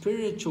the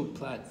spiritual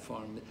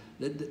platform.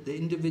 The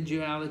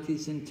individuality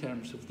is in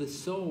terms of the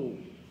soul.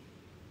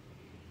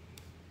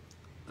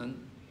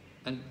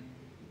 And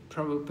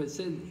Prabhupada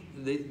said,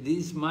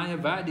 these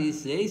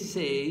Mayavadis, they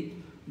say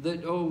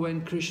that, oh,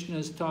 when Krishna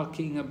is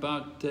talking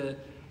about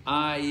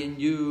I and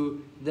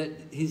you, that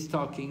he's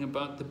talking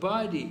about the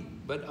body.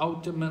 But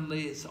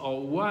ultimately it's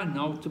all one.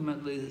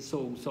 Ultimately the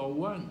soul's all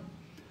one.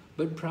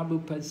 But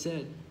Prabhupada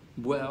said,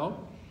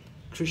 well,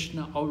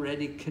 Krishna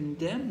already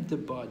condemned the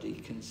body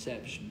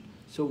conception.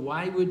 So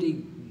why would he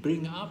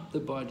bring up the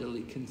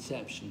bodily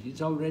conception?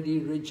 He's already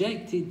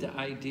rejected the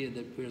idea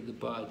that we're the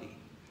body.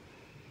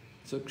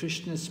 So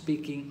Krishna is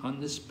speaking on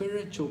the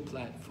spiritual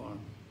platform.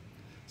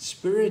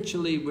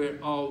 Spiritually, we're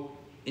all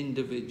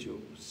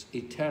individuals,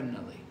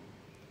 eternally.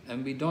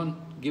 And we don't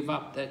give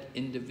up that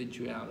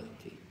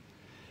individuality.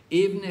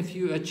 Even if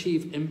you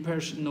achieve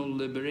impersonal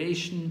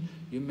liberation,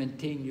 you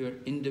maintain your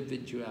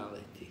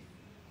individuality.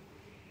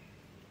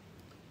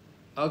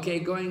 Okay,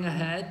 going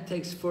ahead,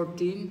 text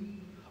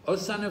 14. O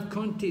son of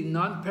Kunti,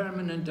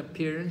 non-permanent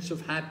appearance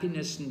of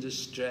happiness and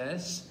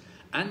distress,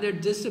 and their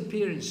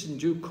disappearance in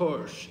due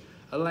course,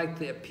 are like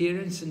the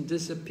appearance and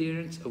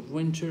disappearance of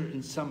winter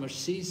and summer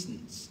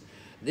seasons.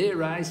 They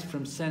arise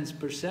from sense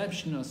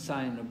perception, O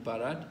scion of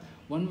Bharat.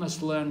 One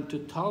must learn to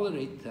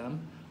tolerate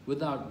them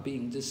without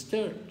being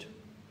disturbed.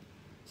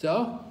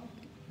 So,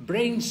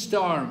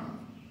 brainstorm.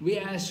 We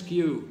ask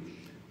you,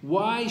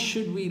 why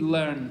should we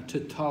learn to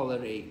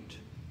tolerate?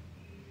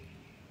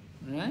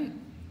 Right?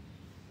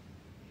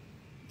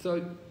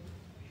 So,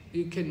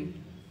 you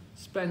can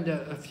spend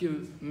a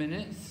few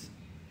minutes.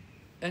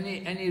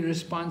 Any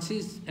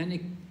responses?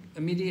 Any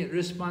immediate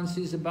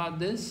responses about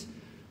this?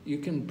 You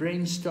can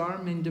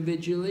brainstorm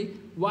individually.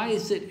 Why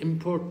is it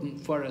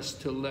important for us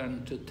to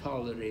learn to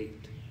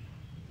tolerate?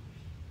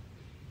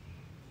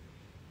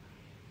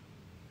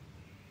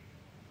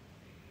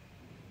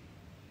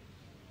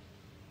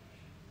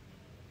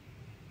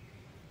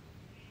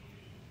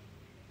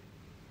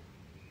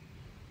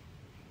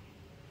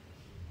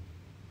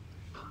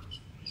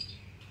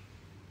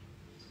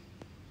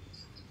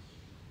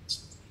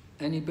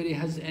 Anybody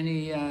has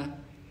any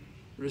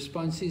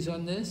responses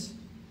on this?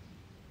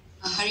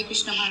 Hare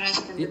Krishna Maharaj,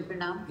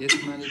 Pranam. Yes,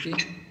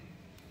 Mataji.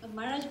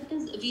 Maharaj,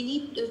 because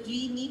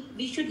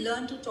we should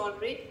learn to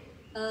tolerate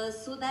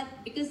so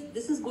that, because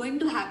this is going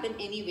to happen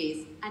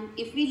anyways, and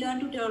if we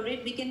learn to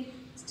tolerate, we can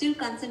still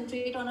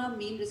concentrate on our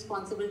main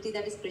responsibility,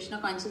 that is Krishna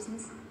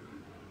consciousness.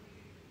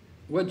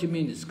 What do you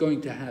mean it's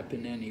going to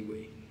happen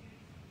anyway?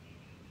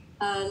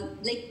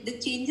 Like the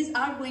changes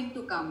are going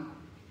to come,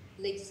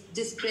 like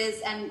distress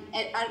and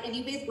are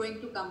anyways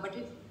going to come, but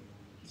if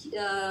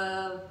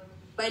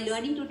by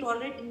learning to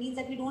tolerate, it means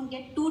that we don't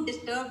get too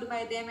disturbed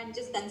by them and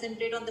just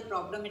concentrate on the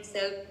problem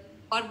itself,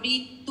 or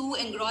be too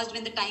engrossed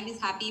when the time is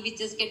happy, we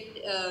just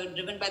get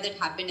driven by that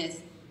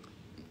happiness.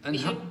 And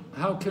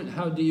how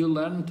do you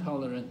learn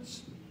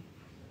tolerance?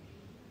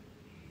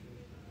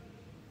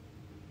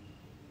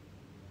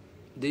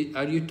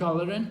 Are you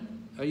tolerant?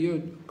 Are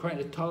you quite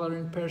a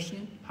tolerant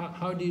person?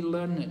 How do you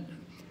learn it?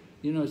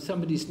 You know, if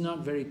somebody's not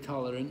very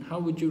tolerant, how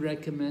would you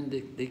recommend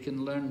that they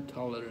can learn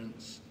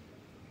tolerance?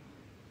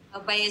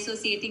 By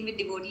associating with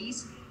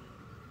devotees.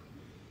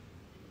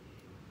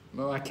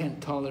 Well, I can't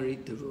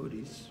tolerate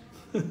devotees.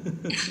 No,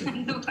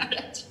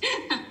 Maharaj.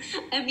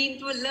 I mean,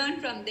 to learn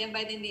from them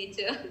by their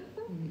nature.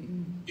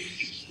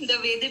 The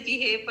way they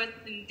behave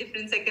in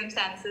different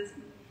circumstances.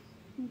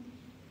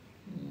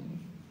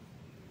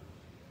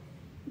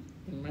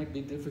 It might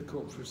be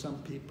difficult for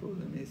some people,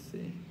 let me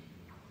see.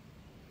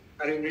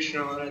 Hare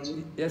Krishna Maharaj.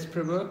 Yes,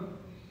 Prabhu?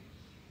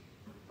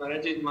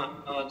 Maharaj,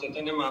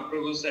 Chaitanya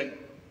Mahaprabhu says,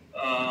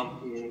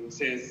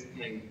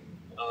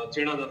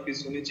 Trinadapi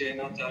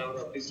Sunichena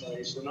Charavapi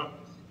Sahishuna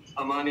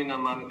Amani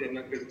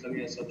Namanitena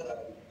Kirtaniya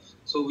Sadhari.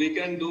 So we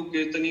can do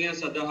Kirtaniya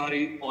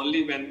Sadhari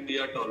only when we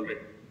are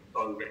tolerant.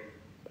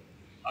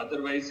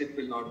 Otherwise it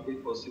will not be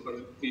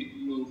possible.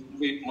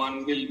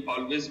 One will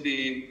always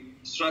be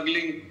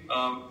struggling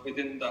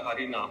within the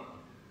Harina.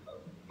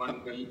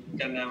 One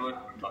can never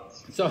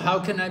pass. So how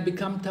can I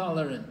become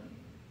tolerant?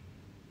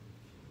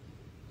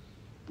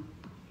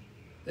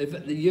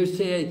 If you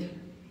say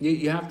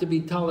you have to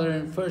be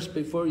tolerant first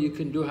before you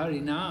can do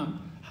Harinam,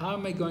 how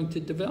am I going to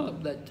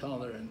develop that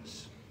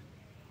tolerance?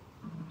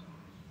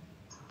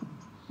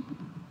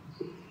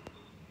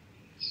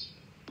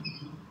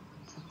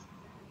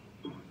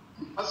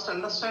 first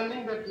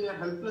understanding that we are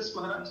helpless,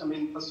 Maharaj. I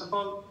mean, first of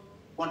all,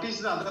 what is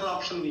the other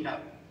option we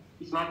have?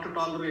 If not to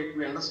tolerate,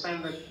 we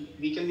understand that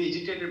we can be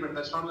agitated, but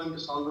that's not going to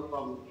solve the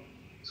problem.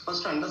 So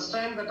first to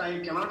understand that I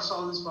cannot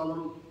solve this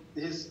problem,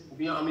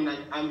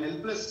 I'm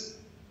helpless.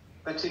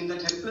 That in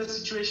that helpless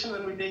situation,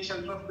 when we take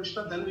shelter of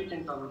Krishna, then we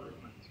can tolerate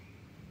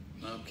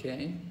it.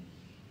 Okay.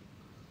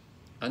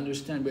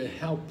 Understand we're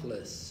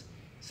helpless.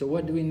 So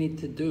what do we need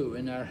to do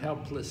in our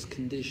helpless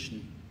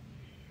condition?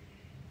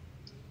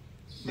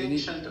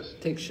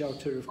 Take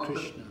shelter of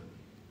Krishna,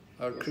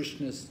 or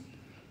Krishna's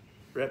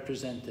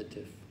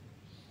representative,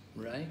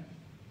 right?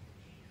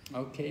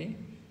 Okay.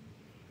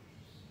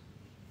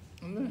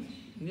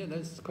 Yeah,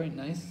 that's quite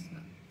nice.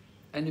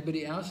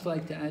 Anybody else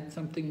like to add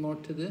something more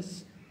to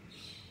this?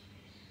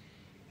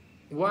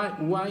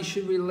 Why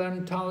should we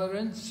learn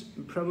tolerance?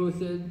 Prabhu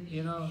said,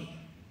 you know,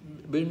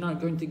 we're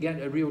not going to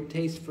get a real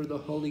taste for the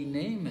holy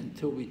name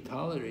until we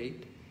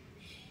tolerate.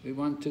 We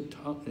want to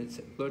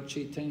Lord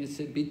Chaitanya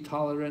said, be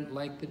tolerant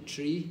like the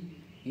tree,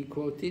 he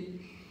quoted,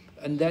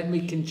 and then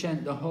we can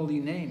chant the holy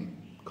name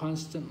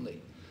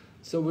constantly.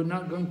 So we're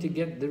not going to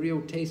get the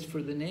real taste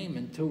for the name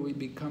until we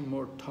become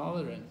more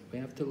tolerant. We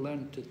have to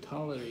learn to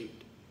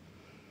tolerate.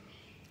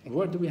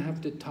 What do we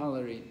have to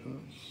tolerate?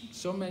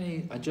 So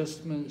many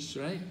adjustments,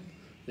 right?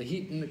 The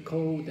heat and the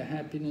cold, the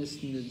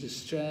happiness and the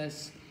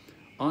distress,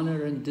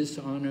 honor and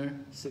dishonor,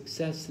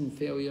 success and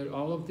failure,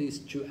 all of these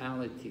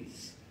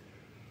dualities.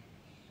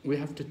 We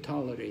have to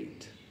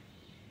tolerate.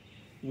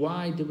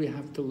 Why do we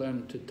have to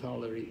learn to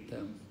tolerate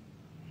them?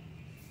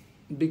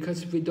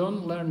 Because if we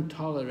don't learn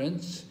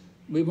tolerance,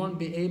 we won't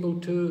be able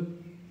to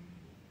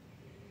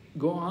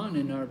go on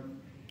in our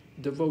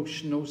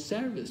devotional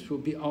service. We'll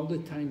be all the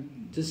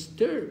time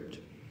disturbed.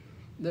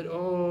 That,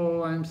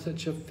 oh, I'm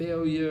such a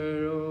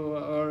failure,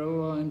 or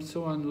oh, I'm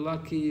so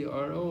unlucky,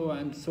 or oh,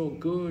 I'm so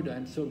good,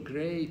 I'm so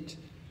great.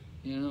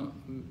 You know,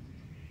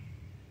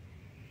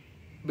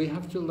 we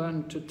have to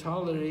learn to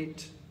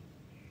tolerate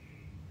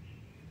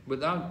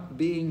without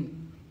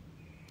being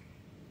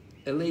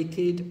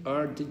elated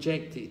or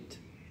dejected.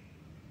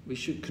 We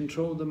should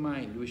control the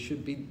mind. We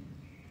should be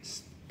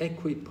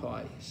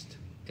equipoised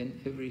in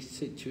every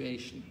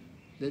situation.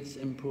 That's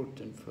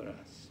important for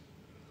us.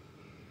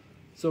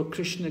 So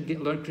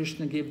Lord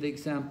Krishna gave the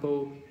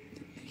example,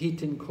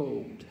 heat and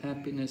cold,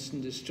 happiness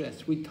and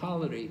distress. We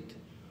tolerate.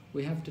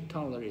 We have to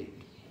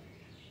tolerate.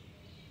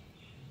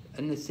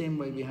 In the same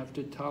way, we have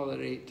to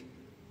tolerate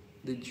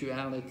the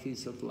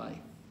dualities of life.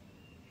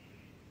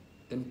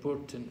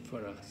 Important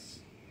for us.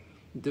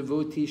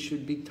 Devotees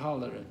should be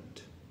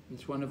tolerant.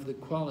 It's one of the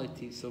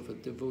qualities of a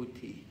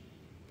devotee.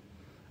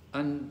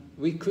 And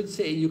we could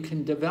say you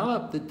can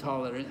develop the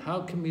tolerance.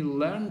 How can we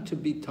learn to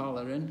be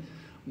tolerant?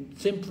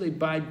 Simply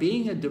by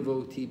being a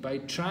devotee, by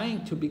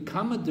trying to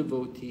become a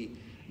devotee,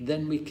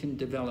 then we can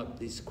develop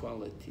these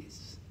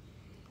qualities.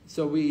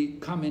 So we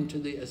come into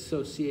the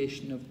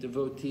association of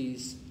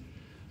devotees,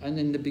 and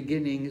in the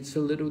beginning it's a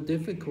little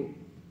difficult.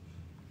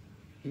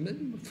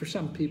 For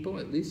some people,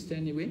 at least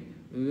anyway,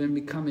 when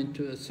we come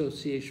into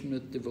association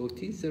with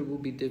devotees, there will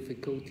be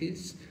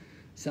difficulties,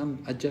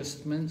 some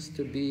adjustments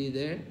to be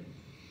there.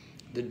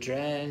 The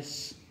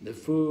dress, the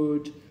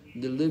food,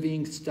 the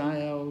living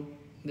style,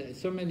 there are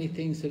so many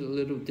things that are a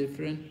little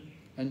different,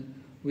 and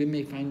we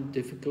may find it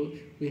difficult.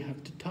 We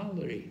have to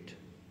tolerate.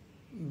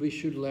 We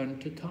should learn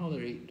to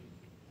tolerate.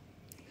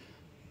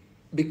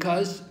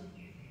 Because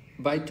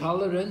by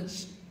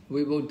tolerance,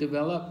 we will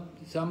develop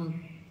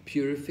some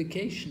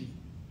purification.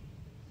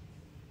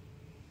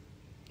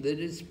 That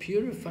is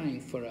purifying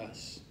for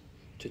us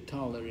to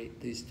tolerate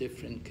these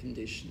different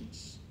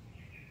conditions.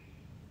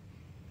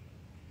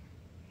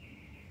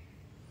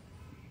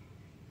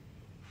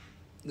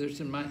 There's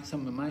some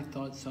of my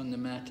thoughts on the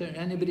matter.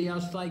 Anybody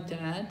else like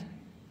to add?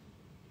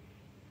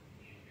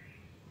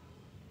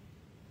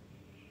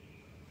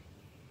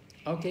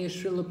 Okay,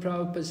 Srila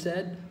Prabhupada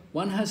said,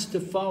 one has to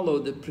follow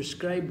the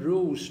prescribed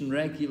rules and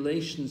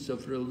regulations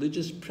of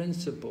religious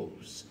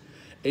principles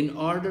in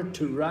order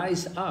to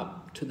rise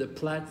up to the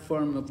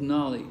platform of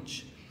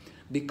knowledge,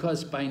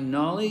 because by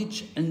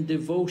knowledge and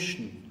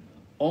devotion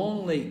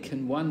only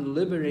can one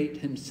liberate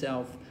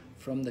himself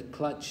from the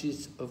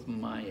clutches of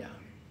Maya.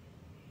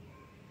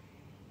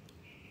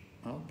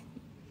 Okay.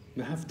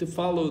 We have to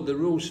follow the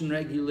rules and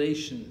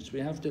regulations.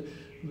 We have to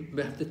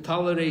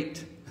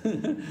tolerate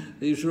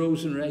these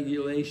rules and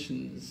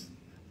regulations.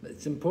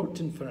 It's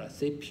important for us.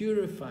 They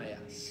purify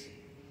us.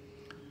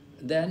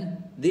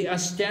 Then, the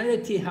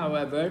austerity,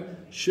 however,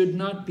 should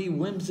not be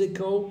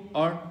whimsical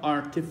or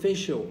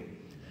artificial.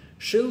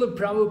 Srila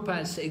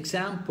Prabhupada's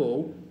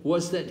example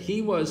was that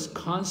he was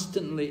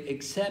constantly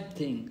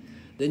accepting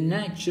the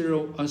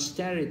natural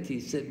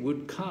austerities that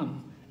would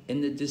come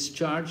in the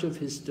discharge of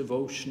his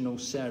devotional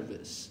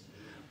service.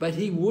 But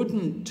he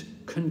wouldn't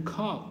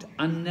concoct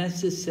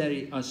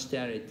unnecessary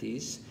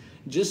austerities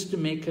just to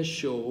make a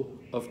show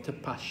of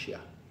tapasya.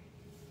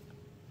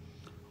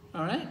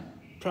 All right?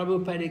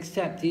 Prabhupada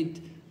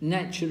accepted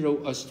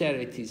natural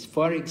austerities.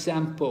 For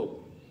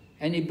example,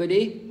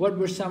 anybody? What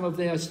were some of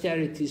the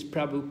austerities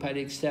Prabhupada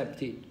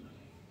accepted?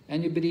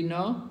 Anybody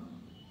know?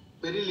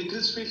 Very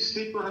little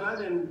sleep,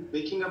 Maharaj, and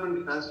waking up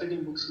and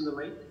translating books in the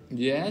night.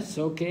 Yes,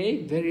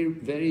 okay.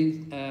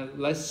 Very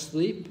less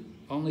sleep,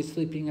 only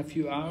sleeping a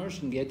few hours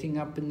and getting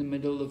up in the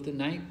middle of the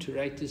night to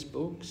write his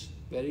books.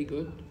 Very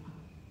good.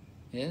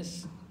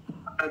 Yes?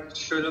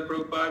 Srila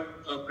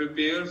Prabhupada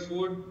prepare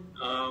food,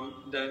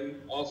 then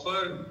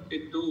offer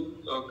it to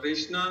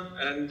Krishna,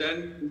 and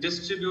then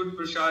distribute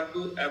prasad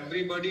to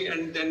everybody,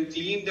 and then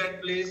clean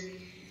that place.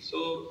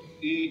 So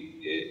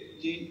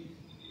he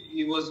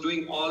was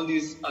doing all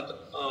these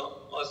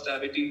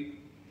austerity.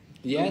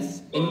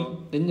 Yes,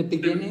 in the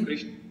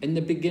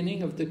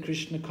beginning of the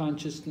Krishna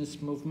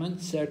consciousness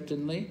movement,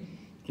 certainly,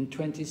 in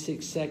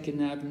 26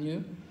 Second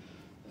Avenue,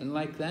 and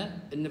like that,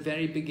 in the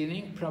very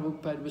beginning,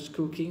 Prabhupada was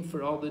cooking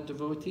for all the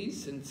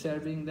devotees and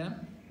serving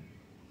them.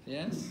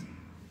 Yes?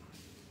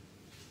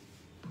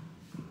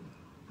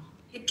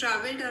 He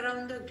travelled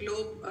around the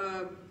globe,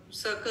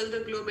 circled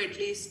the globe at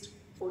least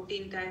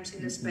 14 times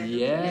in a span of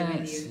 11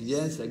 years.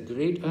 Yes, a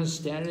great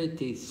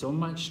austerity, so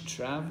much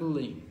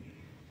travelling.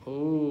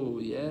 Oh,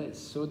 yes,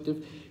 so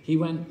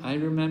I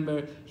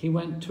remember he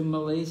went to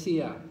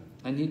Malaysia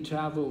and he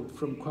travelled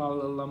from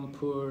Kuala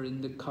Lumpur in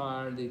the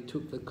car. They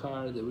took the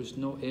car, there was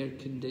no air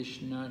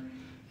conditioner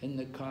in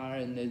the car,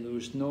 and there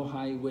was no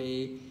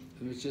highway.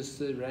 It was just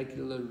the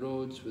regular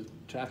roads with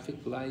traffic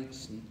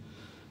lights and,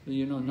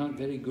 you know, not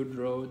very good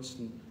roads.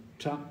 And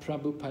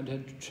Prabhupada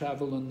had to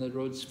travel on the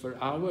roads for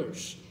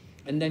hours.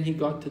 And then he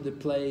got to the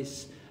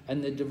place,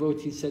 and the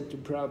devotee said to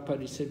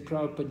Prabhupada, he said,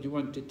 Prabhupada, do you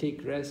want to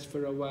take rest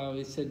for a while?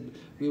 He said,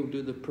 we'll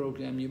do the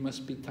program, you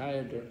must be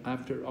tired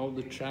after all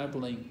the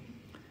travelling.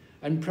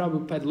 And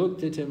Prabhupada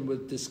looked at him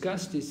with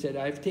disgust. He said,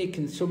 I've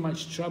taken so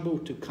much trouble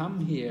to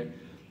come here.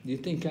 Do you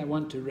think I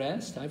want to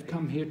rest? I've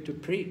come here to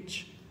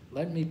preach.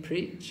 Let me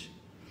preach.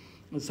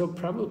 And so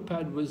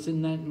Prabhupada was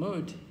in that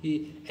mood.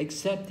 He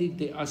accepted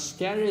the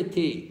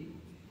austerity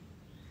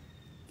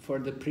for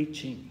the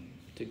preaching,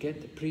 to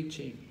get the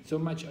preaching. So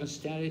much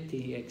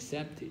austerity he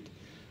accepted.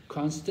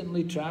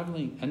 Constantly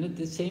travelling, and at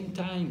the same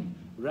time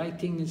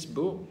writing his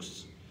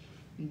books.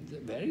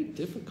 Very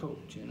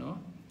difficult, you know.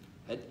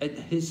 At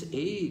his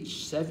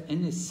age,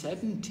 in his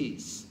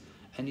 70s,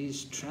 and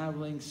he's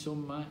travelling so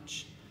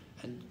much,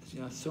 and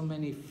you know, so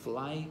many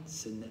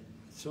flights and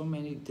so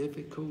many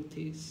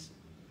difficulties.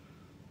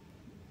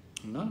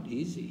 Not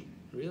easy,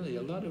 really,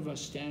 a lot of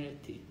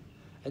austerity.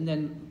 And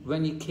then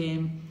when he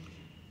came,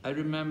 I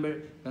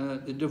remember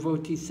the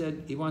devotee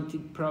said he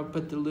wanted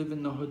Prabhupada to live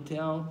in the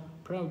hotel.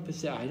 Prabhupada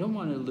said, I don't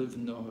want to live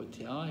in the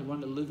hotel, I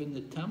want to live in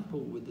the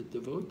temple with the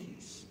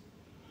devotees.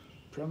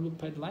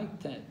 Prabhupada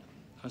liked that.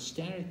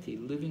 Austerity,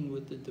 living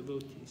with the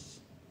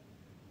devotees.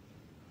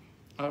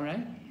 All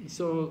right?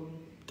 So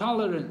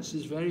tolerance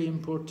is very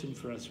important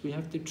for us. We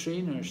have to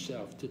train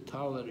ourselves to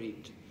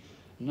tolerate,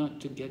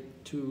 not to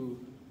get too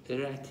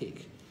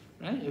erratic.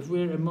 Right? If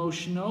we're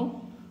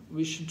emotional,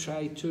 we should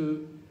try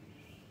to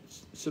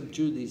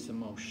subdue these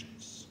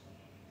emotions.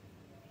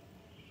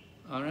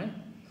 All right?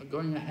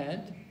 Going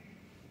ahead.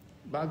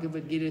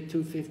 Bhagavad Gita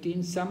 2:15.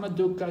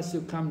 Samadukha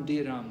sukham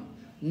dhiram.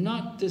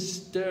 Not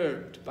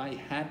disturbed by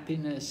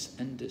happiness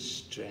and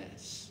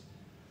distress.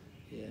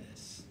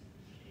 Yes.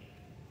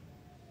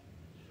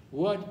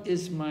 What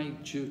is my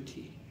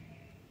duty?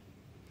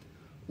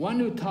 One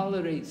who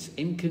tolerates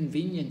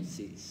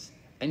inconveniences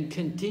and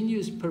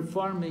continues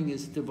performing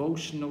his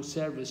devotional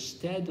service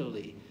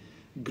steadily,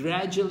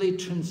 gradually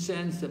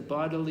transcends the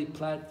bodily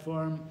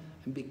platform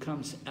and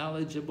becomes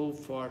eligible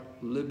for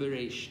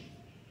liberation.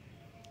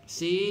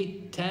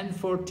 See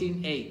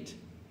 10:14:8.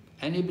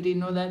 Anybody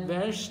know that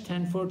verse,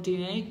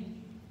 10:14:8?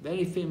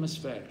 Very famous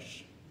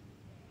verse.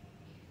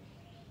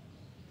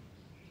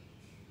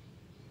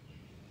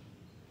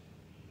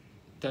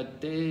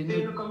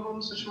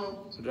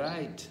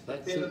 Right,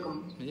 that's it.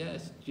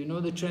 Yes. Do you know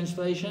the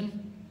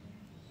translation?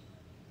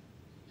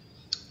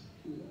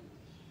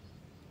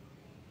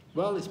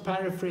 Well, it's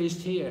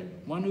paraphrased here.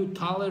 One who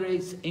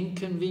tolerates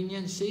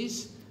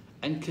inconveniences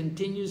and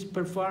continues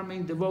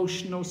performing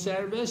devotional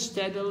service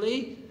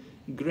steadily,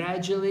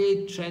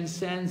 gradually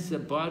transcends the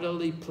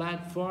bodily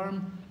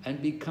platform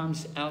and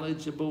becomes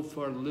eligible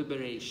for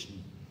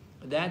liberation.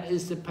 That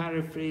is the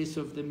paraphrase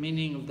of the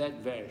meaning of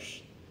that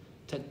verse.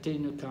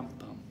 Tattenu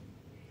Kampam.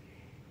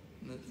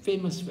 The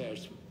famous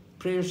verse.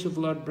 Prayers of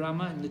Lord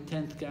Brahma in the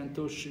 10th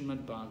canto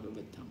Srimad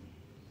Bhagavatam.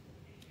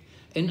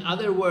 In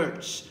other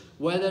words,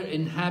 whether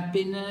in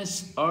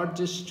happiness or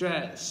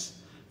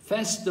distress,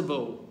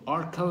 festival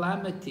or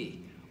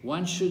calamity,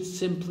 one should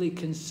simply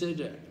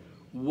consider,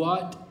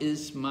 what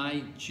is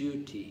my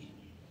duty?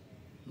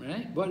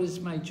 Right? What is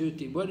my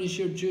duty? What is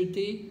your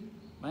duty?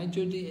 My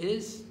duty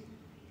is,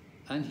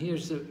 and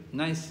here's a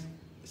nice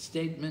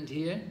statement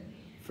here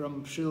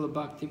from Srila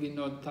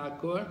Bhaktivinoda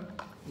Thakur.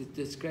 He's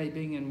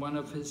describing in one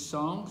of his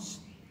songs,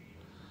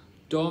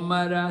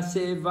 Tomara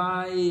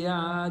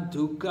sevaya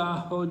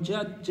dukkha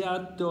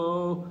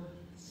hojatjato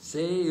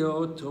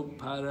seyoto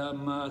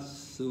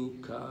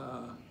paramasuka.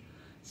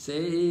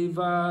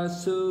 Seva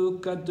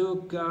sukha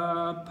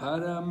dukkha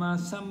parama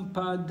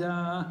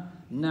sampada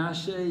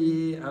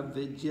nashaye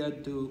avidya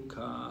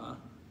dukkha.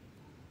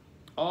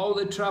 All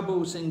the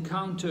troubles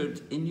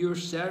encountered in your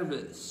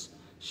service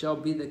shall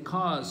be the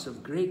cause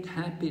of great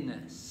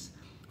happiness.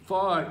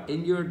 For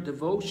in your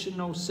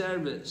devotional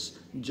service,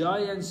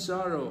 joy and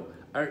sorrow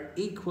are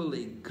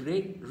equally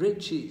great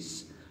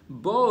riches.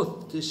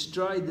 Both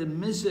destroy the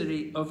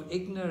misery of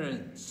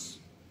ignorance.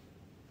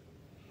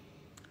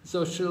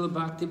 So Srila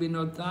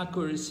Bhaktivinoda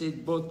Thakur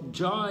said both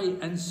joy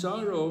and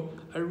sorrow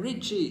are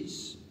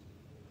riches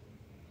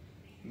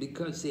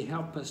because they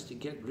help us to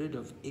get rid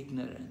of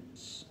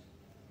ignorance.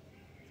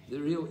 The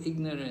real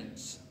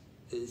ignorance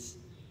is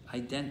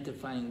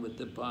identifying with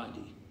the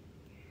body.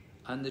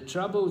 And the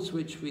troubles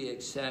which we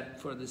accept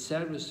for the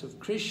service of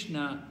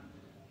Krishna,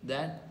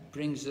 that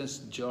brings us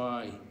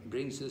joy,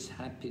 brings us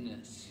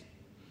happiness.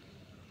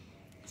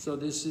 So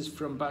this is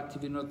from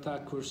Bhaktivinoda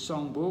Thakur's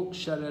songbook,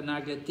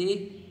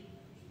 Sharanagati.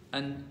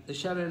 And the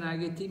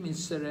Sharanagati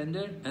means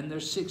surrender, and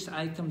there's 6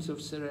 items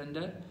of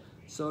surrender.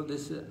 So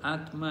this is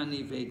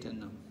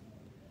Atmanivedanam.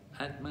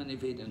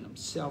 Atmanivedanam,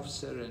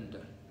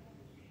 self-surrender.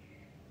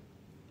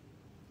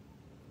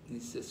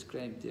 It's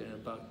described there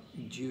about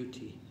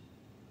duty.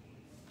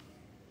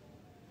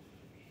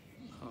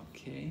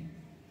 Okay,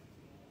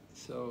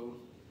 so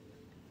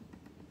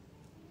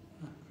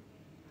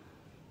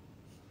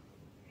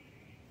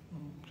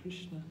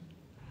Krishna.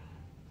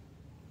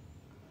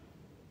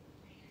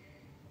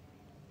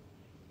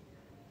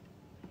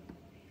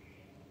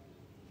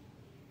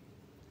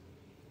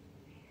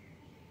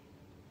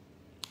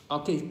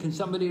 Okay, can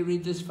somebody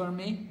read this for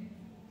me?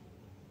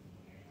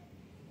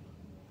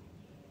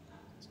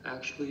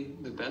 Actually,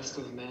 the best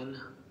of men,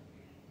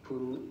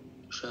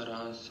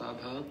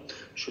 Purusharasabha,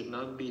 should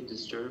not be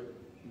disturbed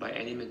by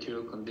any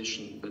material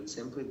condition, but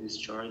simply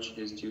discharge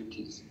his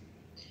duties.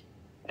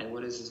 And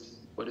what is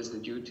the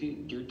duty?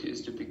 Duty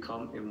is to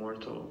become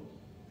immortal.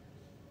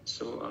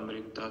 So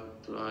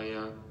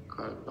Amritatvaya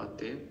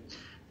Kalpate.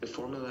 The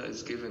formula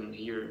is given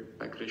here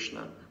by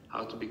Krishna,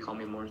 how to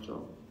become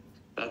immortal.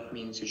 That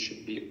means you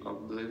should be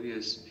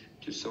oblivious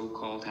to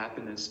so-called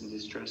happiness and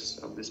distress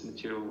of this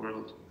material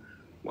world.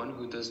 One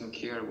who doesn't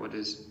care what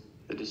is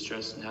the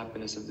distress and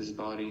happiness of this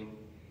body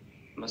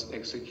must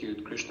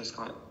execute Krishna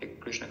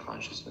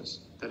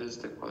consciousness. That is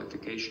the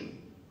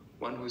qualification.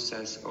 One who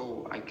says,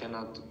 oh, I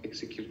cannot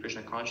execute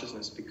Krishna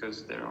consciousness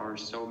because there are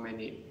so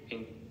many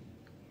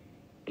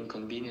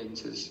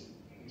inconveniences,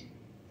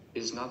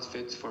 is not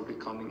fit for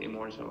becoming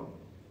immortal.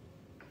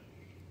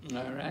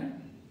 All right.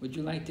 Would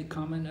you like to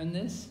comment on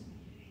this?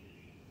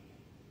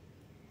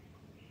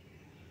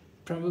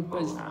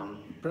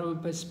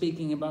 Prabhupada's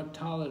speaking about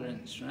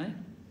tolerance, right?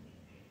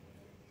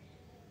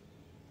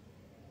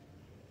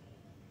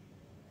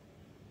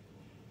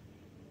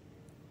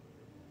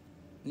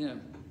 Yeah.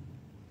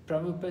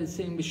 Prabhupada is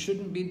saying we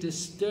shouldn't be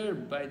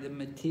disturbed by the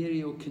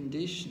material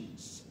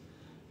conditions.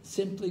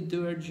 Simply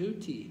do our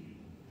duty.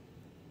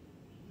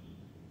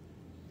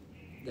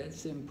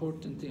 That's the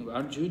important thing.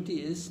 Our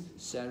duty is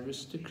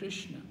service to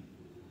Krishna.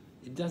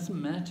 It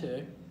doesn't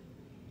matter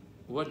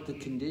what the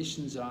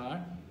conditions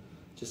are.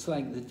 Just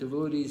like the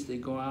devotees, they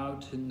go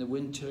out in the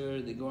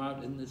winter, they go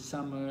out in the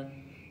summer,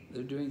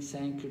 they're doing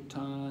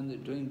Sankirtan, they're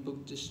doing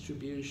book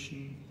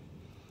distribution,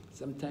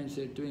 sometimes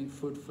they're doing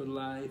food for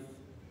life,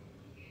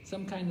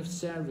 some kind of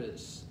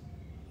service.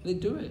 They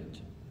do it.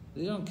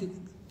 They're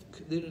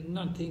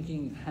not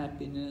thinking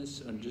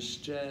happiness or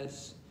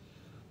distress.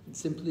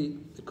 It's simply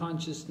the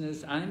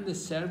consciousness, I'm the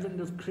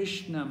servant of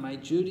Krishna, my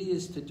duty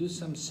is to do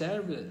some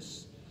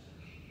service.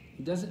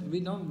 We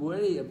don't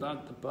worry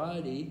about the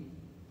body.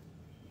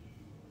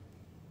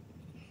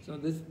 So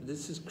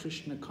this is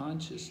Krishna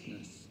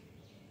consciousness.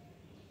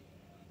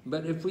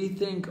 But if we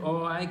think,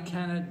 oh, I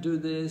cannot do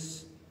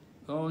this,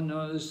 oh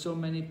no, there's so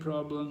many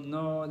problems,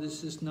 no,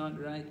 this is not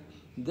right,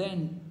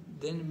 then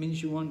it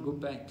means you won't go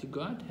back to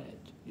Godhead.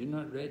 You're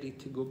not ready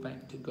to go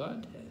back to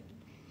Godhead.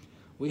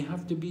 We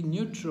have to be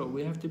neutral,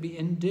 we have to be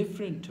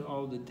indifferent to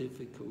all the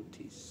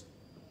difficulties.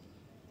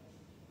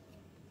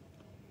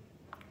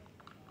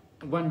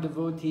 One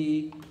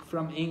devotee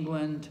from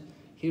England,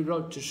 he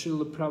wrote to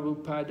Srila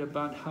Prabhupada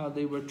about how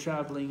they were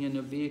traveling in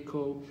a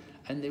vehicle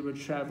and they were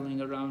traveling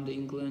around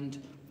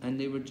England and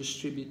they were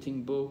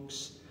distributing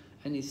books.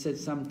 And he said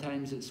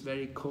sometimes it's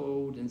very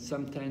cold and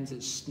sometimes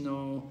it's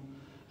snow.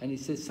 And he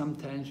said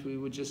sometimes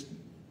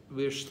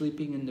we're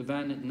sleeping in the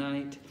van at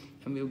night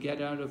and we'll get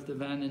out of the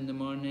van in the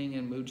morning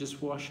and we'll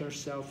just wash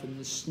ourselves in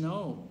the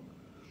snow.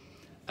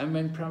 And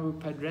when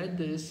Prabhupada read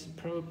this,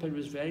 Prabhupada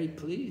was very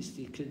pleased.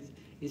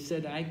 He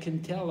said, I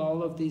can tell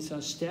all of these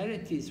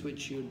austerities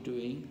which you're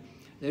doing,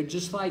 they're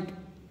just like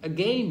a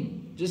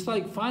game, just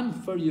like fun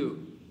for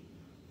you.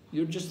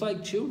 You're just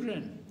like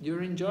children,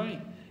 you're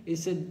enjoying. He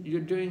said, you're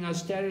doing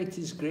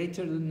austerities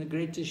greater than the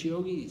greatest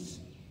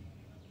yogis.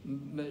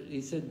 But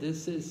he said,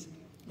 this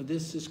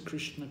is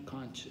Krishna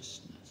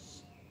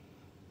consciousness.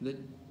 That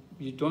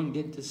you don't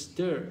get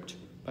disturbed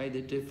by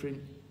the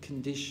different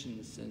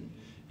conditions, and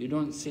you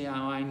don't say, oh,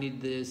 I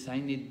need this, I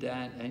need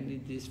that, I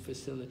need this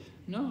facility.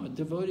 No, a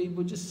devotee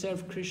will just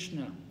serve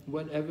Krishna,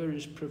 whatever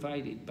is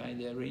provided by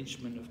the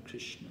arrangement of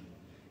Krishna.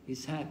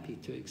 He's happy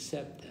to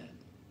accept that.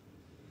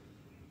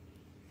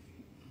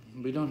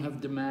 We don't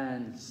have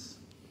demands.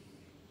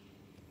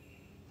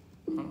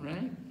 All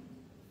right?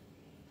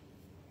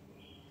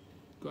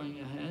 Going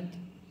ahead.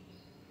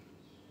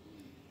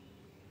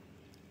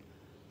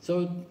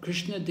 So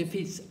Krishna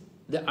defeats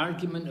the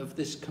argument of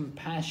this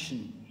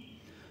compassion.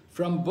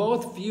 From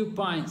both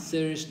viewpoints,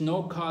 there is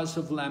no cause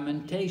of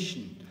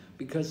lamentation,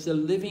 because the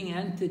living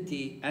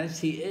entity, as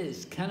he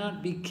is,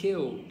 cannot be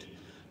killed,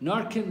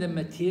 nor can the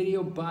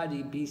material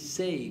body be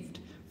saved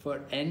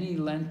for any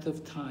length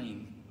of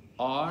time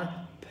or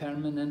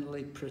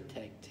permanently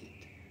protected.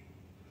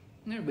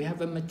 Now, we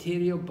have a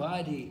material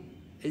body.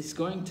 It's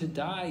going to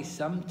die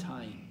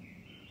sometime.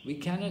 We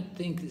cannot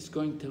think it's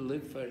going to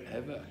live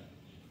forever.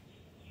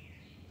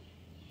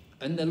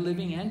 And the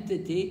living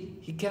entity,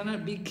 he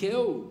cannot be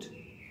killed.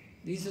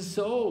 He's a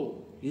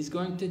soul. He's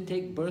going to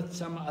take birth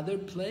some other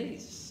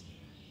place.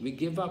 We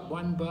give up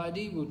one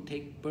body, we'll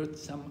take birth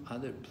some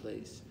other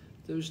place.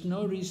 There's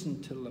no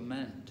reason to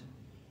lament.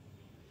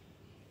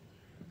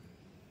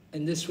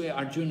 In this way,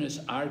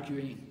 Arjuna's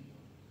arguing,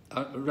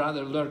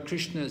 rather Lord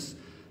Krishna's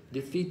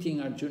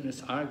defeating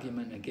Arjuna's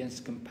argument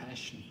against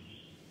compassion.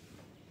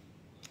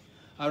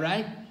 All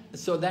right,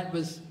 so that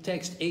was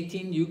text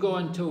 18. You go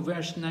until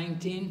verse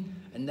 19,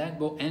 and that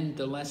will end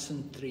the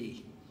lesson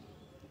 3.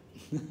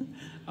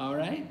 All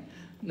right,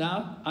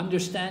 now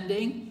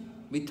understanding,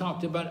 we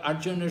talked about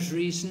Arjuna's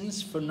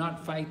reasons for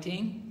not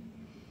fighting.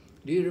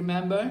 Do you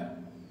remember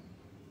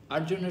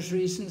Arjuna's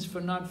reasons for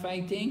not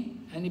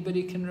fighting?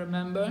 Anybody can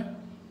remember?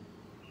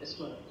 Yes,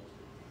 Lord.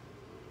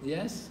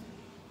 Yes?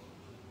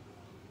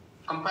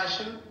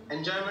 Compassion,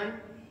 enjoyment,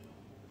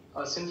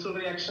 sinful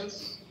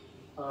reactions,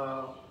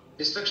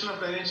 destruction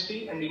of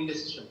identity, and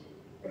indecision.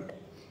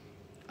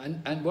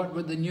 And what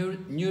were the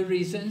new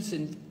reasons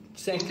in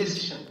second?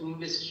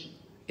 Indecision.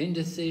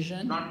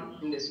 Indecision?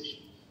 Not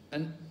indecision.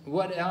 And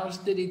what else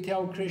did he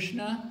tell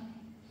Krishna?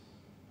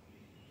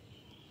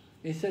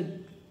 He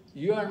said,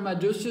 you are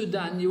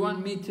Madhusudan, you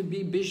want me to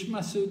be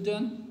Bhishma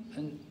Sudan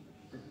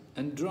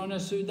and Drona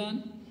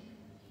Sudan?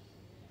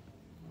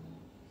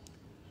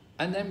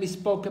 And then we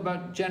spoke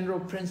about general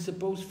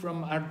principles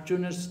from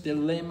Arjuna's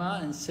dilemma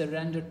and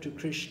surrender to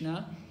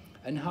Krishna,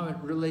 and how it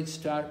relates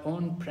to our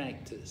own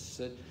practice.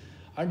 That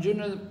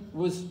Arjuna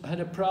had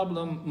a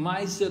problem,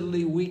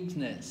 miserly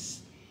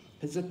weakness,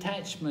 his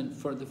attachment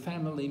for the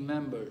family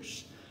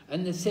members.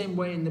 And the same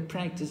way in the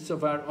practice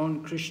of our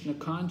own Krishna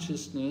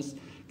consciousness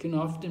can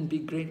often be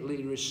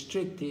greatly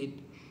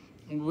restricted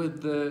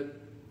with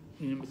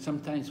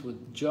sometimes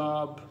with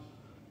job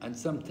and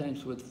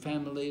sometimes with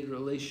family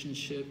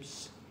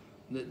relationships,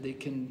 that they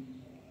can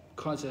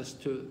cause us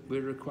to,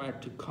 we're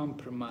required to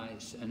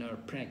compromise in our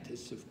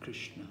practice of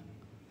Krishna.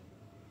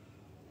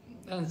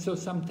 And so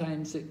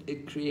sometimes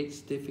it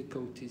creates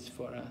difficulties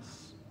for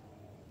us.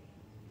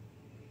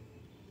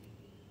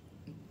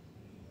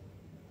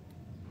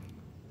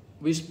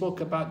 We spoke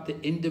about the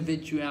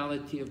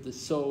individuality of the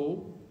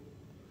soul.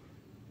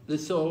 The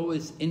soul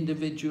is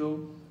individual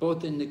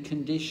both in the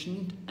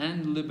conditioned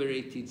and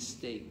liberated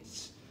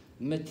states.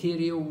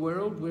 Material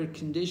world, we're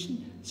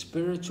conditioned.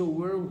 Spiritual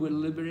world, we're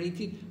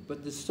liberated.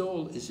 But the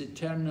soul is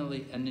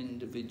eternally an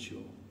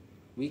individual.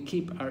 We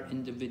keep our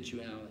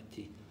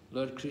individuality.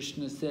 Lord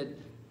Krishna said,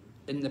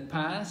 in the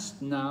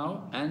past,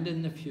 now, and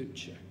in the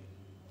future,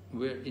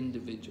 we're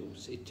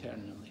individuals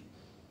eternally.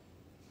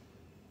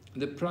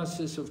 The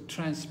process of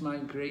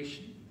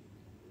transmigration.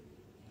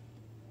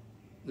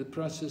 The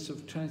process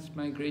of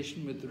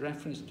transmigration with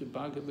reference to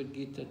Bhagavad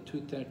Gita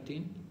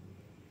 2.13.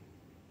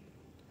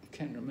 I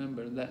can't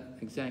remember that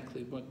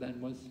exactly what that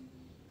was.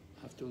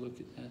 I'll have to look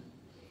at that.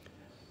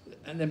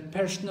 And then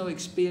personal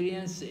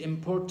experience, the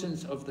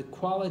importance of the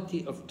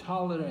quality of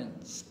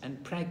tolerance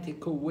and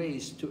practical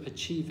ways to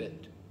achieve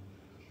it.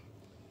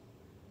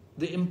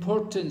 The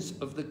importance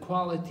of the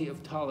quality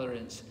of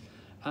tolerance.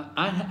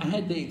 I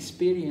had the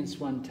experience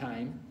one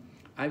time.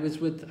 I was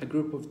with a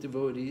group of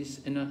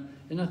devotees in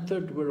a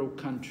third world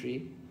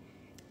country,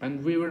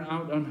 and we were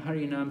out on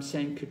Harinam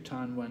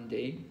Sankirtan one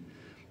day,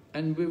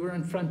 and we were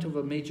in front of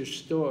a major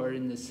store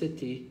in the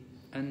city,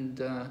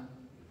 and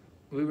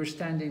we were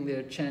standing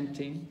there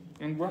chanting,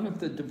 and one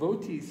of the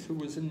devotees who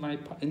was in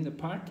the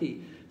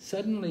party,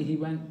 suddenly he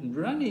went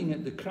running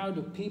at the crowd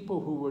of people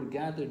who were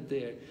gathered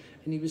there,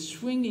 and he was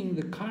swinging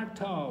the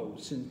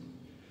kartals and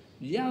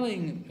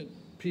yelling at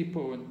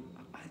people, and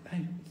I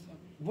thought,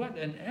 what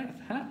on earth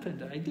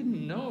happened? I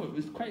didn't know. It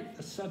was quite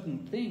a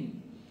sudden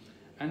thing,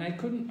 and I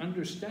couldn't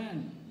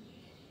understand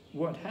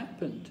what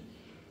happened.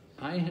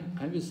 I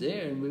was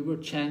there, and we were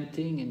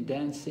chanting and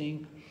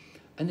dancing,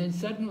 and then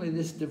suddenly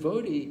this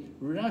devotee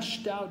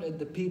rushed out at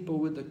the people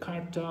with the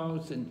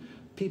kartals, and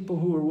people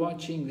who were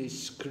watching, they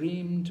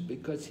screamed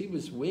because he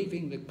was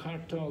waving the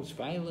kartals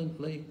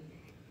violently.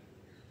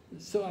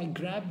 So I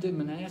grabbed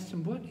him and I asked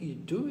him, what are you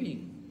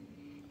doing?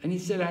 And he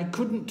said, I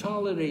couldn't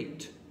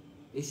tolerate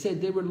He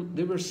said they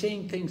were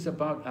saying things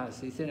about us.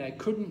 He said, I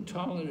couldn't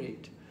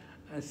tolerate.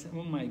 I said,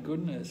 oh my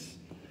goodness.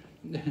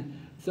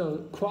 So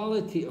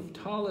quality of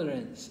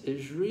tolerance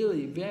is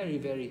really very,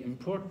 very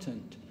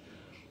important.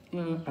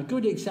 A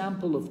good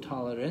example of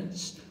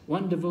tolerance,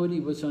 one devotee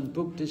was on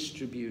book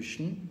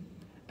distribution,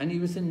 and he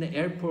was in the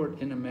airport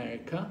in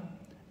America,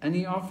 and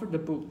he offered a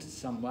book to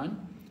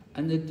someone,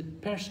 and the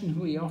person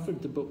who he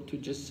offered the book to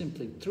just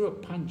simply threw a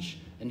punch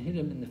and hit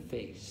him in the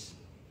face.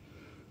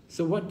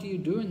 So what do you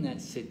do in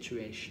that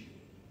situation?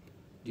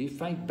 Do you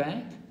fight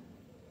back?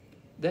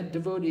 That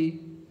devotee,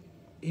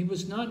 he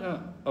was not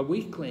a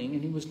weakling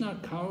and he was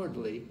not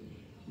cowardly,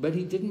 but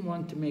he didn't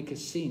want to make a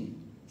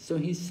scene. So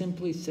he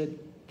simply said,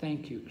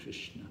 thank you,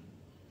 Krishna.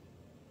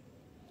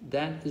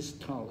 That is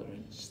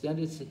tolerance. That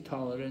is the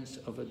tolerance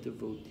of a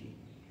devotee.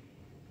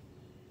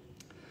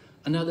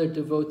 Another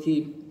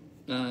devotee,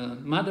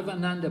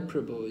 Madhavananda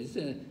Prabhu, is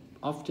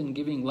often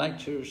giving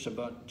lectures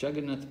about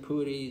Jagannath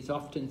Puri. He's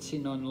often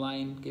seen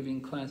online giving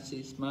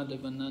classes.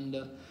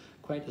 Madhavananda,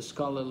 quite a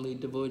scholarly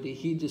devotee.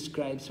 He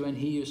describes when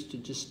he used to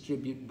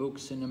distribute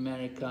books in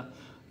America,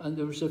 and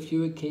there was a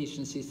few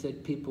occasions he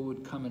said people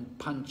would come and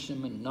punch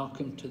him and knock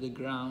him to the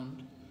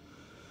ground.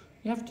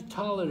 You have to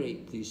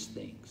tolerate these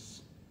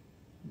things.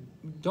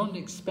 Don't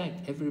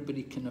expect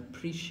everybody can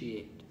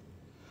appreciate.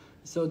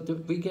 So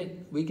we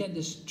get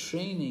this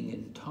training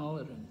in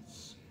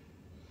tolerance.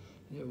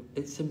 You know,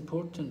 it's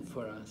important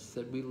for us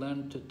that we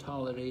learn to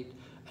tolerate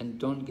and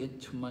don't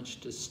get too much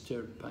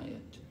disturbed by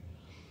it.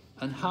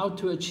 And how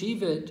to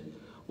achieve it?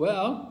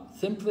 Well,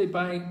 simply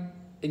by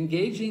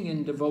engaging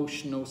in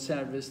devotional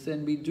service,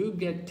 then we do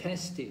get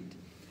tested.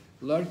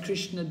 Lord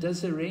Krishna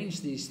does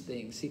arrange these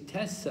things. He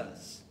tests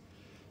us.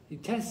 He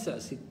tests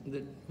us.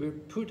 That we're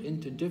put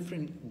into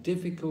different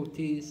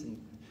difficulties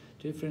and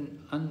different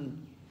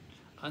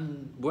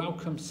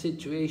unwelcome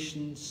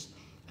situations,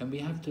 and we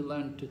have to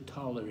learn to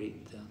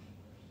tolerate them.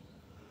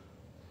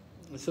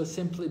 So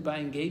simply by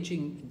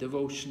engaging in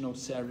devotional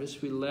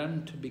service, we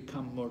learn to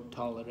become more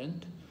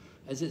tolerant.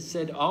 As it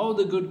said, all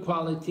the good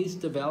qualities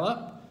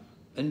develop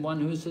in one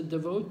who is a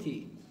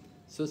devotee.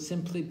 So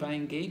simply by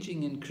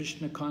engaging in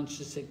Krishna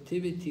conscious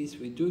activities,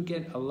 we do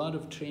get a lot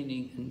of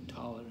training in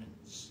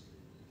tolerance.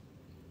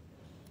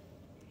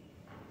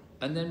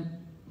 And then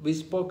we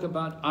spoke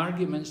about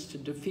arguments to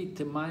defeat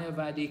the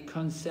Mayavadi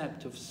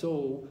concept of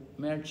soul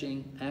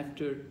merging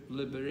after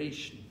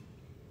liberation.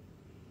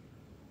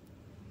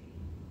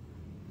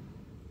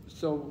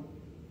 So,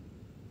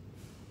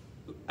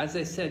 as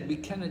I said, we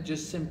cannot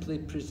just simply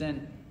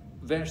present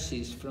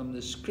verses from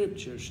the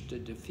scriptures to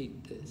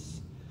defeat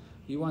this.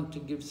 You want to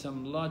give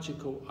some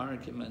logical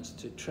arguments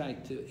to try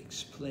to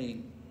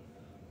explain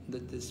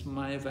that this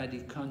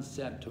Mayavadi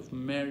concept of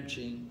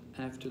merging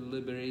after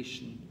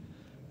liberation,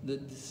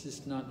 that this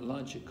is not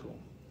logical.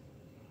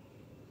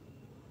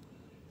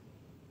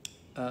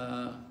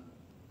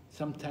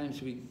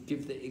 Sometimes we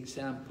give the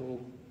example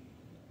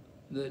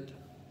that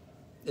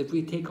if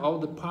we take all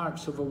the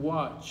parts of a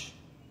watch,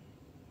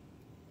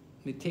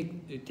 you take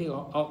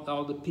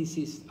all the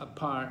pieces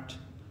apart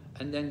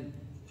and then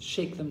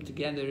shake them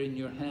together in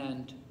your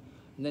hand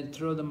and then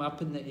throw them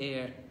up in the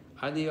air,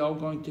 are they all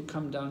going to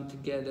come down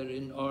together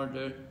in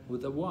order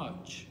with a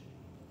watch?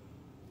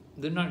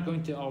 They're not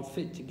going to all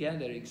fit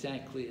together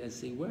exactly as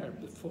they were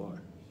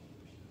before.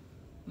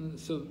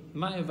 So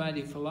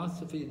Mayavadi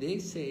philosophy, they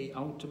say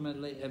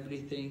ultimately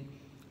everything,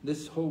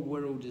 this whole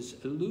world is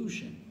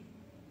illusion.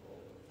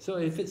 So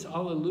if it's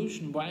all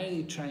illusion, why are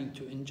they trying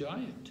to enjoy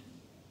it?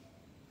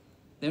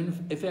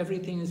 Then if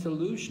everything is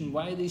illusion,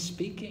 why are they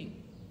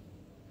speaking?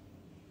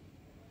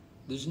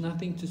 There's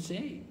nothing to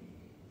say.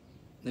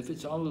 If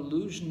it's all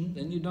illusion,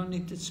 then you don't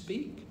need to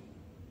speak.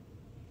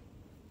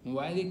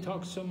 Why do they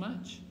talk so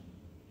much?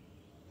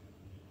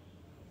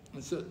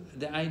 And so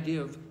the idea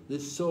of the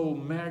soul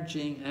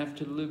merging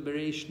after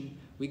liberation,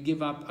 we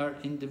give up our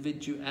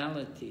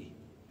individuality.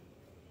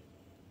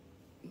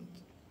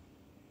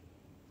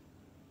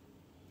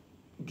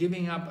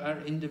 Giving up our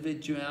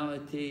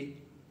individuality,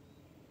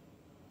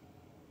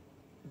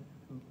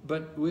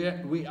 but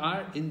we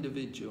are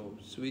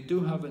individuals. We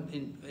do have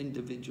an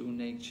individual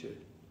nature.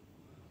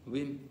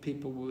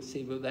 People will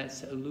say, well,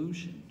 that's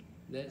illusion.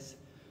 That's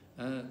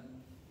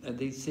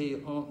they say,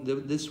 oh,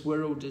 this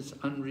world is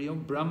unreal.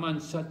 Brahman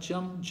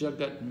satyam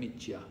jagat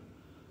mithya.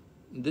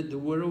 That the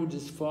world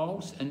is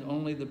false and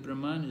only the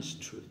Brahman is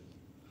truth.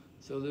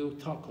 So they'll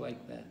talk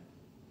like that.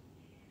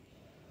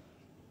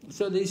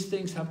 So these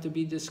things have to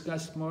be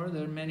discussed more.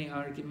 There are many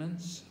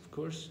arguments, of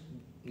course.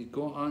 You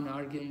go on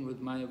arguing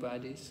with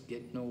Mayavadis,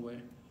 get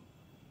nowhere.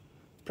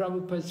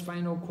 Prabhupada's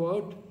final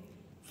quote,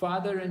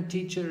 father and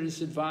teacher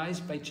is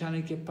advised by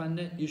Chanakya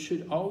Pandit, you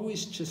should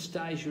always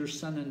chastise your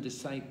son and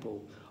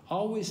disciple.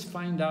 Always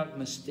find out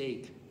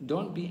mistake.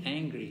 Don't be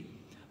angry.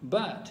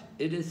 But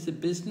it is the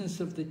business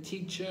of the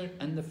teacher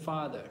and the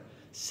father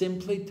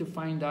simply to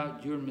find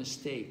out your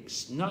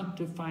mistakes, not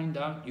to find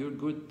out your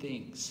good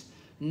things.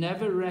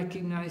 Never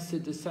recognize the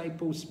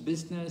disciple's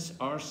business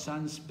or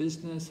son's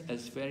business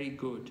as very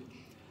good.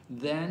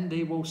 Then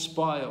they will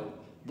spoil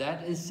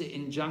That is the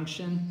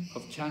injunction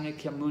of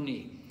Chanakya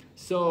Muni.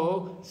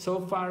 So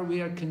far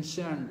we are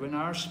concerned, when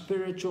our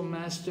spiritual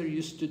master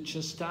used to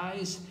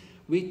chastise,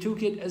 we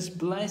took it as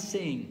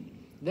blessing.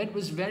 That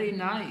was very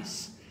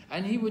nice.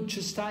 And he would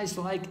chastise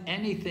like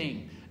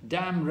anything.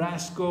 Damn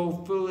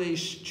rascal,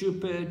 foolish,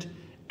 stupid,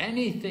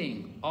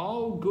 anything.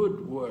 All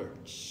good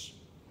words.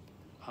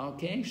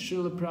 Okay,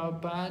 Srila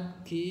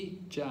Prabhupada ki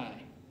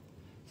jai.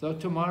 So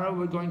tomorrow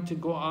we're going to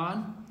go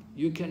on.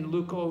 You can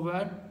look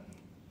over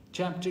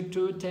chapter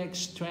 2,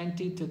 text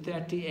 20 to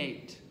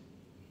 38.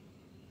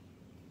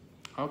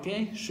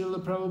 Okay,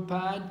 Srila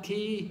Prabhupada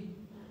ki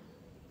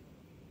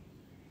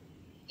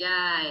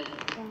Jai.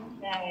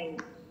 Jai.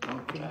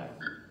 Okay.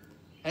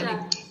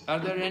 Are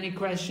there any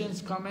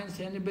questions, comments,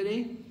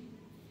 anybody?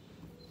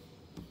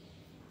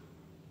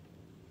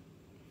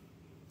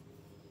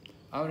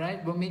 All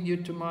right, we'll meet you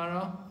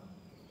tomorrow,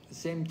 the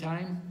same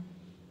time.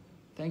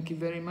 Thank you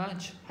very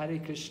much. Hare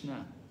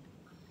Krishna.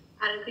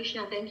 Hare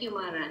Krishna. Thank you,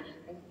 Maharaj.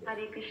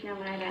 Hare Krishna,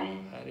 Maharaj.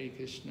 Hare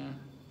Krishna.